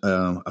about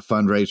a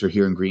fundraiser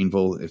here in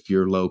Greenville if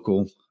you're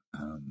local.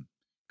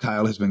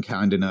 Kyle has been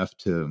kind enough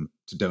to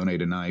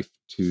donate a knife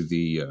to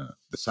the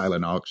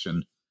silent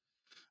auction.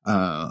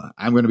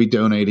 I'm going to be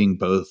donating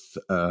both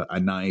a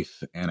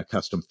knife and a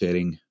custom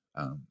fitting.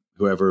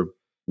 Whoever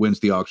wins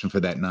the auction for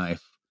that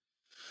knife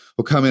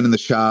will come in the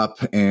shop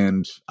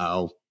and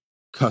I'll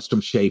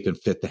custom shape and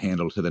fit the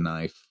handle to the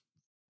knife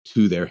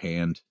to their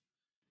hand.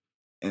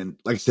 And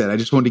like I said, I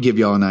just wanted to give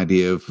y'all an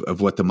idea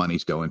of what the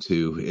money's going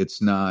to.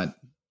 It's not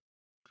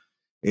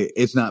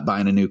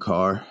buying a new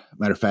car.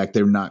 Matter of fact,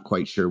 they're not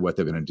quite sure what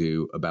they're going to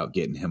do about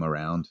getting him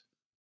around.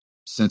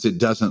 Since it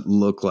doesn't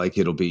look like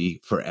it'll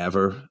be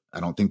forever, I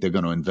don't think they're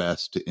going to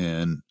invest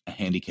in a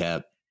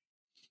handicap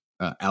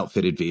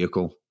outfitted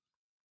vehicle.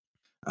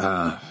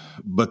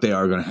 But they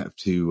are going to have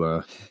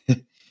to.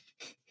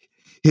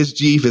 His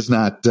Jeep is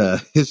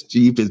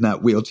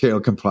not wheelchair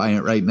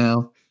compliant right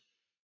now,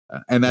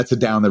 and that's a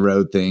down the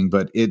road thing.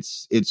 But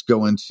it's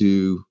going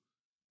to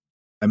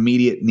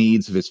immediate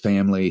needs of his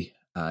family.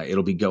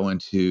 It'll be going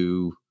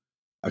to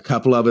a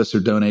couple of us are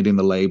donating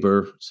the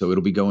labor, so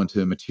it'll be going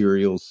to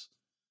materials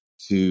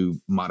to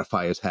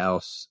modify his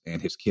house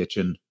and his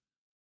kitchen,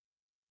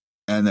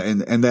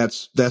 and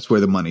that's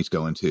where the money's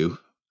going to.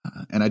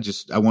 And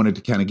I wanted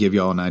to kind of give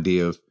y'all an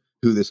idea of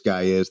who this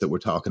guy is that we're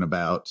talking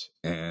about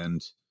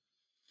and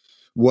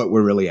what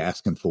we're really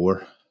asking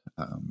for.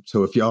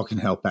 So if y'all can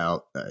help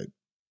out,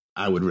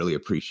 I would really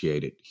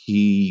appreciate it.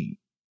 He,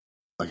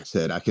 like I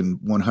said, I can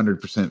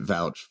 100%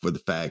 vouch for the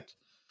fact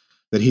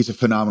that he's a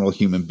phenomenal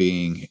human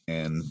being,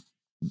 and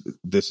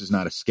this is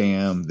not a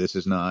scam. This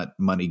is not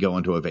money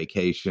going to a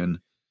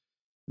vacation.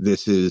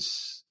 This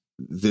is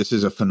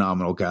a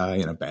phenomenal guy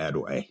in a bad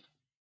way.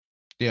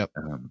 Yep.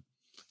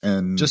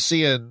 And just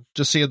seeing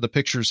the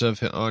pictures of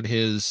him on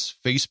his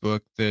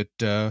Facebook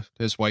that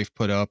his wife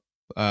put up,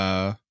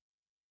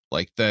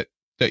 like that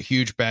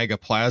huge bag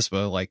of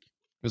plasma, like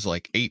it was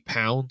like 8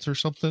 pounds or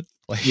something.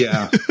 Like,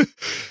 yeah.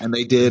 And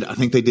I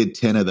think they did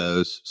 10 of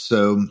those.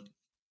 So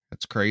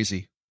that's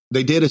crazy.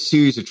 They did a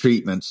series of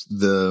treatments.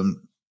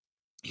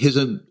 His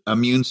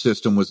immune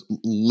system was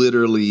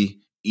literally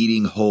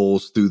eating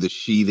holes through the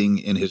sheathing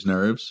in his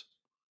nerves,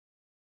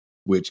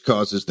 which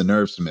causes the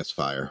nerves to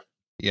misfire.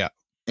 Yeah.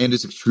 And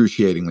is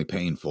excruciatingly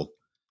painful.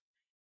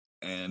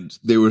 And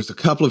there was a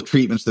couple of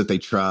treatments that they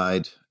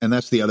tried. And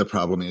that's the other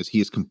problem, is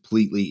he is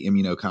completely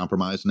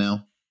immunocompromised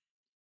now,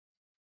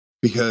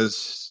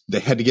 because they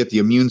had to get the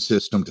immune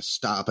system to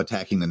stop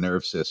attacking the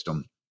nerve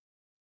system.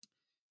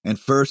 And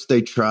first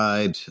they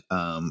tried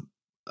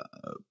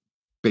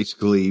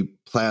basically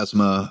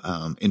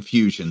plasma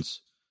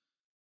infusions,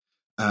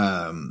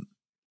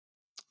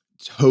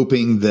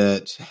 hoping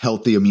that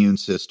healthy immune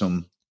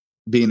system,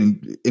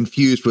 being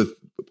infused with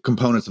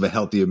components of a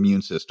healthy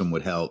immune system,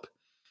 would help.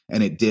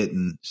 And it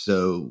didn't.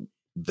 So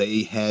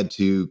they had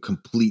to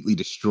completely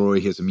destroy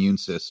his immune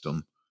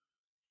system.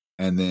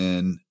 And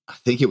then I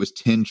think it was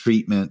 10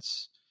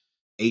 treatments,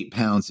 8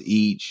 pounds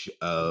each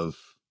of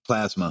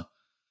plasma,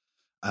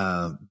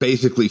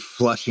 basically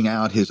flushing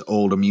out his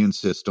old immune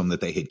system that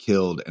they had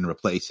killed and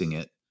replacing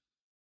it.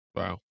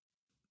 Wow.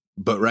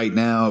 But right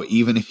now,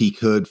 even if he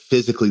could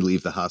physically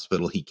leave the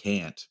hospital, he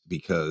can't,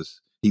 because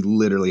he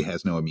literally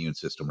has no immune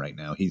system right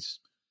now. He's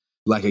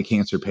like a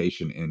cancer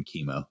patient in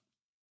chemo.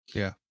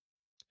 Yeah.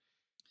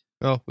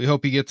 Well, we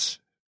hope he gets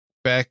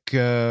back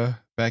at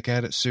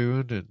it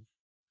soon, and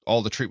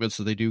all the treatments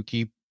that they do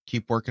keep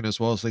working as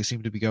well as they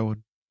seem to be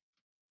going.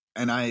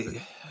 And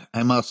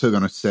I'm also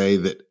going to say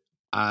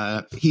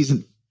that he's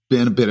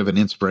been a bit of an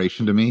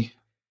inspiration to me.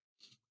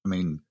 I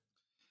mean,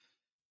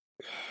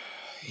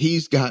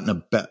 he's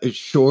gotten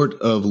short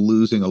of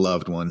losing a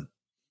loved one,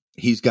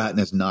 he's gotten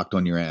as knocked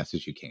on your ass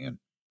as you can.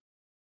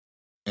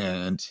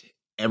 And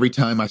every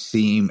time I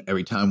see him,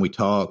 every time we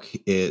talk,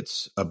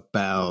 it's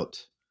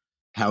about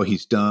how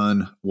he's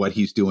done, what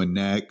he's doing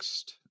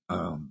next.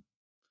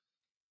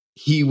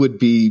 He would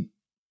be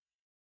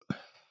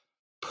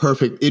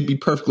perfect. It'd be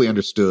perfectly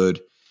understood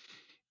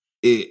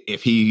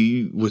if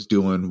he was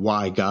doing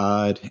why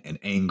God and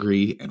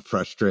angry and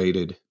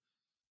frustrated,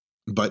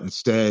 but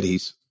instead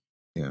he's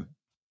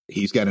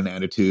got an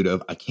attitude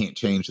of, I can't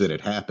change that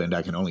it happened.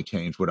 I can only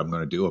change what I'm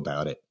going to do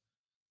about it.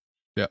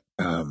 Yeah.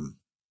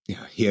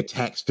 He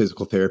attacks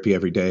physical therapy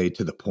every day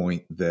to the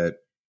point that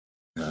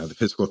the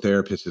physical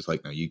therapist is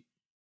like, no,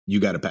 you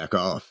got to back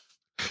off.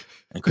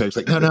 And Craig's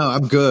like, no,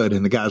 I'm good.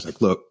 And the guy's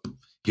like, look,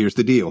 here's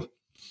the deal.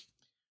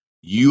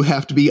 You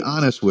have to be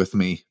honest with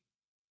me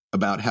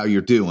about how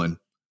you're doing.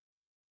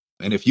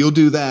 And if you'll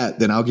do that,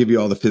 then I'll give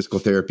you all the physical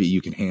therapy you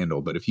can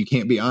handle. But if you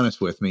can't be honest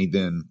with me,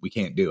 then we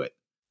can't do it.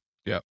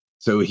 Yeah.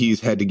 So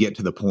he's had to get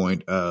to the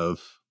point of,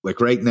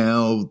 like, right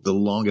now, the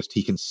longest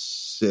he can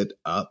sit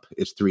up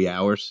is 3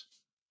 hours.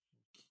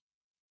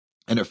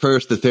 And at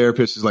first the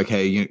therapist is like,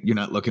 hey, you're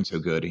not looking so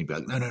good. And he'd be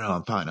like, no,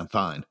 I'm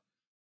fine.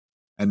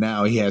 And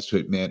now he has to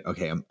admit,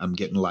 okay, I'm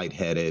getting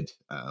lightheaded.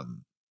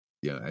 I'm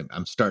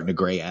starting to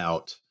gray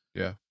out.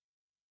 Yeah.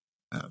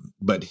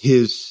 But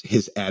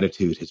his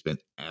attitude has been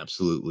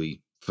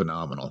absolutely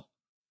phenomenal.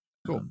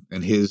 Cool.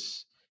 And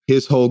his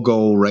whole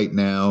goal right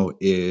now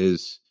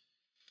is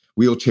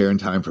wheelchair in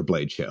time for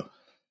Blade Show.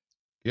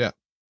 Yeah.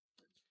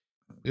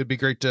 It'd be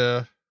great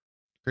to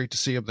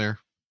see him there.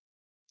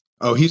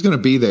 Oh, he's going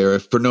to be there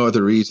if for no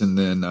other reason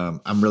than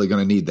I'm really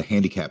going to need the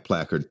handicap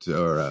placard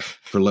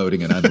for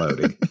loading and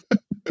unloading.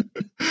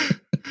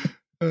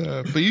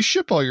 But you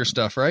ship all your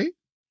stuff, right?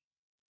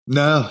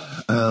 No,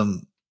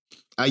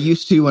 I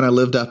used to when I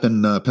lived up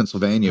in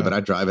Pennsylvania, but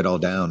I drive it all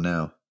down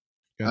now.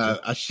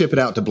 Gotcha. I ship it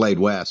out to Blade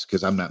West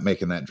because I'm not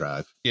making that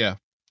drive. Yeah.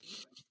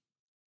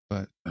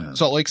 But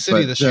Salt Lake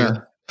City this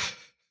year.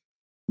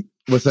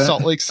 What's that?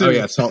 Salt Lake City. Oh,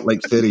 yeah, Salt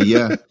Lake City,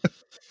 yeah.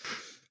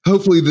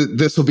 Hopefully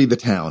this will be the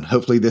town.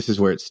 Hopefully this is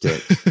where it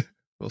sticks.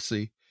 We'll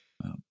see.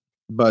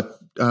 But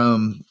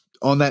on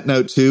that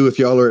note, too, if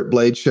y'all are at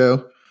Blade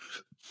Show,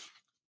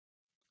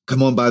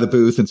 come on by the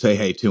booth and say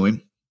hey to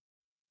him.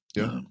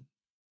 Yeah.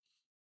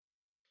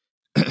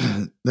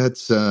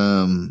 That's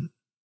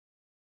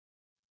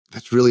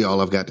really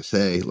all I've got to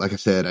say. Like I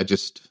said,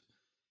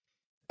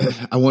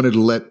 I wanted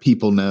to let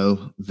people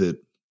know that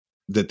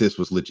this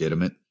was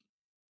legitimate.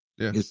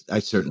 Yeah. I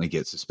certainly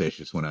get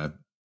suspicious when I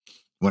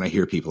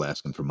hear people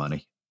asking for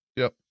money.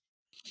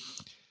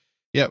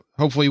 Yep.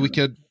 Hopefully we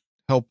could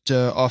help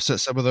to offset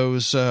some of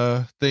those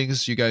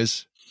things. You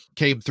guys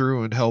came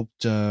through and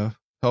helped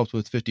helped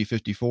with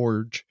 50/50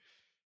 Forge.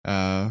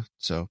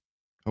 So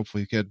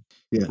hopefully we could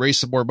Yeah. raise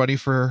some more money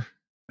for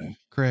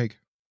Craig.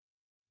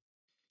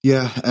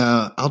 Yeah,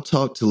 I'll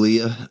talk to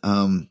Leah.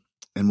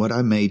 And what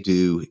I may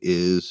do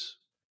is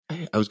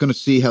I was going to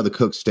see how the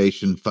Cook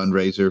Station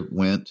fundraiser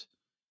went.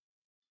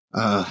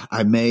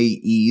 I may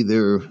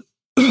either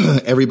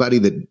everybody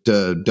that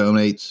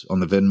donates on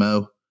the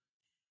Venmo,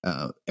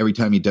 every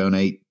time you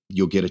donate,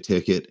 you'll get a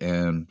ticket,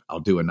 and I'll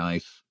do a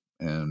knife,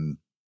 and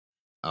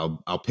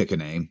I'll pick a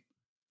name,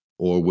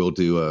 or we'll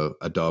do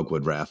a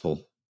dogwood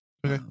raffle.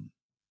 Okay.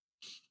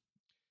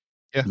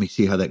 Yeah. Let me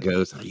see how that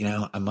goes.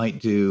 I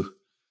might do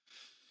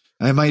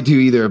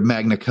either a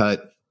Magna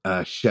Cut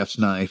chef's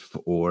knife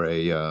or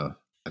a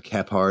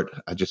Kephart.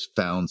 I just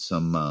found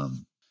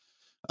some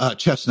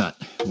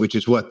chestnut, which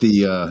is what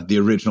the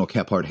original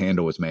Kephart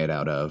handle was made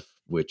out of,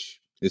 which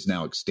is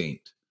now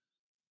extinct.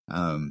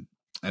 And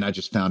I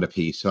just found a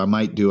piece, so I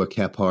might do a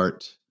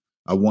Kephart,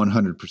 a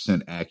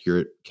 100%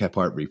 accurate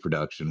Kephart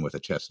reproduction with a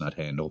chestnut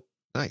handle.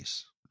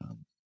 Nice.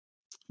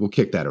 We'll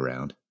kick that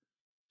around.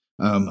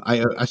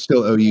 I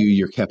still owe you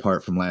your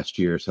Kephart from last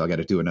year, so I got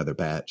to do another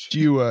batch. Do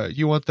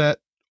you want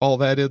all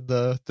that in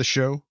the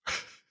show?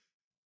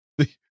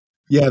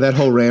 Yeah, that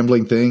whole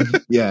rambling thing.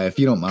 Yeah, if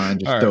you don't mind,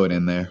 just throw it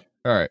in there.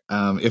 All right.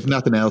 If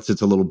nothing else,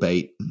 it's a little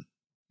bait.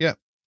 Yeah.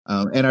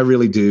 And I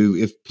really do.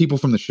 If people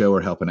from the show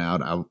are helping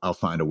out, I'll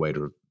find a way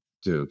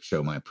to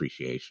show my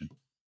appreciation.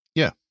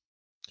 Yeah.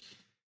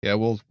 Yeah,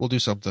 we'll do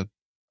something.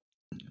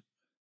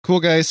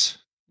 Cool, guys.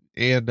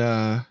 And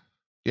yeah.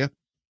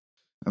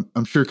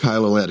 I'm sure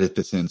Kyle will edit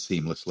this in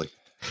seamlessly.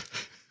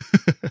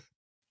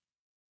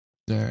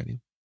 Alrighty.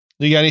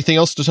 You got anything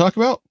else to talk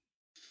about?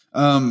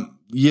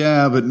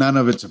 Yeah, but none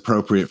of it's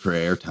appropriate for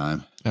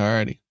airtime.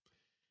 Alrighty.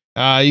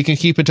 You can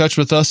keep in touch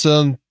with us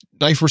on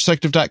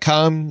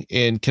knifeperspective.com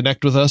and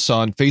connect with us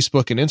on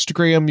Facebook and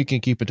Instagram. You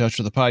can keep in touch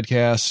with the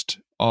podcast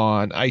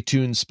on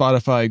iTunes,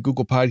 Spotify,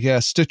 Google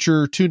Podcasts,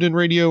 Stitcher, TuneIn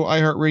Radio,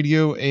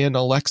 iHeartRadio, and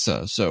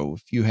Alexa. So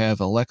if you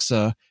have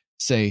Alexa,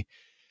 say,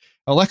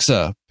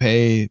 Alexa,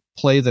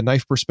 play the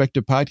Knife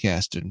Perspective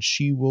podcast, and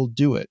she will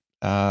do it.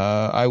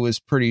 I was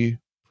pretty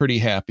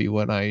happy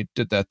when I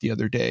did that the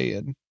other day,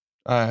 and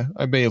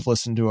I may have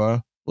listened to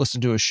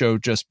a show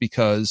just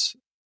because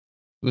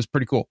it was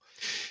pretty cool.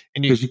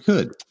 And because you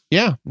could.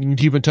 Yeah. You can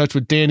keep in touch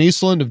with Dan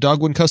Eastland of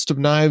Dogwood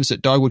Custom Knives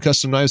at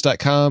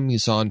dogwoodcustomknives.com.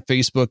 He's on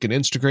Facebook and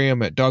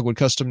Instagram at Dogwood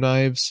Custom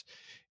Knives,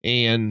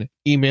 and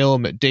email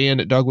him at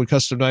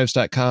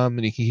dan@dogwoodcustomknives.com.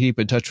 And you can keep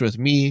in touch with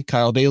me,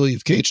 Kyle Daly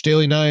of KH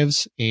Daily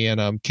Knives, and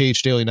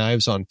KH Daily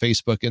Knives on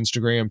Facebook,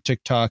 Instagram,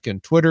 TikTok,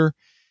 and Twitter.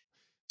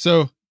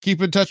 So keep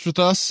in touch with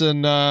us,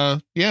 and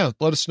let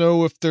us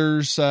know if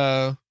there's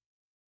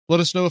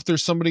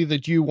somebody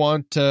that you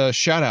want to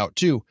shout out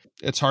to.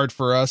 It's hard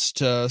for us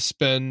to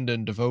spend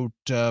and devote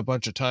a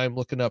bunch of time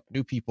looking up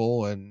new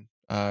people and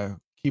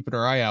keeping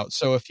our eye out.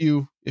 So if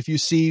you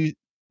see,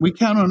 we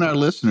count on our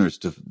listeners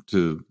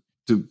to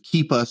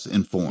keep us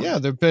informed. Yeah,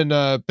 there've been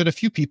a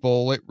few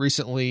people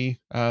recently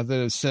that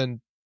have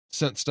sent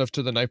stuff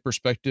to the Knife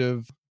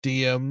Perspective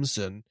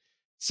DMs and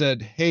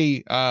said,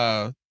 hey,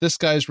 this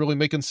guy's really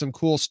making some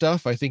cool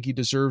stuff. I think he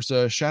deserves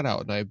a shout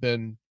out. And I've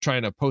been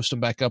trying to post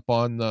them back up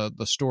on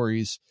the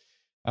stories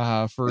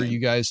for you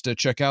guys to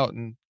check out,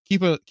 and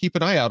keep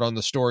an eye out on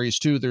the stories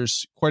too.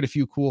 There's quite a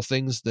few cool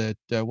things that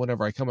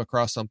whenever I come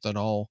across something,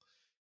 I'll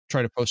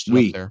try to post it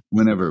up there.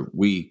 Whenever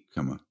we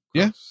come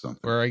across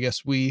something. Or I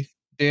guess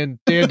Dan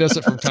does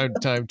it from time to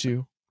time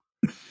too.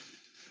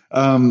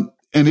 And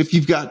if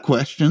you've got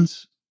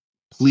questions,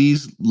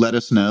 please let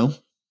us know.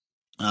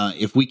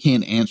 If we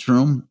can't answer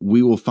them,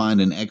 we will find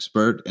an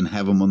expert and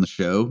have them on the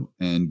show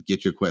and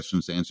get your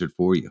questions answered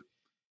for you.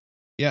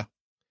 Yeah.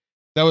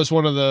 That was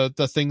one of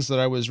the things that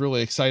I was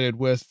really excited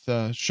with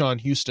Sean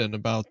Houston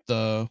about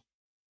the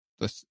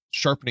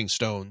sharpening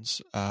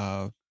stones.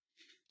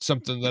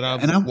 Something that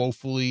I'm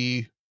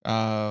woefully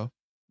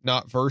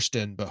not versed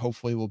in, but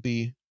hopefully will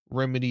be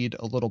remedied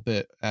a little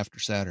bit after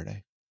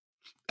Saturday.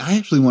 I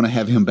actually want to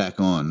have him back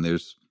on.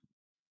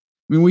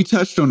 We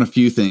touched on a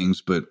few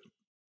things, but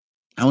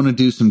I want to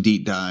do some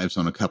deep dives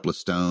on a couple of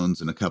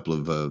stones and a couple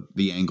of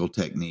the angle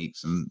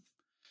techniques. And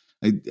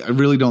I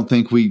really don't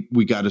think we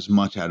got as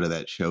much out of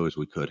that show as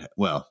we could have.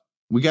 Well,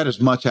 we got as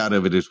much out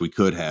of it as we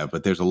could have,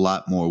 but there's a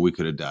lot more we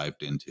could have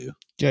dived into.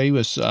 Yeah, he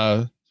was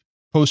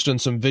posting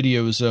some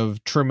videos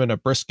of trimming a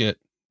brisket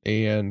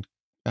and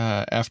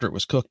after it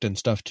was cooked and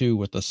stuff too,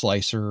 with the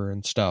slicer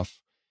and stuff.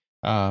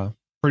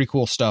 Pretty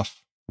cool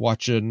stuff.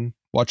 Watching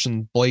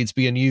blades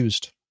being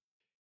used.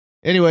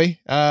 Anyway,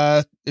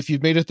 if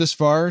you've made it this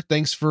far,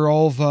 thanks for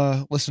all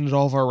of listening to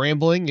all of our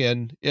rambling.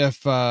 And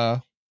if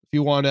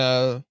you want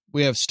to,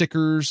 we have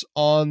stickers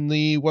on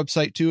the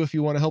website too. If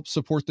you want to help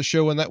support the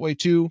show in that way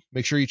too,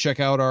 make sure you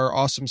check out our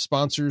awesome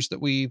sponsors that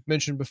we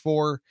mentioned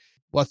before.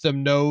 Let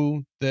them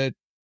know that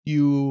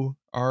you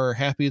are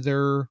happy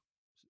they're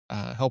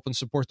helping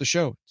support the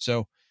show.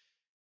 So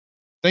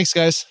thanks,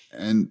 guys.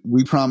 And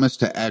we promise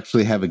to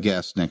actually have a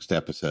guest next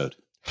episode.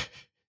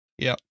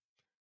 Yep.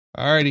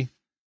 All righty.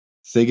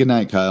 Say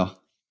goodnight, Kyle.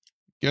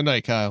 Good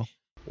night, Kyle.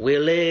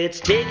 Well, let's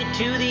take it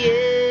to the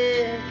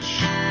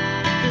edge,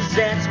 'cause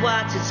that's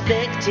what's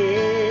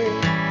expected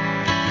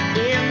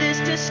in this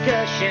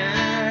discussion.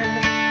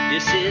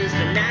 This is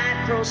the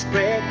Night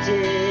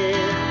Prospective.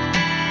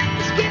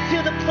 Let's get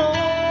to the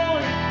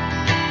point.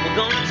 We're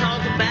gonna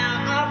talk about